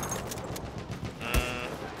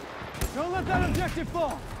 Don't let that objective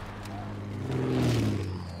fall.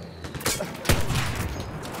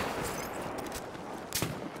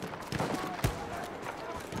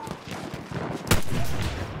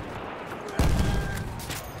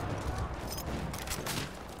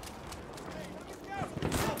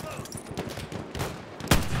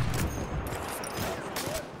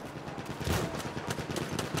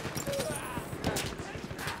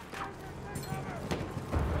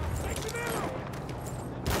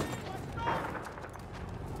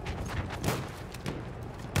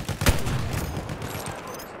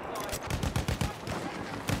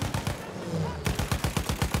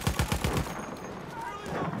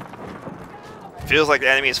 Feels like the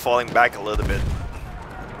enemy is falling back a little bit.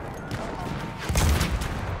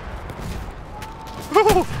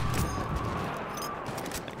 Woo!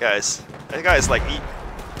 That guy's like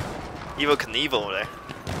Evil Knievel over there.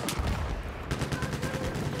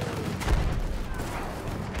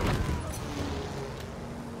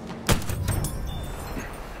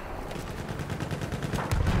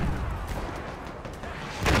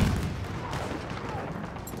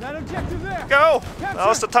 That objective there. Go! Capture.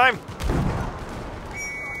 Now's the time.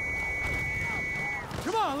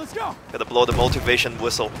 Come on, let's go. Gotta blow the motivation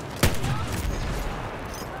whistle.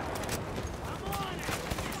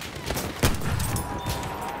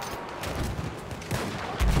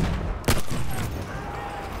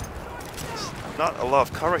 Not a lot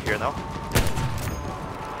of cover here now.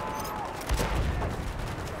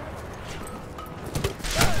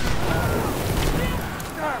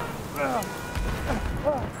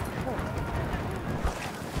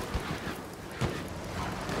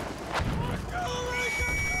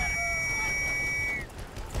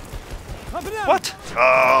 Up and down. What?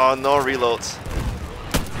 Oh, no reloads.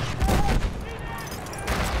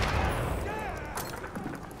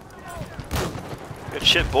 Good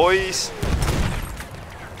shit, boys.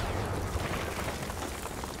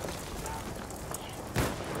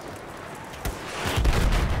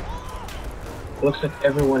 Looks like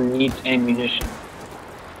everyone needs ammunition.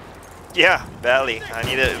 Yeah, badly. I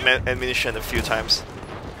needed ammunition a few times.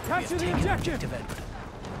 Capture the objective. Objective Edward.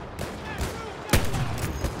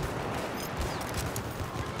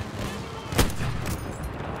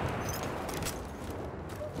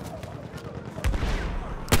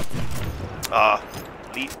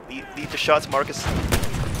 Lead the shots, Marcus.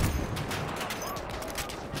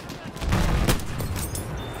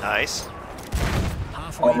 Nice.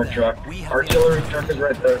 Halfway Armor there, truck. we have Artillery truck is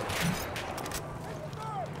right there.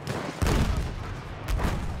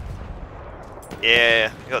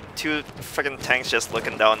 Yeah, you got two freaking tanks just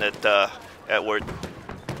looking down at Edward.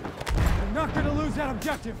 We're not gonna lose that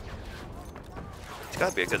objective. It's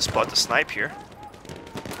gotta be a good spot to snipe here.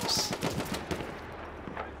 Oops.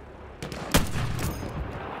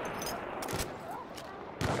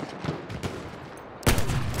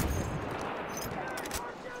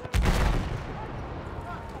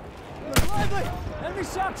 Lively! Enemy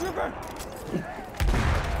shock trooper!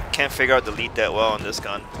 Can't figure out the lead that well on this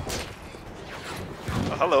gun.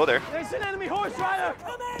 Oh, hello there. There's an enemy horse rider!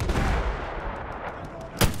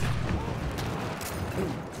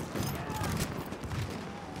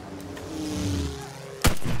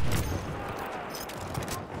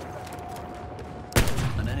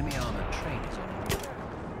 an enemy armored train is on route.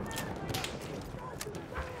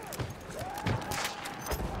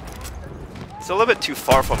 It's a little bit too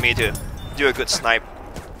far for me to do a good snipe.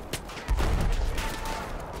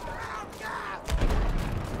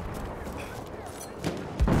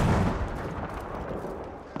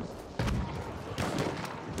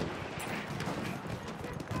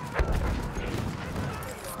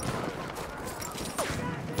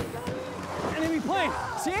 Enemy plane!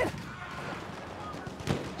 See it?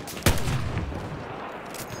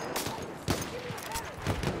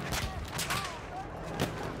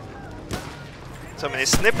 So many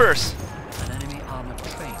snippers. An enemy armored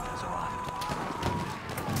train has arrived.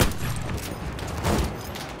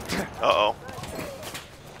 Uh-oh.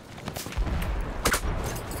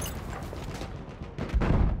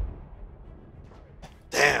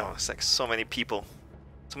 Damn, it's like so many people.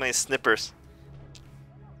 So many snippers.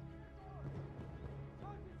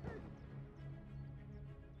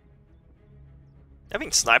 I've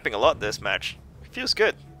been sniping a lot this match. It feels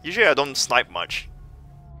good. Usually I don't snipe much.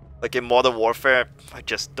 Like in Modern Warfare, I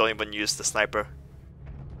just don't even use the sniper.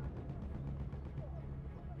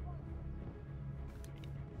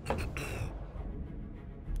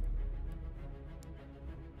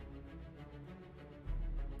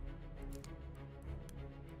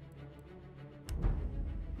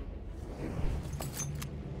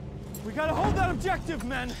 We gotta hold that objective,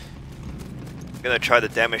 men! I'm gonna try to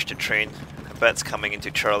damage the train. I bet it's coming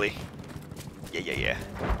into Charlie. Yeah.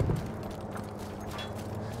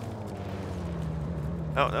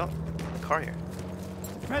 Oh no, car here.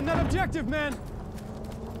 Defend that objective, man!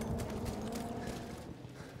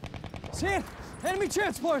 See it? Enemy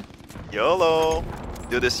transport! YOLO!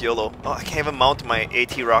 Do this YOLO. Oh, I can't even mount my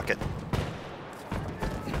AT rocket.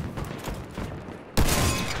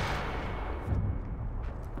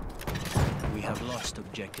 We have lost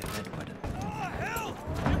objective Edward.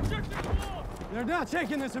 They're not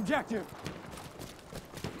taking this objective!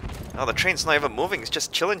 Oh, the train's not even moving, it's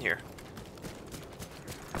just chilling here.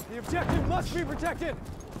 The objective must be protected!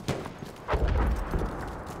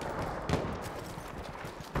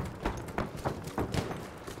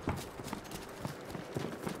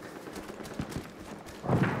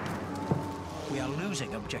 are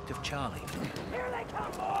losing objective Charlie. Here they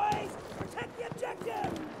come, boys! Protect the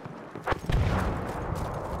objective!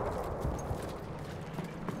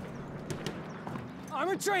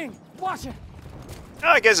 Armored train! Watch it!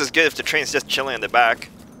 I guess it's good if the train's just chilling in the back.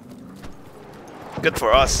 Good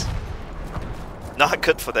for us. Not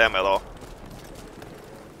good for them at all.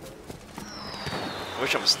 I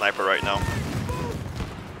wish I'm a sniper right now.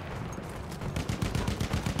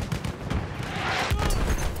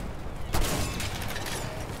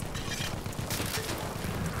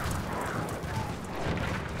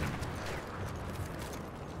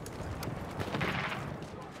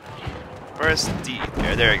 Where's D?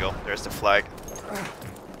 There you go. There's the flag.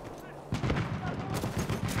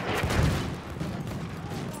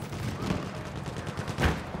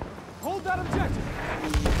 Hold that objective!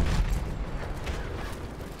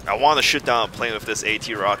 I want to shoot down a plane with this AT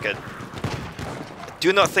rocket. I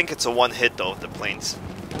do not think it's a one hit though, the planes.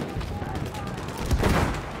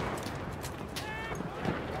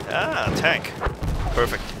 Ah, tank.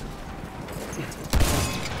 Perfect.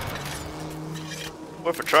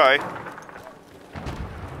 Worth a try.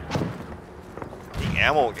 Needing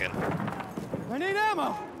ammo again. I need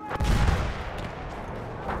ammo!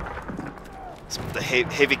 The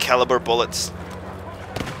heavy caliber bullets.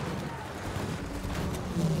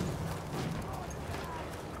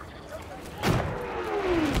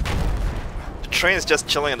 The train is just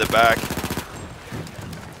chilling in the back.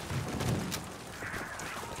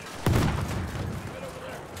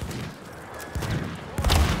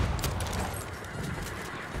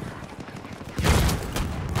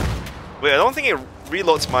 Wait, I don't think it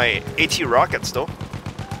reloads my AT rockets though.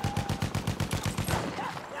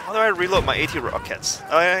 How do I reload my AT rockets?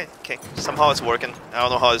 Oh yeah, okay, somehow it's working. I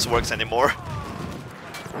don't know how this works anymore.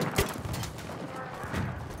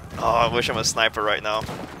 Oh, I wish I'm a sniper right now.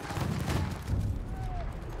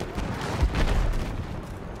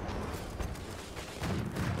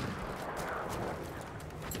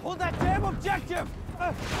 Hold that damn objective!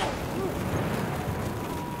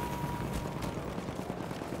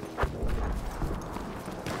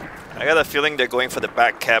 I got a feeling they're going for the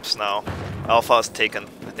back caps now. Alpha's taken.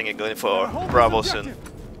 I think they're going for Bravo soon.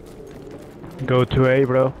 Go to A,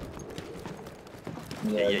 bro.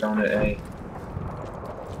 Yeah, down to A.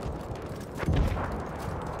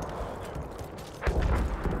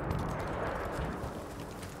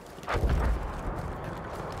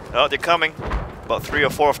 Oh, they're coming. About 3 or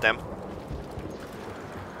 4 of them.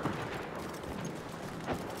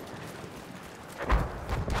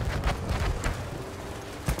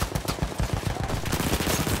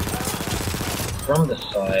 From the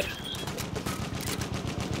side.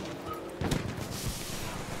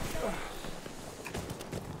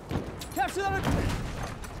 Capture that!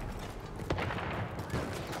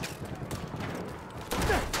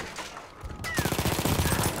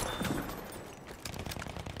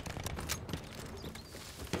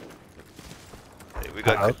 Hey, we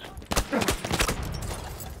got.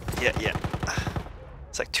 Yeah.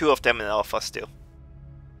 It's like 2 of them in Alpha still.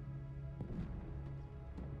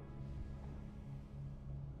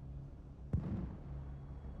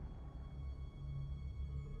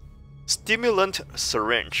 Stimulant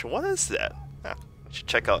syringe. What is that? Ah, I should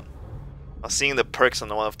check out. I was seeing the perks on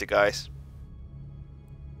one of the guys.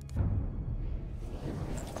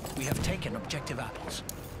 We have taken objective apples.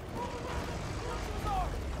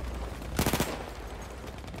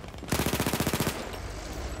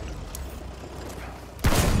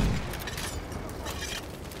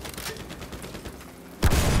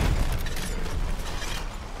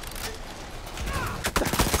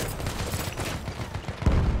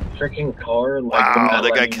 Freaking car, like, Wow, the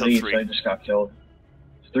that guy killed 3. So I just got killed.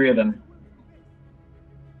 It's 3 of them.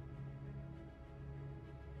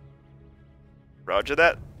 Roger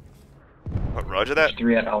that. Oh, roger that. There's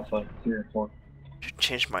 3 at Alpha, 3 or 4. Should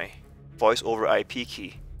change my voice over IP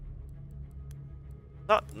key.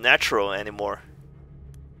 Not natural anymore.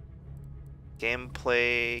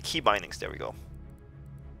 Gameplay key bindings. There we go.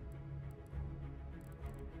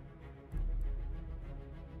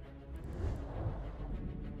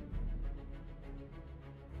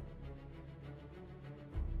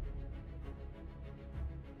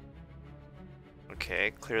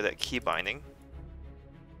 Okay, clear that key binding.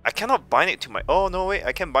 I cannot bind it to my... Oh, no, wait.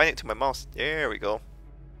 I can bind it to my mouse. There we go.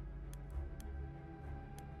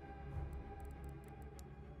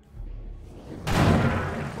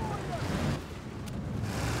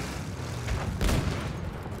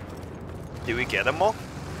 Did we get them all?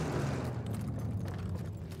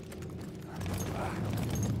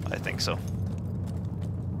 I think so.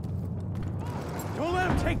 Don't let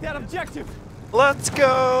him take that objective! Let's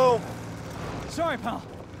go! Sorry, pal.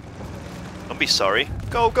 Don't be sorry.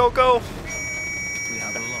 Go, go, go! We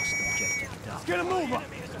have lost objective Duff. Get a move up!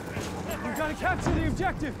 We've got to capture the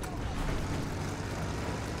objective!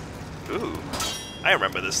 Ooh, I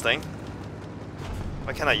remember this thing.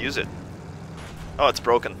 Why can't I use it? Oh, it's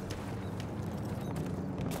broken.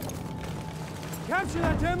 Capture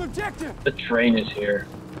that damn objective! The train is here.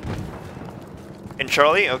 In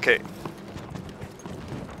Charlie? Okay.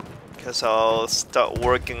 Guess I'll start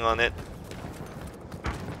working on it.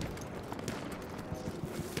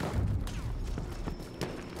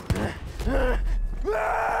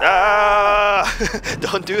 Ah!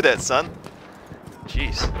 Don't do that, son.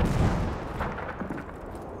 Jeez.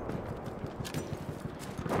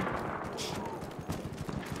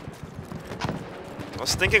 I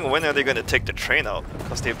was thinking, when are they gonna take the train out?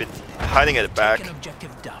 Because they've been hiding at the back. Taken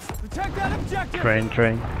objective Duff. Protect that objective!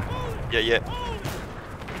 Train. Yeah, yeah.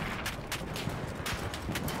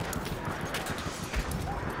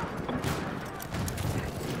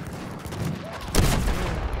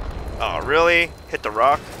 Oh, really? Hit the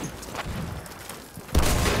rock?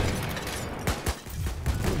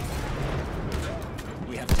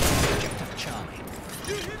 We have taken objective Charlie.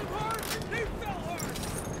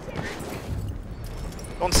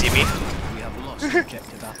 Don't see me. We have lost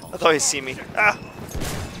objective Apple. I thought he'd see me. Ah!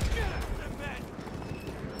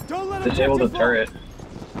 Don't let Disable the objective turret.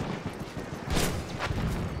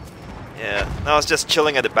 Yeah, now I was just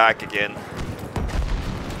chilling at the back again.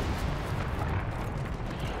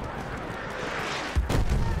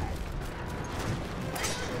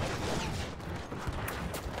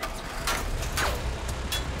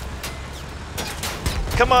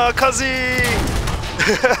 Come on, Kazi!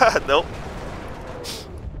 Nope.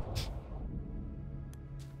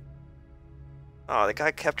 Oh, the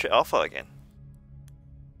guy captured Alpha again.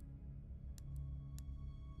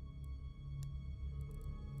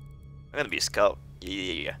 I'm gonna be a scout.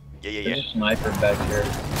 Yeah. There's a sniper back here.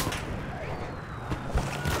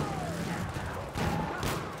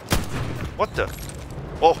 What the?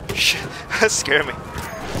 Oh, shit. That scared me.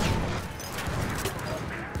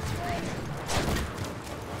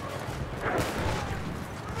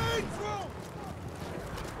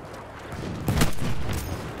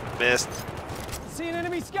 Missed. See an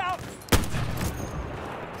enemy scout!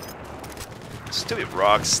 Stupid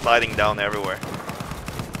rocks sliding down everywhere.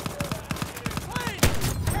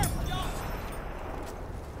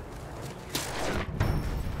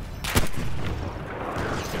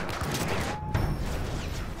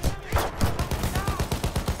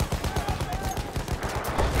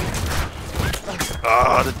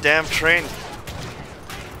 Ah, the damn train.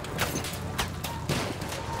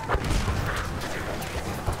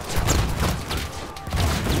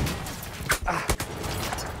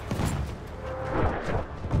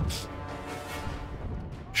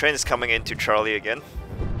 Train is coming into Charlie again,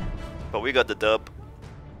 but we got the dub.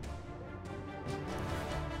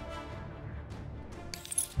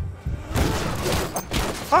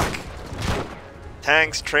 Fuck!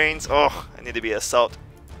 Tanks, trains, oh, I need to be assault.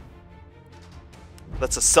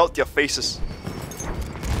 Let's assault your faces.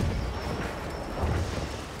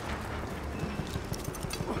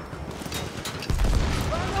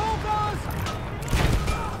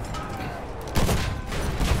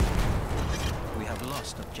 We have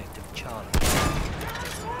lost objective Charlie.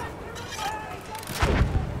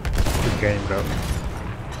 Good game, bro.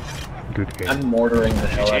 Good game. I'm mortaring the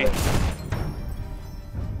hell out GG. of it.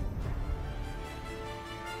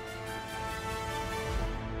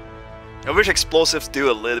 I wish explosives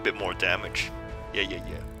do a little bit more damage. Yeah.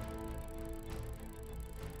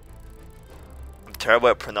 I'm terrible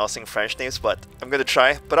at pronouncing French names, but I'm gonna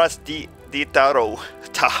try. Bras di Taro.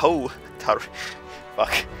 Tahoe. Taro.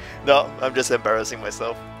 Fuck. No, I'm just embarrassing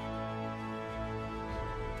myself.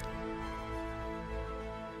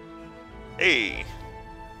 Hey.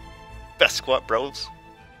 Best squad, bros.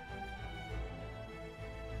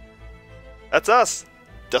 That's us.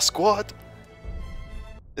 The squad.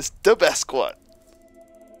 It's the best squad.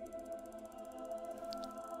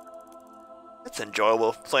 It's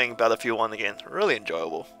enjoyable playing Battlefield 1 again. Really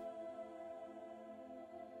enjoyable.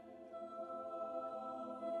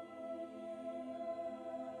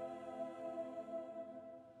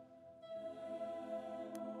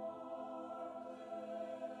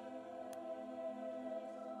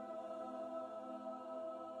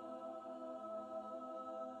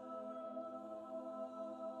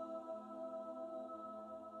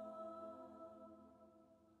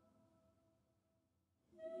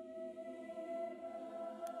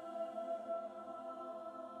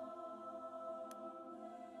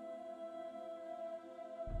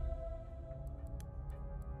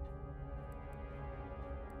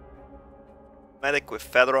 Medic with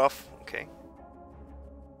Fedorov, okay.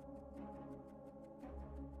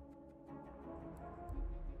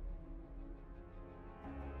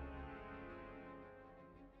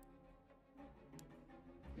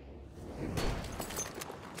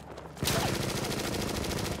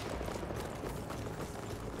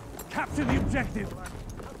 Capture the objective.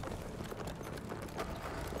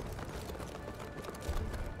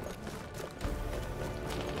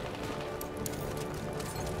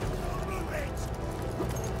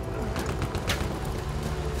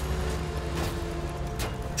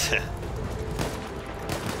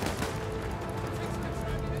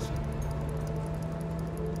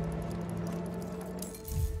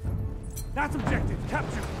 That's objective.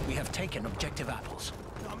 Capture. We have taken objective apples.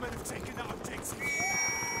 I might have taken that objective.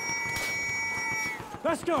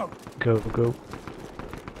 Let's go. Go, go.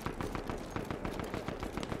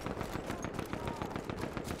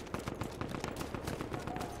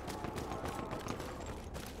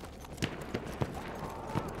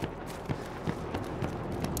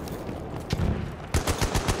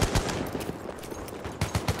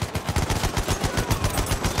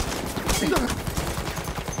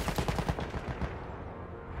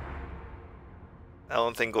 I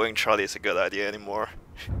don't think going Charlie is a good idea anymore.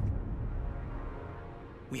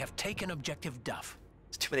 We have taken objective Duff.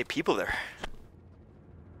 There's too many people there.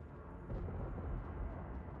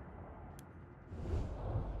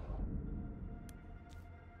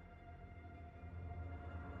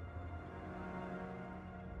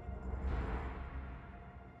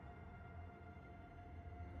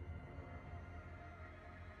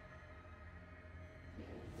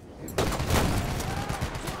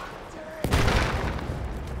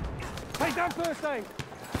 Take down first aid.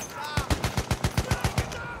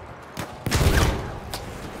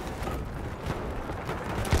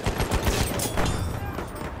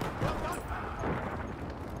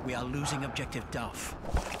 We are losing objective Duff.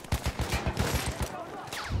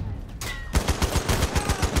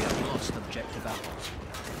 We have lost objective apples.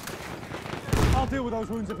 I'll deal with those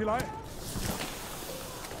wounds if you like.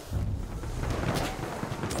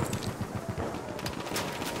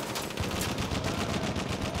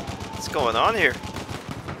 What's going on here?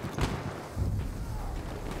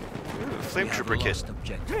 Ooh, flame We have trooper kit. lost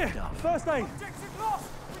objective Here, Duff. first aid. Objective lost!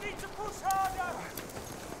 We need to push harder!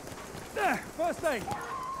 There, first aid.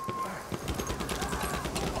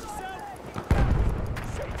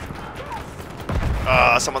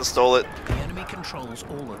 Ah, someone stole it. The enemy controls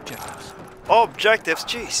all objectives. Oh, objectives,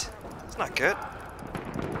 jeez. It's not good.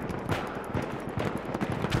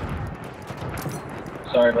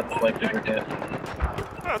 Sorry about the flight trooper kit.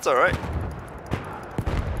 Oh, that's alright.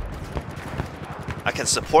 I can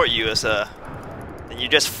support you as a... And you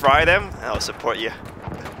just fry them, and I'll support you.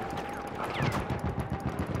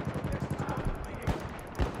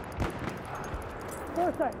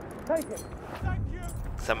 First aid. Take it. Thank you!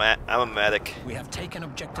 'Cause I'm a medic. We have taken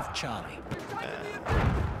objective Charlie.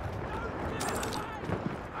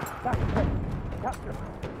 That's it. Capture.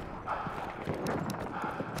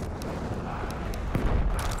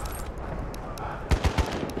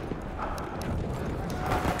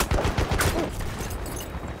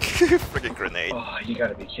 Freaking grenade. Oh, you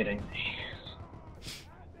gotta be kidding me.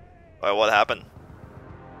 Alright, what happened?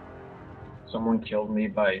 Someone killed me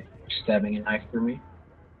by stabbing a knife through me.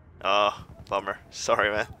 Oh, bummer. Sorry,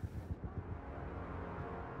 man.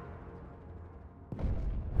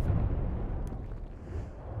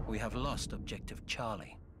 We have lost objective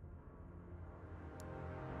Charlie.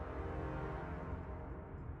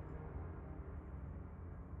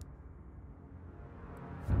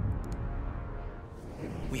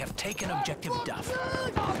 We have taken objective Duff.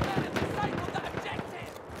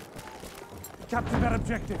 Capture that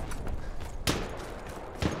objective.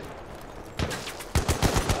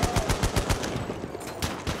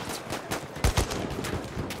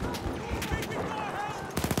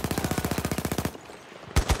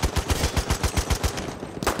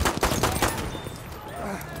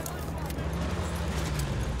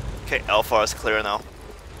 Okay, Alpha is clear now.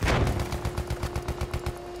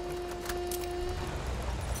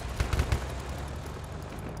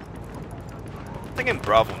 I'm thinking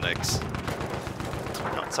Bravo next.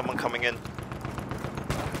 No, someone coming in.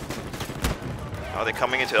 Oh, they're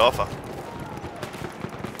coming into Alpha.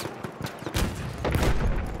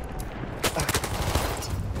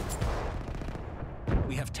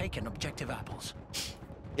 We have taken objective apples.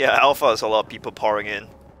 Yeah, Alpha has a lot of people pouring in.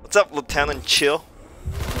 What's up, Lieutenant Chill?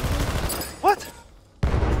 What?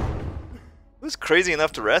 Who's crazy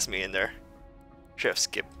enough to arrest me in there? Should have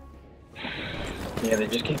skipped. Yeah, they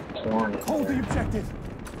just keep pouring in Hold the there. objective.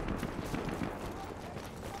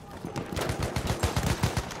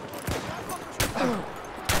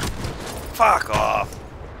 Fuck off.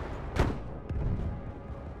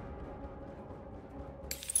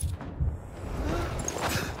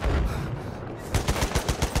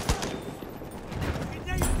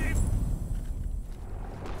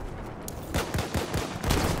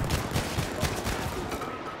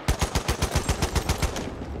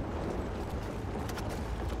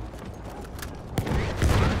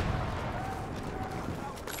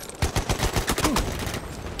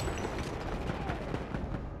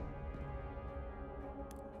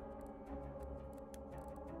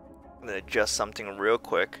 I'm gonna adjust something real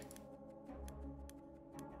quick.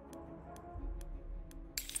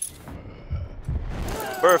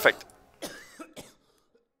 Perfect.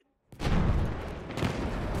 We've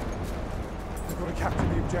got to capture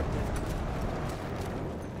the objective.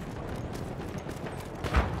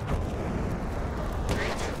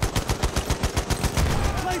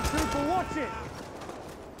 Flame trooper, watch it!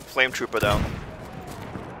 Flame trooper down.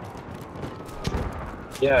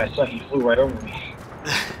 Yeah, I saw he flew right over me.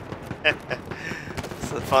 It's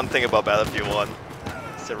the fun thing about Battlefield 1.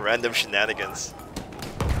 It's the random shenanigans.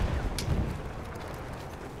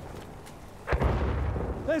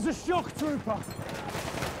 There's a shock trooper!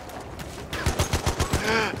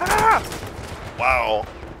 Ah! Wow.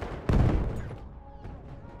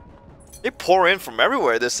 They pour in from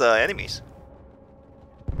everywhere, this enemies.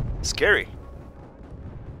 Scary.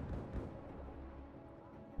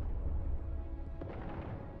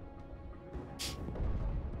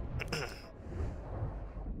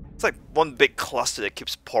 It's like one big cluster that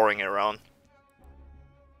keeps pouring around.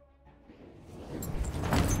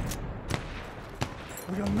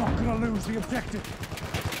 We are not going to lose the objective.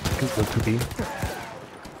 Go to B.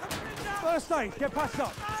 First aid, get past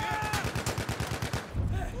up.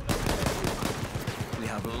 We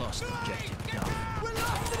have lost objective Duff.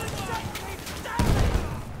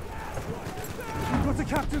 We've got to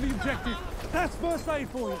capture the objective. That's first aid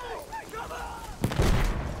for you.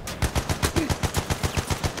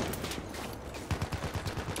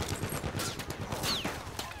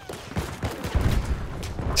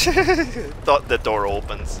 Thought the door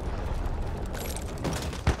opens.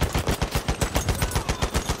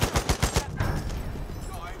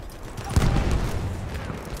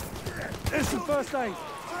 There's some first aid.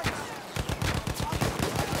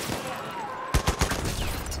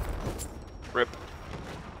 Rip.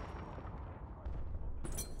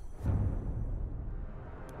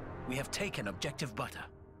 We have taken objective Butter.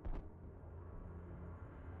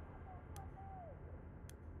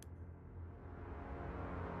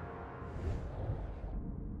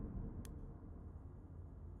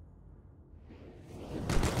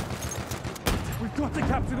 We've got to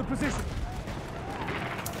capture the position.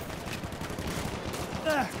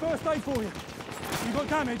 There, first aid for you. You got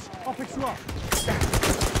damage, I'll fix you up.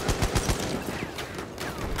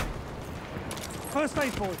 First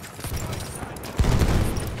aid for you.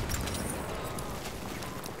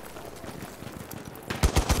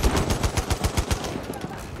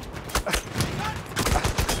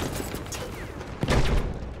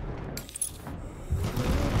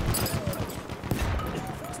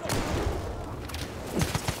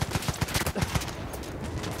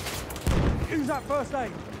 Use that first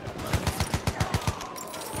aid.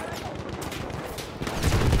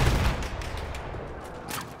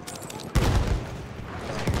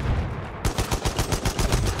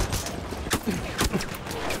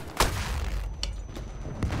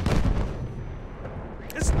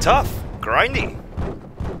 It's tough, grindy.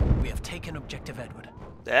 We have taken objective Edward.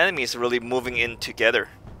 The enemy is really moving in together.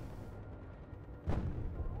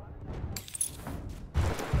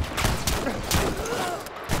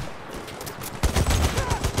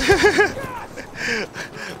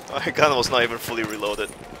 My gun was not even fully reloaded.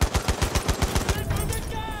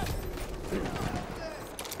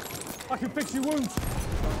 I can fix your wounds.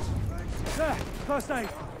 There, first aid.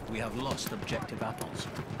 We have lost objective Apples.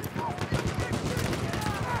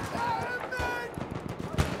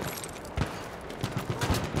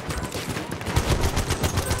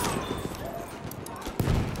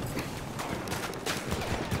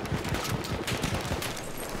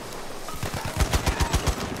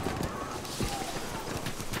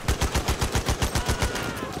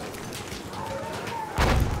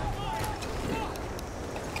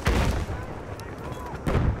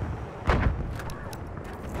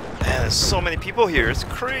 Man, there's so many people here, it's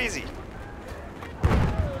crazy. Are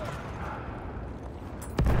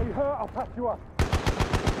you hurt? I'll patch you up.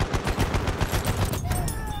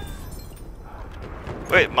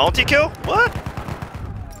 Wait, multi-kill? What?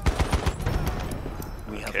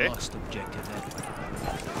 We have Okay. lost objective Edward.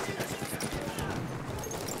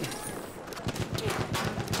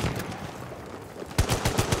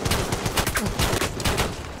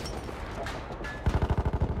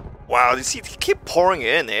 Wow, you see, they keep pouring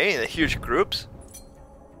in, in huge groups.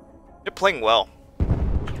 They're playing well.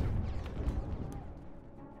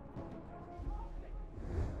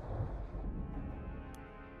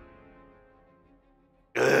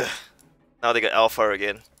 Ugh. Now they got Alpha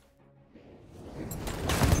again.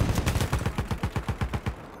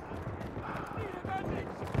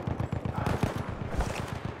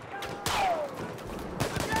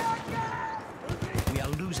 We are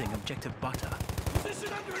losing objective Butter.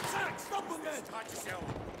 Position under attack!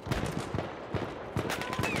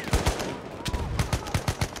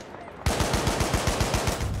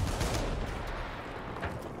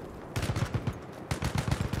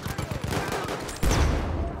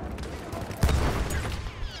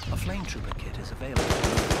 A flame trooper kit is available.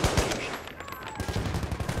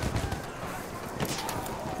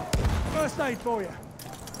 First aid for you.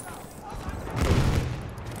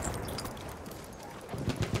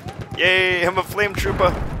 Yay, I'm a flame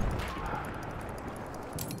trooper.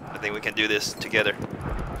 I think we can do this together.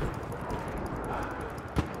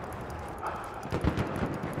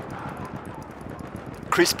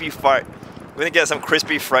 Crispy fried. We're gonna get some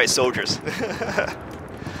crispy fried soldiers. It's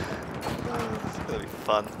gonna be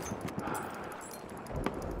fun.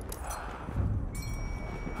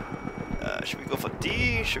 Should we go for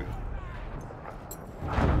D? Should we...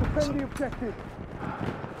 Defend the objective.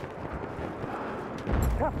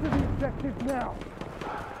 Capture the objective now.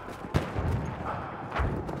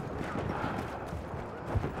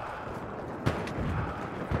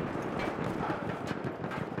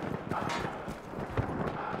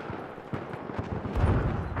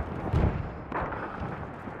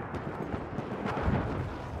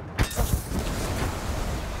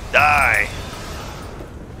 Die!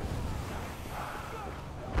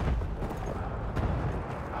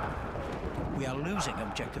 We are losing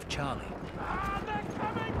objective Charlie.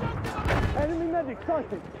 Enemy medic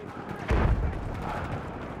sighted.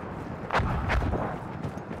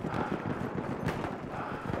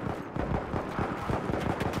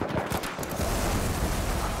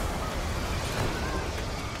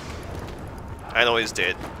 I know he's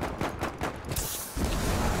dead.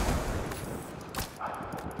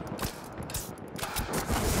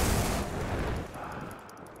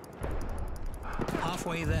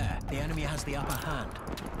 Halfway there, the enemy has the upper hand.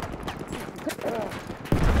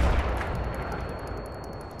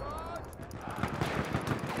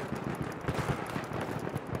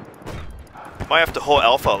 Might have to hold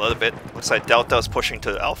Alpha a little bit. Looks like Delta is pushing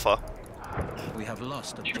to Alpha. We have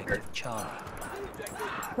lost objective Charlie.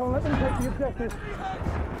 Don't let them take the objective.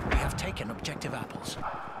 We have taken objective Apples.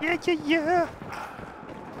 Yeah, yeah, yeah.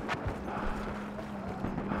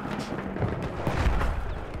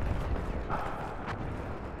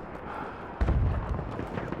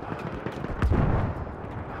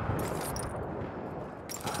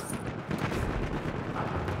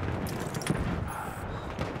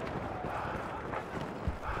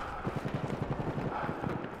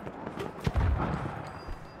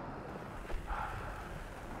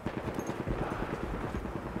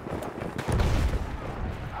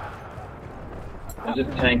 There's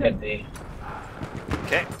a tank at D.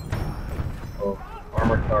 Okay. Oh,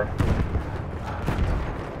 armored car.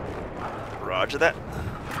 Roger that.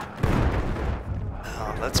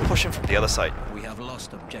 Let's push him from the other side. We have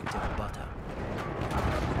lost objective Butter.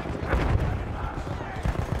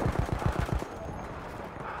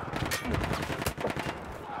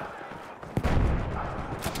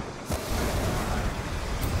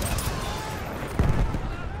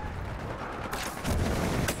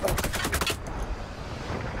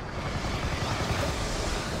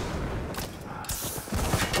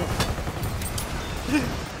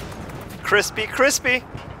 Crispy, crispy!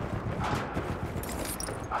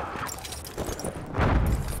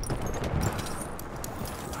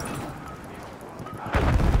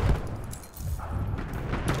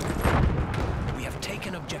 We have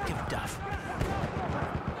taken objective Duff.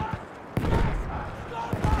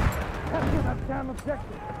 Capture that damn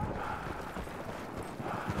objective.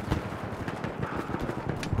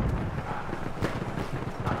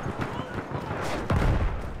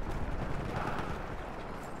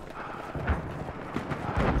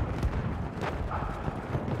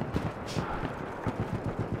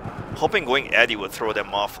 Hoping going Eddie would throw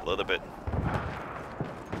them off a little bit.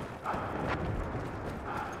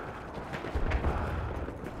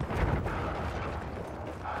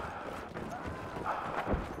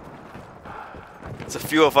 It's a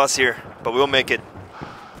few of us here, but we'll make it.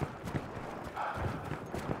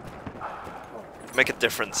 Make a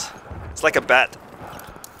difference. It's like a bat.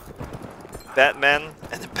 Batman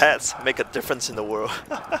and the bats make a difference in the world.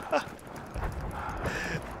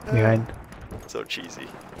 Behind. So cheesy.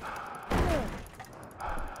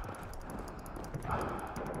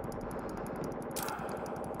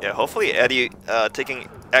 Yeah, hopefully Eddie taking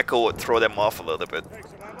Echo would throw them off a little bit.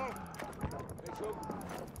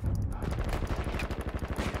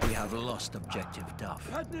 We have lost objective Duff.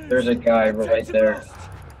 There's a guy right there.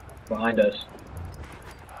 Behind us.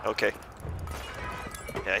 Okay.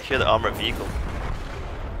 Yeah, I hear the armored vehicle.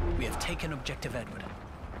 We have taken objective Edward.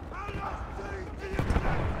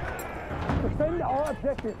 Defend our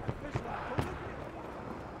objective.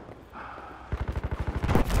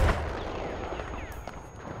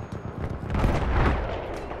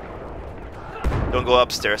 Don't go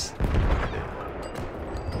upstairs.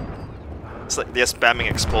 It's like they're spamming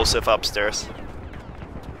explosive upstairs.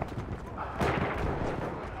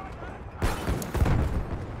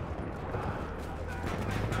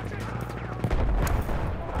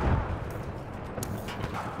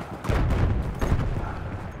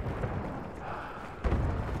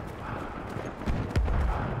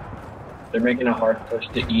 They're making a hard push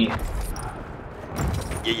to E.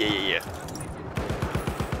 Yeah.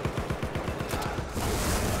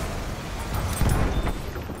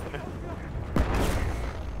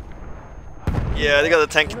 Yeah, they got the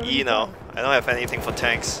tank E now. I don't have anything for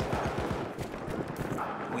tanks.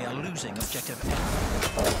 We are losing objective A.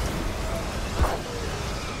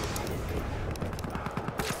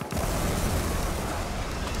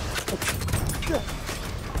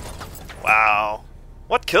 Wow.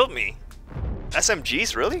 What killed me?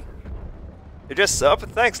 SMGs, really? You just sub?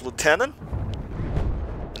 Thanks, Lieutenant.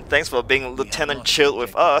 And thanks for being Lieutenant Chilled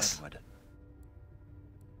with us. Edward.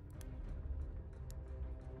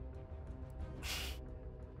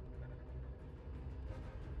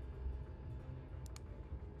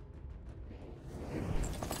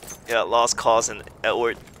 Yeah, lost cause in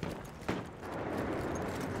Edward.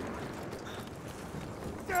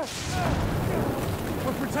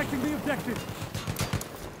 We're protecting the objective.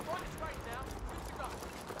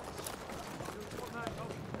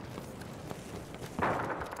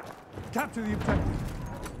 Capture the objective.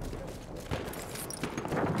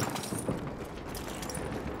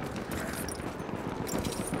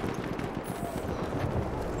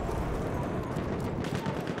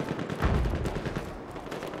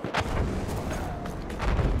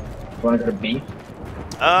 Wanna go to B?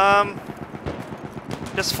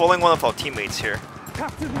 Just following one of our teammates here.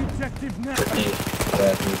 Capture the objective now. B.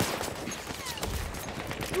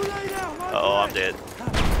 Grenade out, Oh, I'm dead.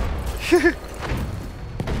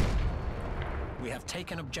 We have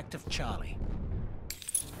taken objective Charlie.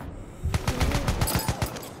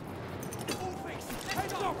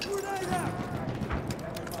 Heads up, grenade out.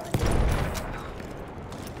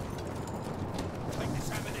 Take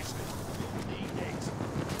this ammunition. Need it.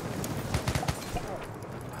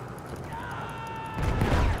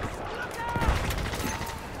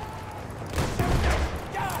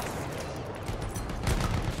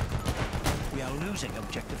 We are losing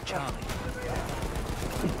objective Charlie.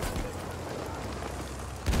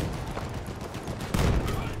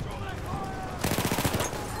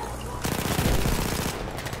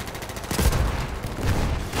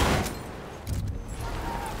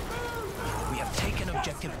 We have taken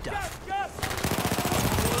objective Duff.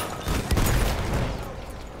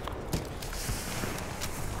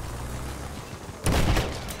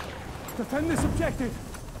 Defend this objective.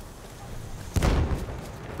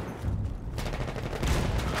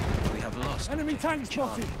 We have lost Enemy objective tank spotted.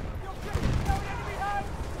 Charlie.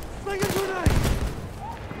 Fling a grenade.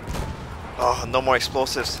 Oh, no more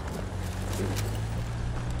explosives.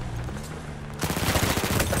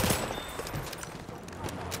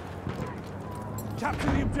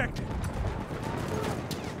 Capture the objective.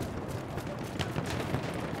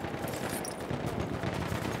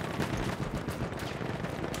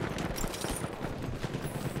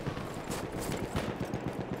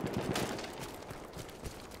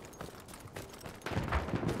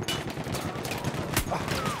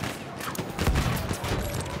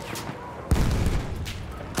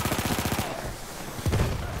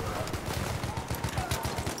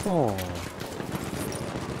 Oh.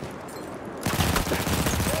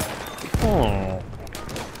 Oh.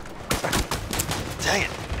 Dang it.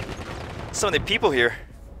 So many people here.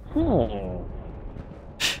 Oh.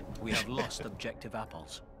 We have lost objective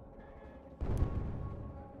apples.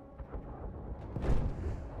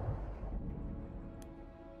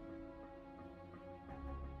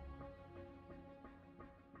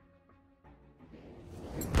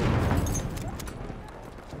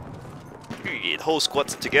 The whole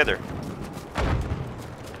squad's together. A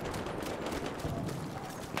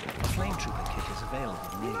flame trooper kit is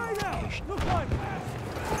available near your Grenade out. location. Look like.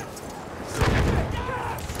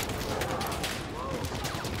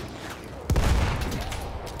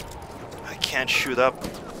 I can't shoot up.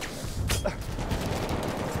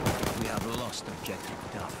 We have lost objective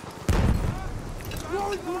Duff.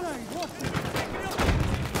 Throwing grenade. Watch it.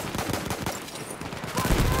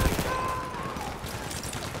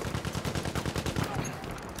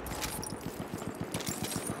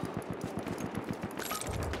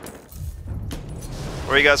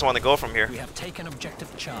 Where do you guys want to go from here? We have taken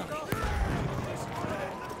objective Charlie.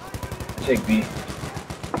 Take B.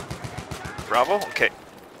 Bravo? Okay.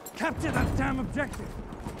 Capture that damn objective.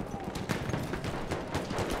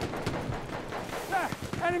 There,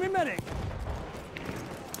 enemy medic.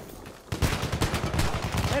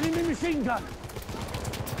 Enemy machine gun.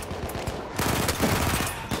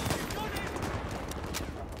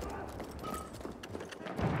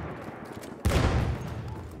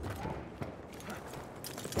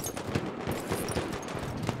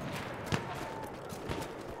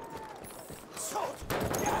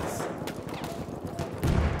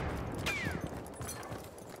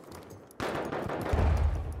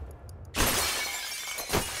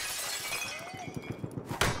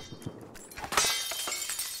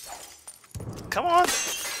 Come on!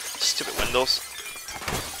 Stupid windows.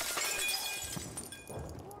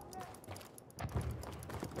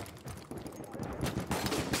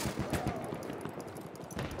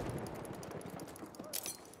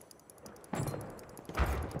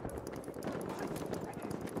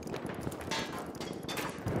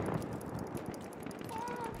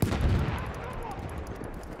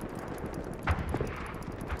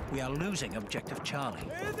 We are losing objective Charlie.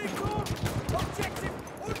 Here they come! Objective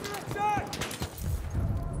under attack!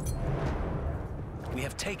 We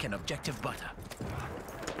have taken objective Butter.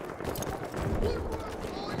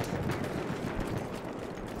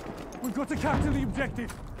 We've got to capture the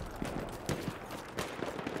objective.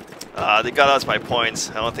 They got us my points.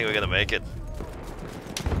 I don't think we're gonna make it.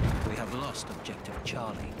 We have lost objective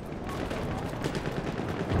Charlie.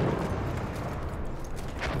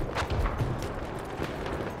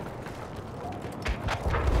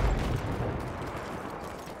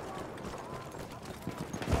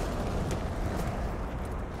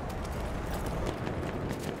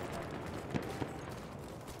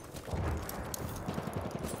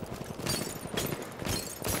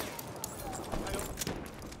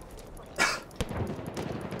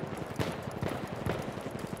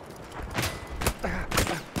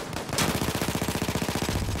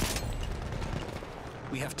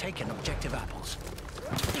 We have taken objective apples.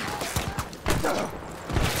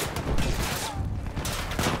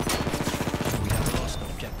 We have lost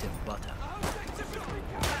objective Butter.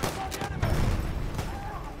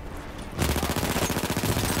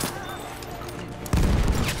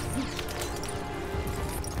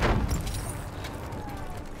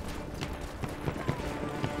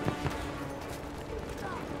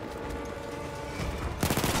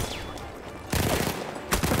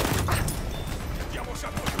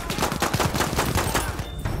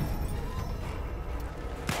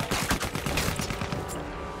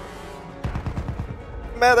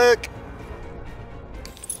 Medic!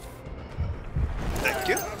 Thank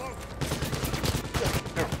you.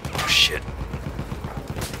 Oh shit.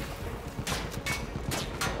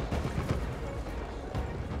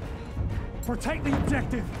 Protect the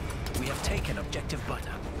objective. We have taken objective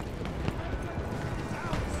Butter.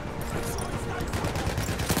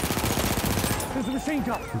 There's a machine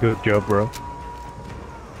gun. Good job, bro.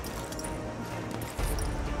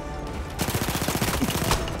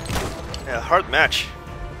 Yeah, hard match.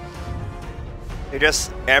 They're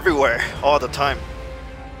just everywhere, all the time.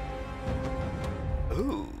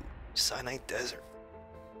 Ooh, Sinai Desert.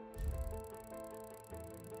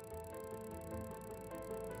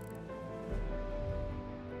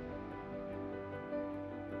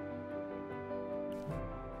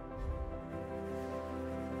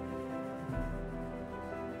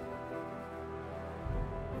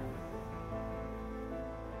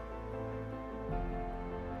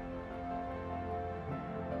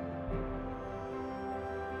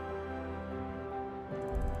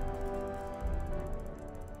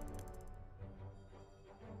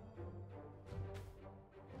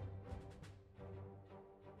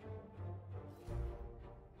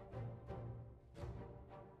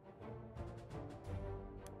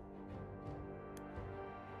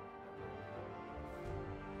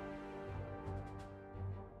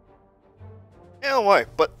 I don't know why,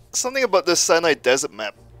 but something about this Sinai Desert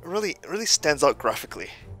map really stands out graphically.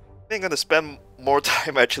 I think I'm gonna spend more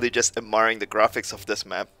time actually just admiring the graphics of this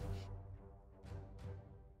map.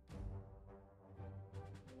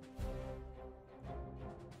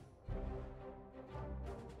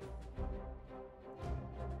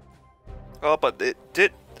 Oh, but it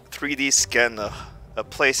did 3D scan a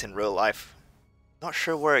place in real life. Not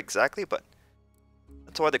sure where exactly, but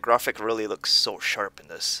that's why the graphic really looks so sharp in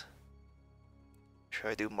this. Should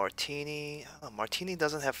I do Martini? Oh, Martini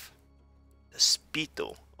doesn't have the speed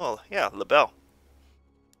though. Oh yeah, LaBelle.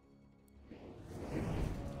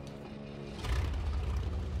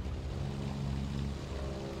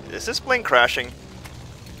 Is this plane crashing?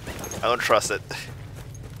 I don't trust it.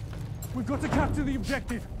 We've got to capture the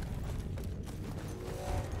objective.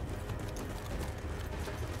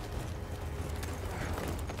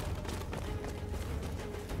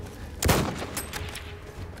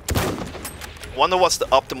 Wonder what's the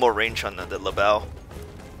optimal range on the LaBelle.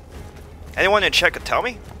 Anyone in chat could tell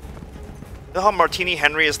me? You know how Martini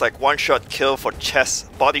Henry is like one-shot kill for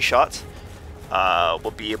chest body shots?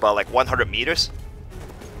 Would be about like 100 meters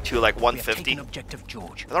to like 150. Objective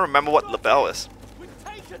George. I don't remember what LaBelle is. We've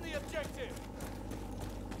taken the objective.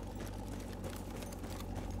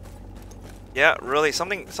 Yeah, really,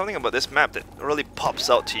 something about this map that really pops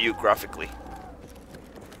out to you graphically.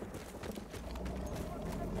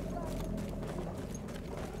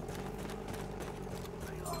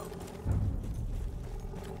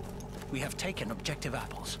 We have taken objective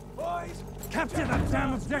apples. Boys, capture that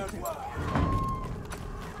damn objective.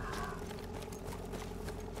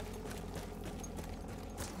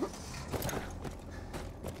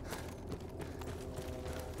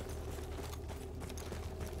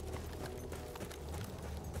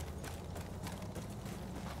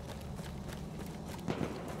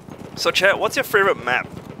 So chat, what's your favorite map?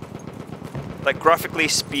 Like graphically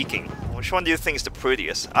speaking, which one do you think is the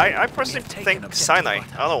prettiest? I personally think Sinai.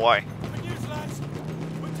 I don't know why. Good news, lads.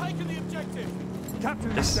 We've taken the objective. Capture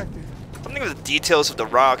the Just objective. something with the details of the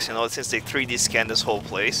rocks, you know, since they 3D scanned this whole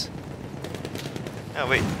place. Oh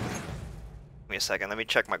wait. Give me a second, let me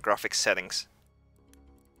check my graphics settings.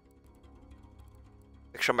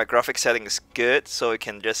 Make sure my graphics setting is good so I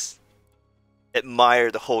can just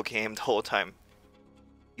admire the whole game the whole time.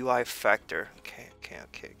 UI factor.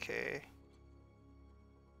 Okay.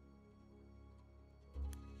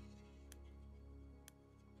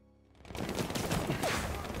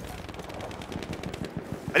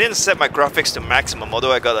 I didn't set my graphics to maximum,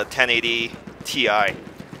 although I got a 1080 Ti.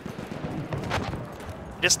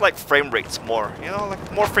 Just like frame rates more, you know,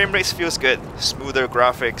 like more frame rates feels good. Smoother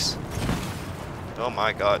graphics. Oh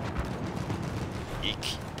my god. Eek.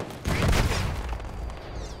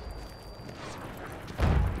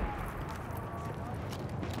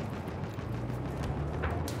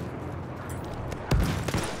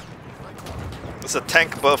 There's a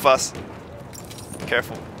tank above us.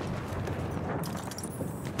 Careful.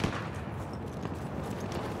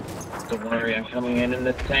 Don't worry, I'm coming in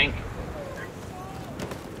this tank.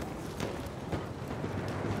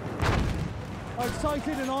 I've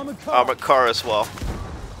sighted an armored car. Armored car as well.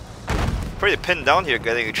 Pretty pinned down here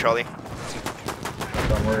getting you, Charlie.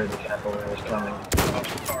 Don't worry, the cavalry is coming.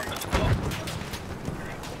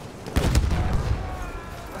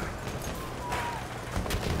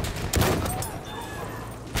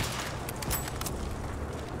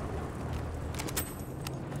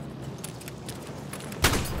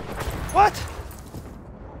 What?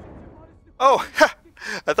 Oh,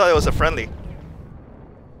 I thought it was a friendly.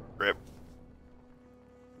 Rip.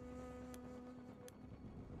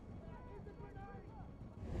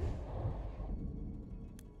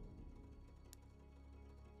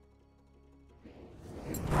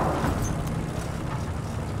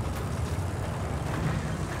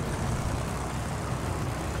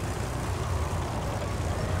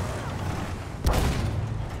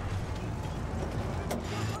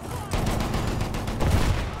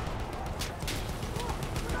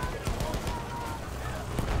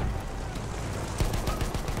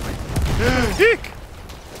 Eek!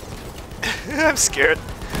 I'm scared.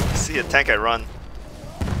 See a tank, I run.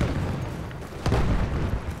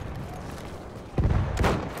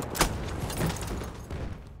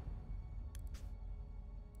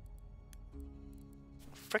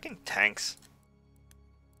 Freaking tanks.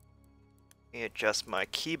 Let me adjust my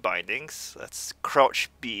key bindings. Let's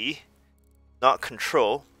crouch B, not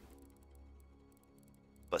control,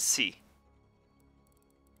 but C.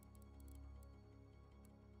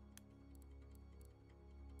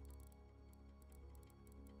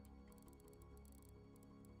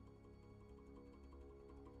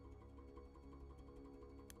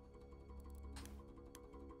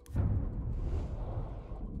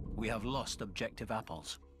 We have lost objective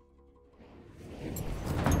apples.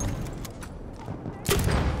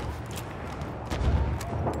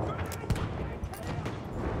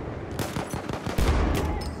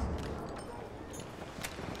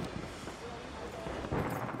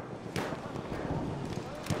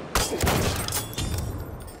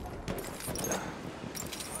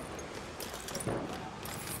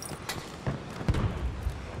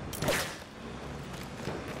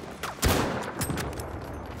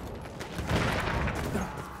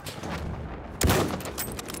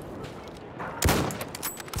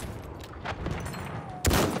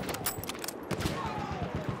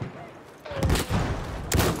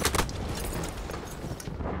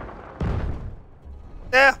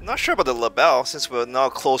 Yeah, not sure about the LaBelle since we're now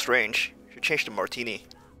close range. Should change to Martini.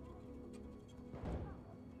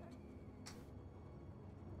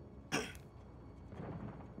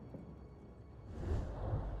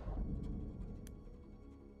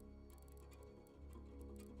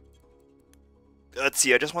 Let's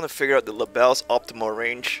see, I just want to figure out the label's optimal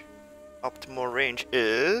range. Optimal range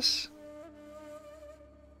is...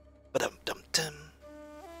 Ba-dum-dum-dum.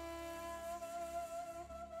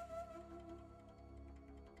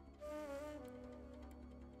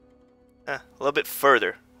 A little bit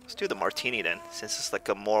further. Let's do the martini then, since it's like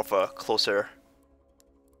a more of a closer...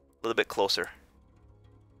 A little bit closer.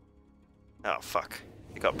 Oh, fuck.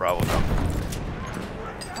 You got Bravo now.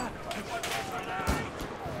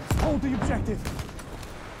 Hold the objective.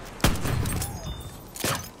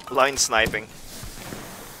 Line sniping.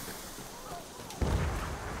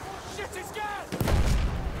 Shit, it's gas!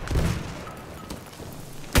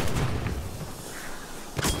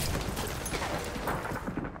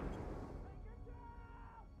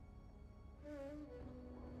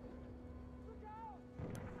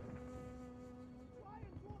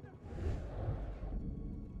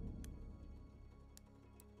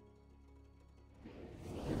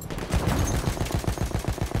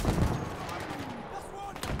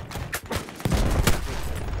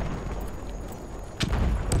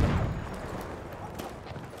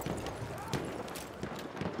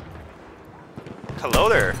 Hello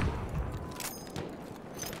there.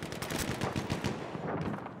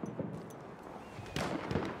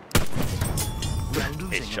 We are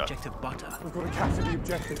losing shot. objective butter. We've got to capture the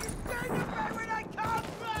objective.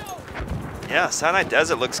 Yeah, Sinai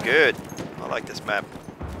Desert looks good. I like this map.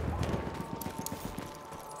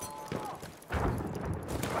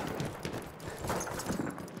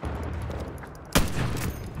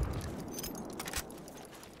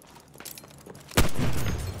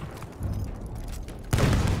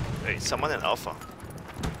 Wait, someone in Alpha.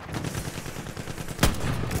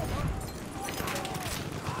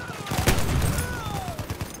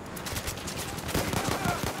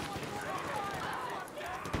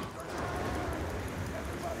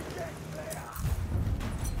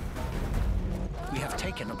 We have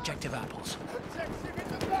taken objective apples.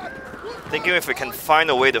 Thinking if we can find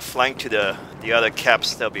a way to flank to the other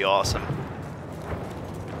caps, that'll be awesome.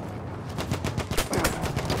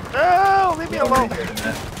 No, leave me alone.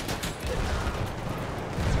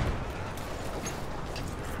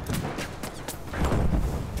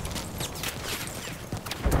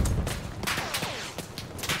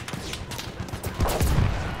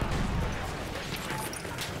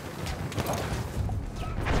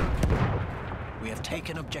 We have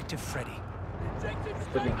taken objective Freddy.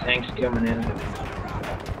 Freaking tanks coming in.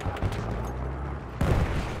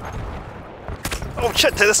 Oh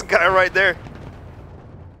shit, there's a guy right there.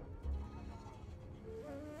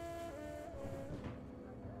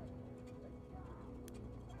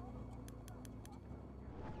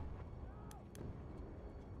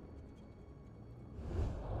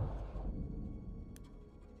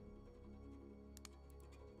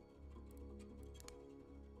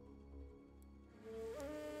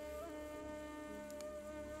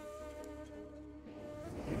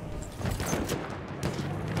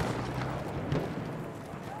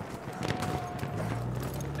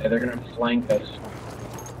 Yeah, they're gonna flank us.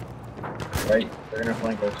 Right? They're gonna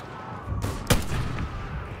flank us.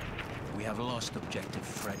 We have lost objective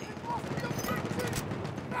Freddy.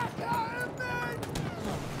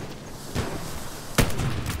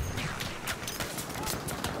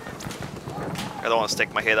 I don't want to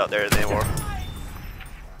stick my head out there anymore.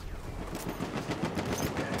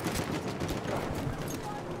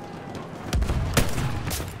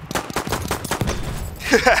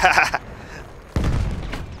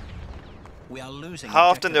 We are losing. How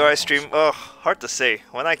often do I objective stream? Ugh, hard to say.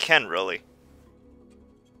 When I can, really.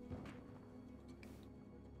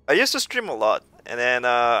 I used to stream a lot, and then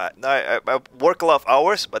I work a lot of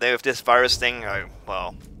hours, but then with this virus thing,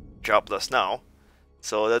 well, jobless now.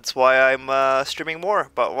 So that's why I'm streaming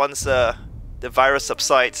more. But once the virus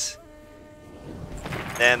subsides,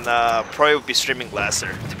 then probably will be streaming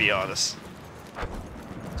lesser, to be honest.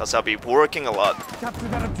 Because I'll be working a lot. Capture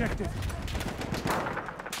that objective.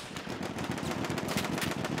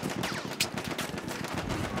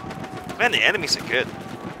 Man, the enemies are good.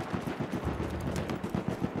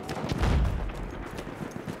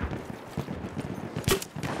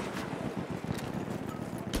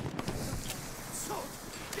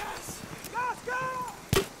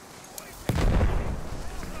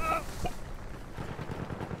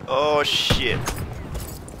 Oh shit.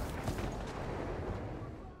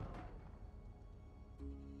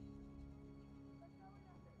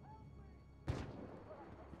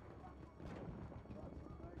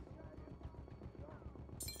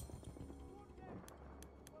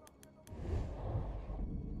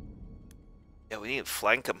 Yeah, we need to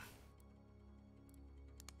flank him.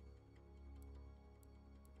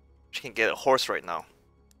 She can get a horse right now.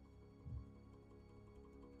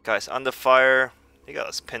 Guys, under fire. They got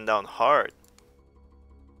us pinned down hard.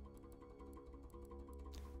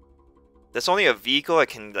 There's only a vehicle I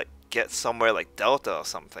can like get somewhere like Delta or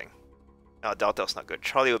something. No, Delta's not good.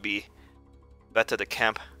 Charlie would be better to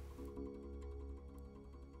camp.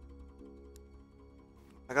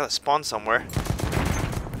 I gotta spawn somewhere.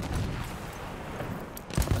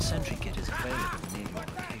 A sentry kit is available near your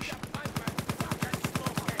location.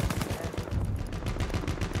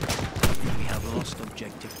 We have lost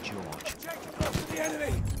objective George. The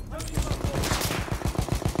enemy!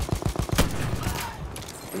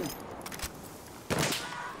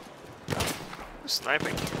 Who's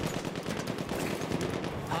sniping?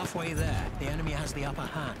 Halfway there, the enemy has the upper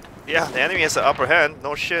hand. Yeah, the enemy has the upper hand.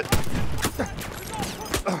 No shit.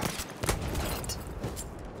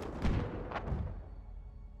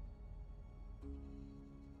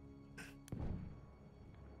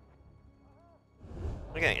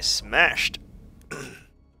 We're getting smashed.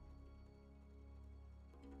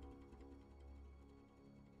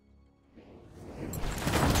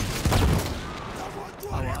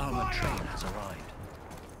 Our armored train has arrived.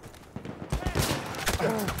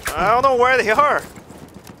 I don't know where they are.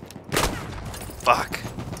 Fuck.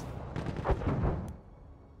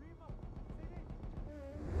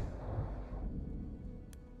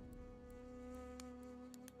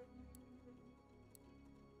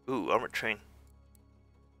 Ooh, armored train.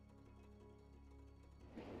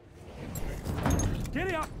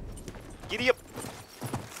 Giddy up! Giddy up.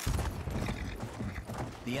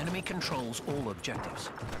 The enemy controls all objectives.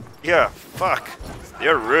 Yeah, fuck.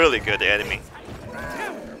 They're really good, the enemy.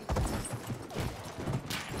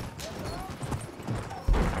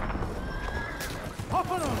 Hop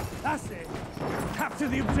on! That's it! Capture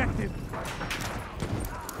the objective!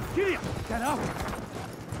 Giddy up! Get up!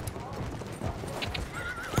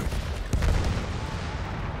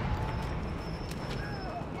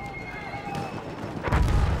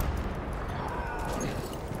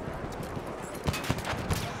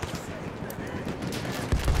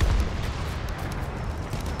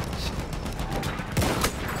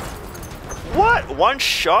 What? One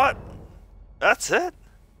shot? That's it?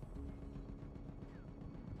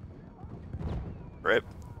 Rip.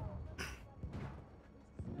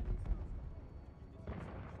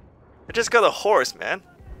 I just got a horse, man.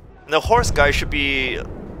 And the horse guy should be a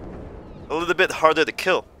little bit harder to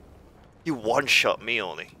kill. You one-shot me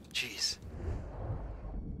only. Jeez.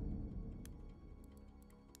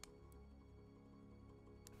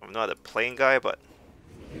 I'm not a plane guy, but...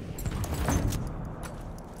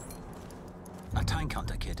 A tank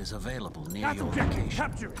hunter kit is available near That your objective! location.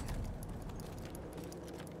 Capture it!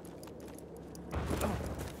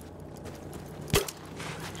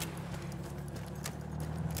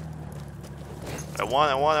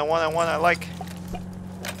 I like.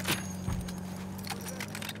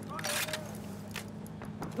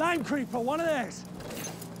 Line creeper, one of theirs!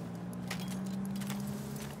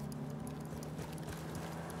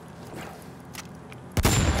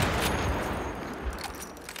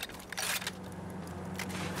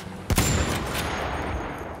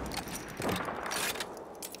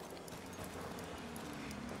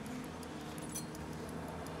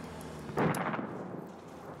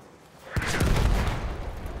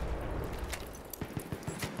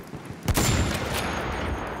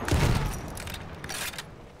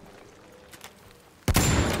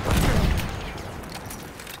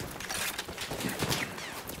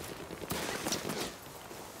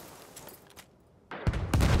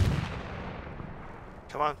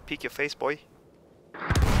 Come on, peek your face, boy.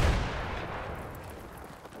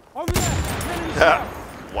 Over there! Enemy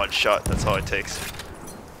south! One shot, that's all it takes.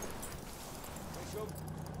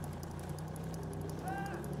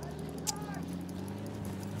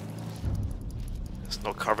 There's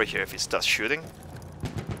no cover here if he starts shooting.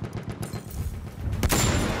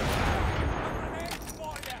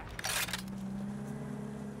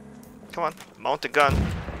 Come on, mount the gun.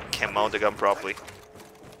 Can't mount the gun properly.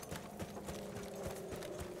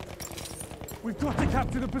 We've got to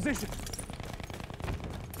capture the position!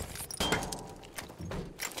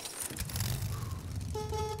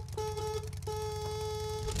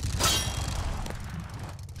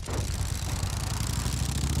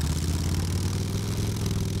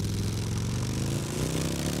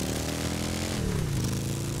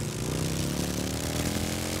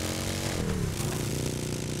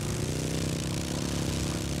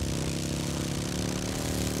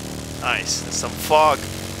 Nice, there's some fog.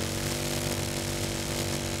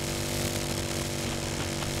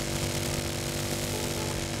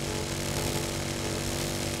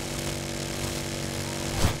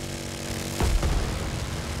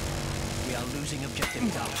 We are losing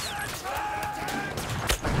objective Duff.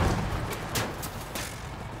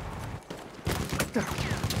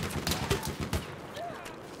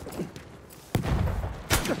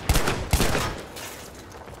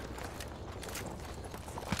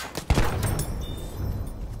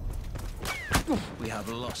 We have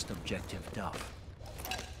lost objective Duff.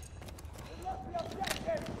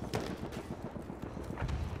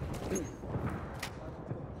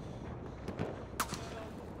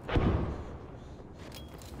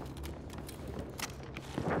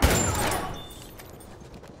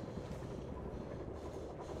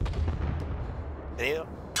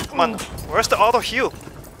 Come on, where's the auto heal?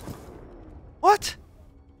 What?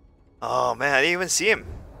 Oh man, I didn't even see him.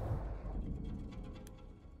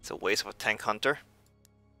 It's a waste of a tank hunter.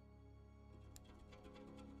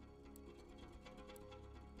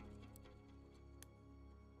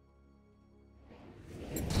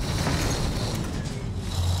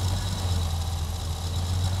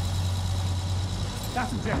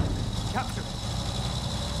 That's objective. Capture it.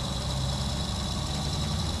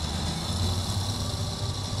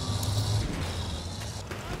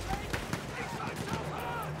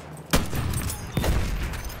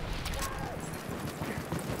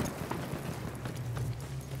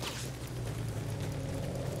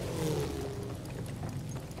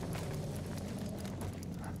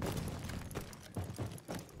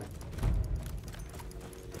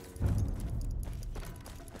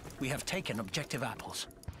 We have taken objective apples.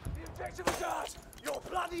 The objective is ours! You're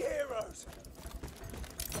bloody heroes!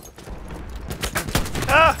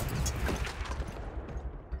 Ah!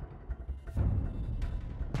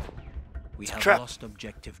 We have trap. lost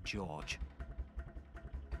objective George.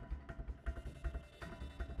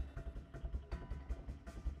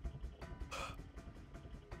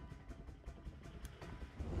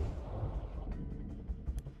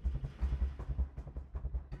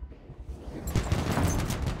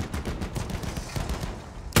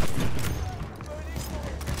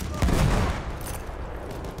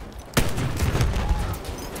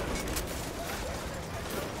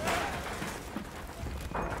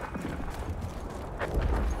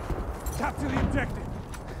 Capture the objective.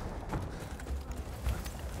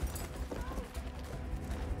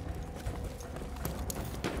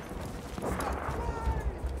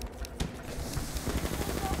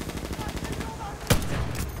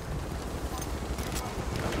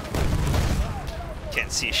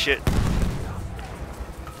 Can't see shit.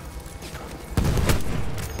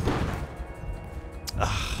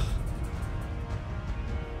 Ugh.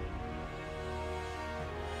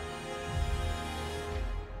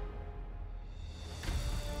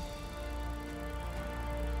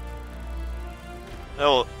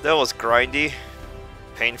 That was grindy,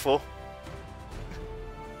 painful.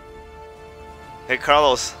 Hey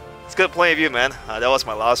Carlos, it's good playing with you, man. That was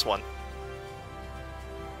my last one.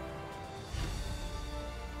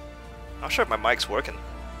 Not sure if my mic's working.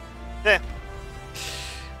 Yeah.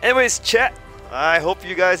 Anyways, chat. I hope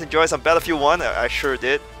you guys enjoyed some Battlefield 1. I sure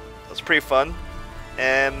did. It was pretty fun.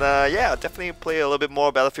 And yeah, I'll definitely play a little bit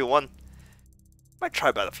more Battlefield 1. Might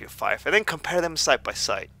try Battlefield 5 and then compare them side by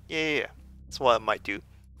side. Yeah. That's what I might do.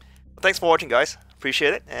 Thanks for watching, guys.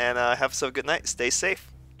 Appreciate it, and have a good night. Stay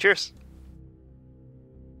safe. Cheers.